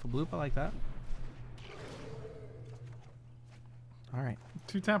 tap land for Fblthp. I like that. All right.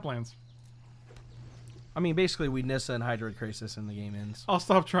 2 tap lands. I mean, basically, we Nissa and Hydroid Krasis and the game ends. I'll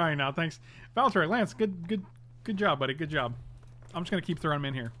stop trying now. Thanks. Valtteri, Lance, good job, buddy. Good job. I'm just going to keep throwing them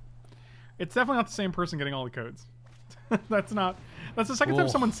in here. It's definitely not the same person getting all the codes. That's the second time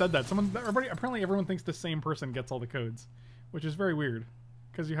someone said that. Apparently everyone thinks the same person gets all the codes, which is very weird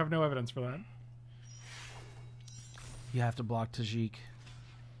because you have no evidence for that. You have to block Tajik.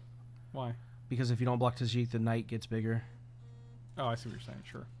 Why? Because if you don't block Tajik, the knight gets bigger. Oh, I see what you're saying.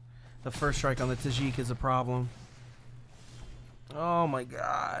 Sure. The first strike on the Tajik is a problem. Oh my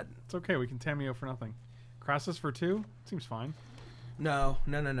god. It's okay. We can Tamiyo for nothing. Krasis for 2? Seems fine. No.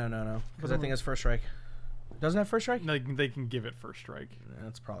 Because I think it's first strike. Doesn't have first strike? No, they can give it first strike.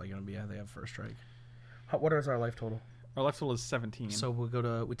 That's probably going to be how they have first strike. What is our life total? Our left total is 17. So we go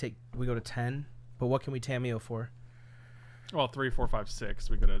to 10. But what can we Tamiyo for? Well, 3, 4, 5, 6.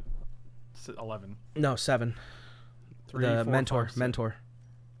 We go to 11. No, 7. 3, The 4, mentor. 5, 6. Mentor.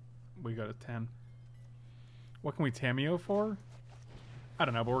 We go to 10. What can we Tamiyo for? I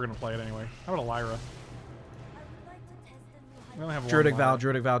don't know, but we're gonna play it anyway. How about a Lyra? I would like to test a new We only have Druidic one Vow. Lyra.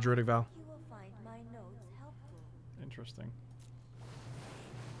 Druidic Vow. Druidic Vow. You will find my notes helpful. Interesting.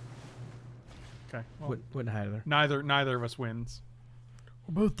 Okay. Well, Wouldn't hide either. neither of us wins.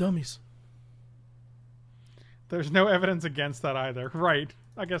 We're both dummies. There's no evidence against that either. Right.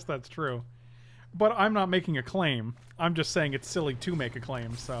 I guess that's true. But I'm not making a claim. I'm just saying it's silly to make a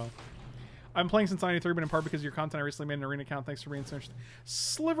claim, so. I'm playing since 93, but in part because of your content, I recently made an arena account. Thanks for being so interested.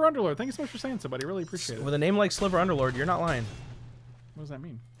 Sliver Underlord, thank you so much for saying so, buddy. Really appreciate it. With a name like Sliver Underlord, you're not lying. What does that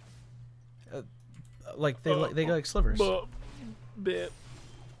mean? Like they like slivers. Bup. Bip.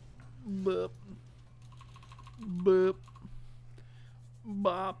 Bup. Boop.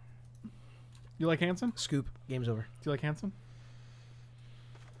 Bop. You like Hanson? Scoop. Game's over. Do you like Hanson?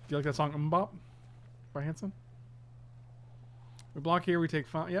 Do you like that song Bop by Hanson? We block here, we take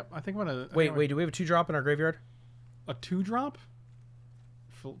 5. Yep, I think I'm gonna. Wait. Do we have a 2-drop in our graveyard? A 2-drop?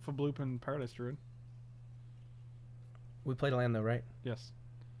 Fblthp and Paradise Druid. We played a land though, right? Yes.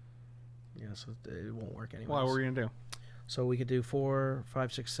 Yeah, so it won't work anyway. What were we gonna do? So we could do 4,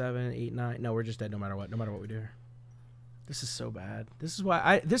 5, 6, 7, 8, 9. No, we're just dead no matter what. No matter what we do here. This is so bad. This is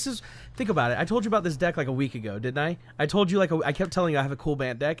why think about it. I told you about this deck like a week ago, didn't I? I told you I kept telling you I have a cool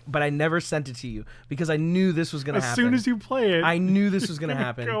Bant deck, but I never sent it to you because I knew this was gonna happen. As soon as you play it, I knew this was gonna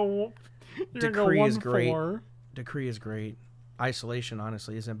happen. Decree is great. Decree is great. Isolation,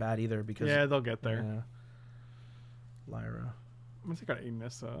 honestly, isn't bad either because yeah, they'll get there. Yeah. Lyra, I'm gonna take out a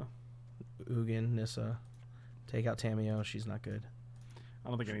Nissa. Ugin, Nissa, take out Tamiyo. She's not good. I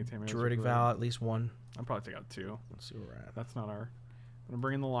don't think any Tamiyo. Druidic Vow, at least 1. I'll probably take out 2. Let's see where we're at. That's not our. I'm gonna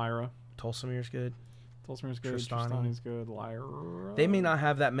bring in the Lyra. Tolsimir's good. Tolsimir's good. Tristani. Tristani's good. Lyra. They may not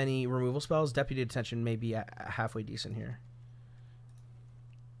have that many removal spells. Deputy Detention may be halfway decent here.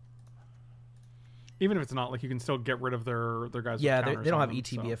 Even if it's not, like, you can still get rid of their guys. With Yeah, counters they don't on have them,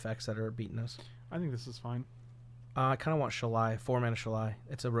 ETB so effects that are beating us. I think this is fine. I kind of want Shalai. 4-mana Shalai.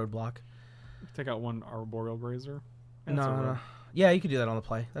 It's a roadblock. Take out 1 Arboreal Grazer. Yeah, it's a No. road. Yeah, you could do that on the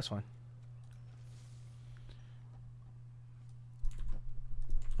play. That's fine.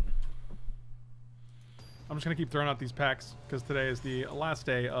 I'm just gonna keep throwing out these packs because today is the last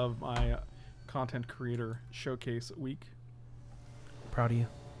day of my content creator showcase week. Proud of you.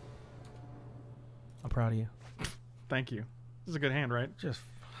 I'm proud of you. Thank you. This is a good hand, right? Just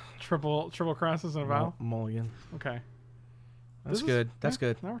Triple Krasis and a Vow. mulligan. Okay. That's This is- good. That's yeah,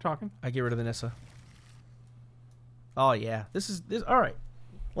 good. Now we're talking. I get rid of the Nissa. Oh yeah, this is all right.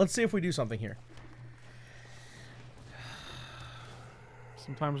 Let's see if we do something here.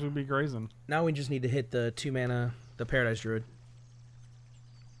 Sometimes we'd be grazing. Now we just need to hit the 2-mana, the Paradise Druid.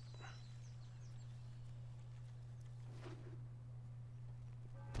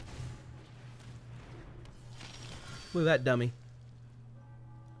 Look at that dummy.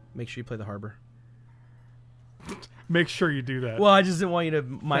 Make sure you play the Harbor. Make sure you do that. Well, I just didn't want you to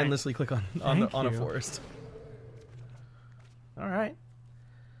mindlessly click on a you. forest. All right.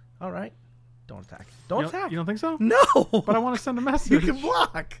 All right. Don't attack. Don't attack. You don't think so? No. But I want to send a message. You can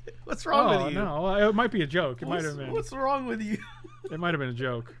block. What's wrong Oh with you? no, it might be a joke. It might have been. What's wrong with you? It might have been a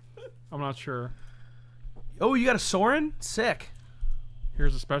joke. I'm not sure. Oh, you got a Sorin? Sick.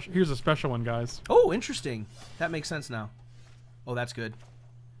 Here's a special one, guys. Oh, interesting. That makes sense now. Oh, that's good.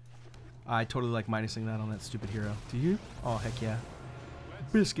 I totally like minusing that on that stupid hero. Do you? Oh, heck yeah.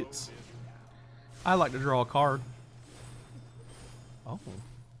 Biscuits. I like to draw a card. Oh.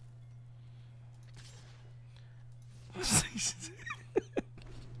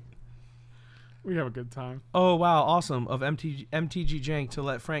 We have a good time. Oh, wow. Awesome. Of MTG Jank to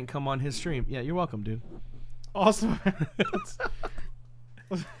let Frank come on his stream. Yeah, you're welcome, dude. Awesome.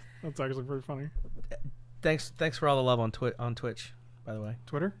 That's actually pretty funny. Thanks for all the love on Twitch, by the way.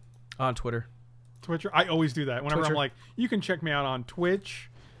 Twitter? On Twitter. Twitcher? I always do that. Whenever Twitcher. I'm like, you can check me out on Twitch,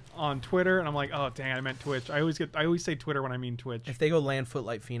 on Twitter, and I'm like, oh dang, I meant Twitch. I always say Twitter when I mean Twitch. If they go land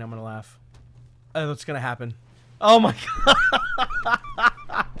Footlight Fiend, I'm gonna laugh. Oh, that's gonna happen. Oh my god.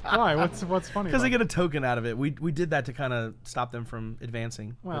 Why? What's funny? Because they about get a token out of it. We did that to kind of stop them from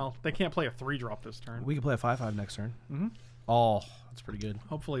advancing. Well, they can't play a 3-drop this turn. We can play a 5/5 next turn. Mm-hmm. Oh, that's pretty good.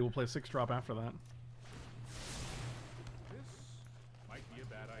 Hopefully, we'll play a 6-drop after that. Might be a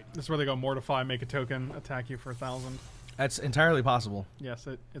bad idea. This is where they go mortify, make a token, attack you for 1,000. That's entirely possible. Yes,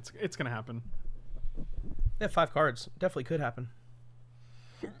 it's gonna happen. They have 5 cards. Definitely could happen.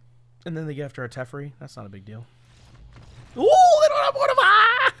 And then they get after a Teferi. That's not a big deal. Ooh, they don't have mortify!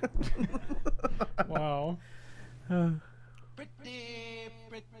 Wow. Pretty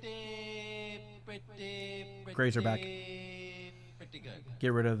Grazer back. Pretty good.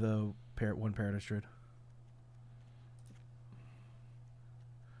 Get rid of the one Paradise Druid.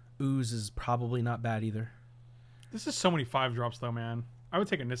 Ooze is probably not bad either. This is so many 5-drops though, man. I would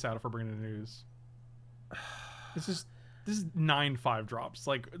take a Nissa out if we're bringing in Ooze. This is 9 5-drops.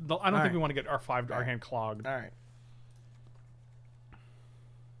 Like I don't think we want to get our hand clogged. All right.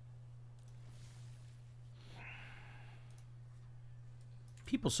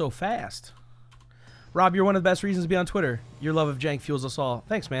 People so fast. Rob, you're one of the best reasons to be on Twitter. Your love of jank fuels us all.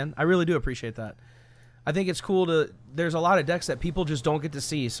 Thanks, man. I really do appreciate that. I think it's cool to... There's a lot of decks that people just don't get to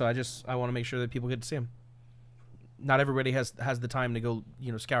see, so I want to make sure that people get to see them. Not everybody has the time to go,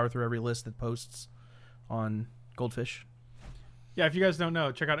 scour through every list that posts on Goldfish. Yeah, if you guys don't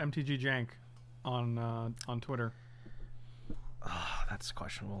know, check out MTG Jank on Twitter. Oh, that's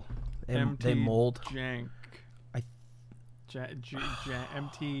questionable. MT mold. Jank.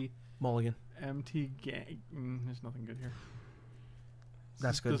 MT Mulligan. MT Gang. There's nothing good here.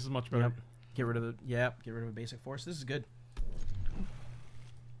 That's good. This is much better. Yep. Get rid of a basic force. This is good.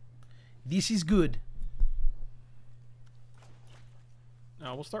 This is good.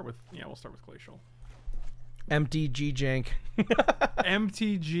 We'll start with Glacial. MTG jank.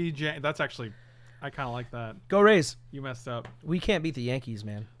 MTG Jank. That's actually, I kind of like that. Go Rays. You messed up. We can't beat the Yankees,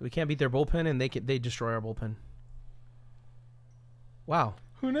 man. We can't beat their bullpen, and they destroy our bullpen. Wow.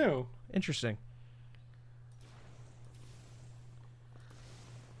 Who knew? Interesting.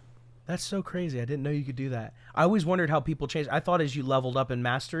 That's so crazy. I didn't know you could do that. I always wondered how people changed. I thought as you leveled up in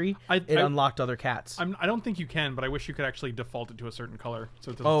Mastery, it unlocked other cats. I don't think you can, but I wish you could actually default it to a certain color.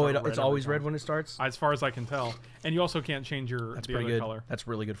 So it doesn't it's always red when it starts? As far as I can tell. And you also can't change the other color. That's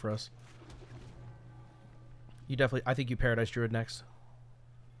really good for us. I think you Paradise Druid next.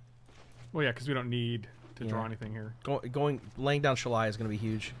 Well, yeah, because we don't need to draw anything here. Laying down Shalai is going to be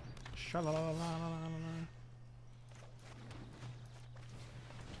huge. Shalalalalala.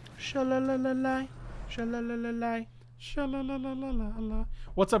 Shalalalai. Shalalalai. Shalalalala.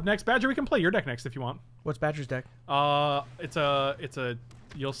 What's up next, Badger? We can play your deck next if you want. What's Badger's deck? It's a.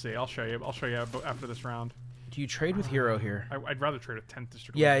 You'll see. I'll show you. After this round. Do you trade with Hero here? I'd rather trade a 10th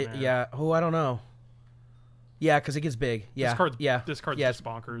District. Yeah. Oh, I don't know. Yeah, because it gets big. Yeah. This card's just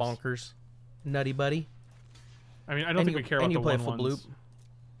bonkers. Bonkers. Nutty buddy. I mean, I don't think we care about the play 1/1s.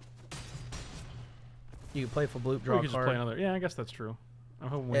 You can play Fblthp, draw a card. Just play another. Yeah, I guess that's true.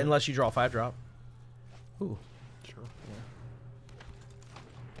 Unless you draw a 5-drop. Ooh. Sure.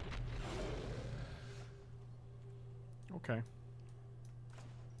 Yeah. Okay.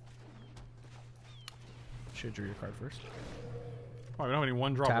 Should draw your card first. Oh, we don't have any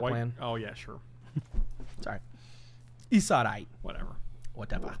 1-drop Tap white. land. Oh yeah, sure. Sorry. It's alright. Whatever.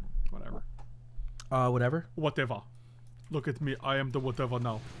 Whatever. Whatever. Look at me. I am the whatever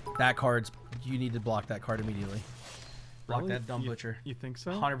now. That card's... You need to block that card immediately. Block Really? that dumb butcher. You think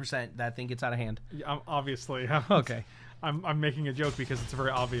so? 100%. That thing gets out of hand. Yeah, obviously. Okay. I'm making a joke because it's a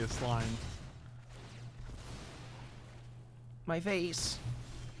very obvious line. My face.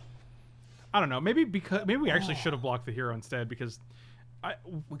 I don't know. Maybe we actually should have blocked the hero instead because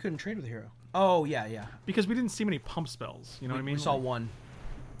we couldn't trade with the hero. Oh yeah. Because we didn't see many pump spells. You know what I mean? We saw one.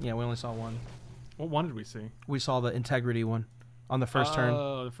 Yeah, we only saw one. What one did we see? We saw the integrity one on the first turn.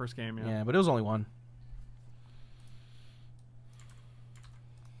 Oh, the first game. Yeah. Yeah, but it was only one.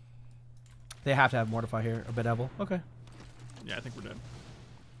 They have to have Mortify here. A Bedevil. Okay. Yeah, I think we're dead.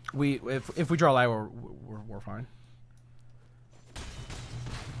 If we draw Lyra, we're fine.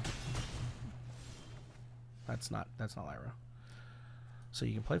 That's not Lyra. So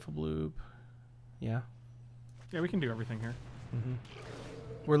you can play Fblthp. Yeah. Yeah, we can do everything here. Mm-hmm.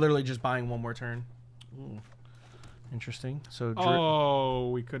 We're literally just buying one more turn. Ooh. Interesting. So.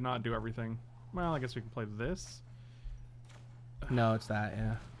 We could not do everything. Well, I guess we can play this. No, it's that.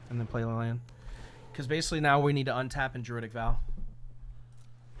 Yeah. And then play the land. Because basically now we need to untap and Druidic Vow.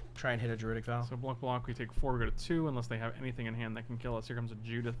 Try and hit a Druidic Vow. So block, we take 4, we go to 2, unless they have anything in hand that can kill us. Here comes a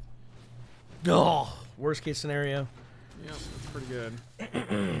Judith. Oh, worst case scenario. Yeah, that's pretty good. Yeah,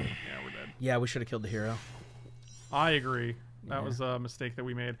 we're dead. Yeah, we should have killed the hero. I agree. That was a mistake that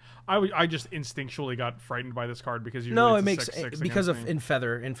we made. I just instinctually got frightened by this card because usually it makes 6/6 because of me. in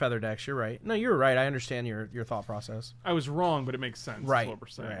feather decks. You're right. No, you're right. I understand your thought process. I was wrong, but it makes sense. Right. Is what we're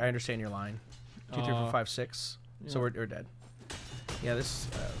saying. Right. I understand your line. 2, 3, 4, 5, 6. Yeah. So we're dead. Yeah, this.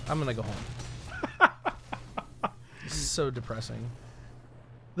 I'm gonna go home. This is so depressing.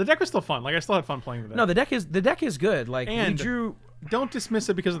 The deck was still fun. Like I still had fun playing the deck. No, the deck is good. Like and we drew. Don't dismiss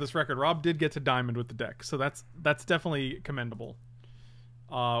it because of this record. Rob did get to diamond with the deck, so that's definitely commendable.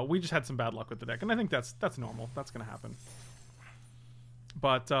 We just had some bad luck with the deck, and I think that's normal. That's gonna happen.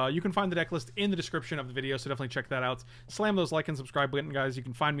 But you can find the deck list in the description of the video, so definitely check that out. Slam those like and subscribe button, guys. You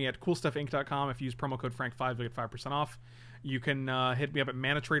can find me at coolstuffinc.com. If you use promo code Frank5, you'll get 5% off. You can hit me up at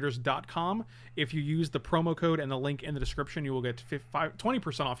manatraders.com. If you use the promo code and the link in the description, you will get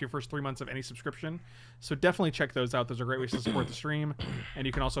 20% off your first 3 months of any subscription. So definitely check those out. Those are great ways to support the stream. And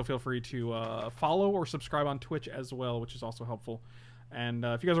you can also feel free to follow or subscribe on Twitch as well, which is also helpful. And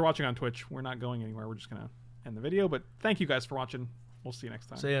if you guys are watching on Twitch, we're not going anywhere. We're just going to end the video. But thank you guys for watching. We'll see you next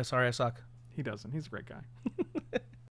time. So yeah, sorry I suck. He doesn't. He's a great guy.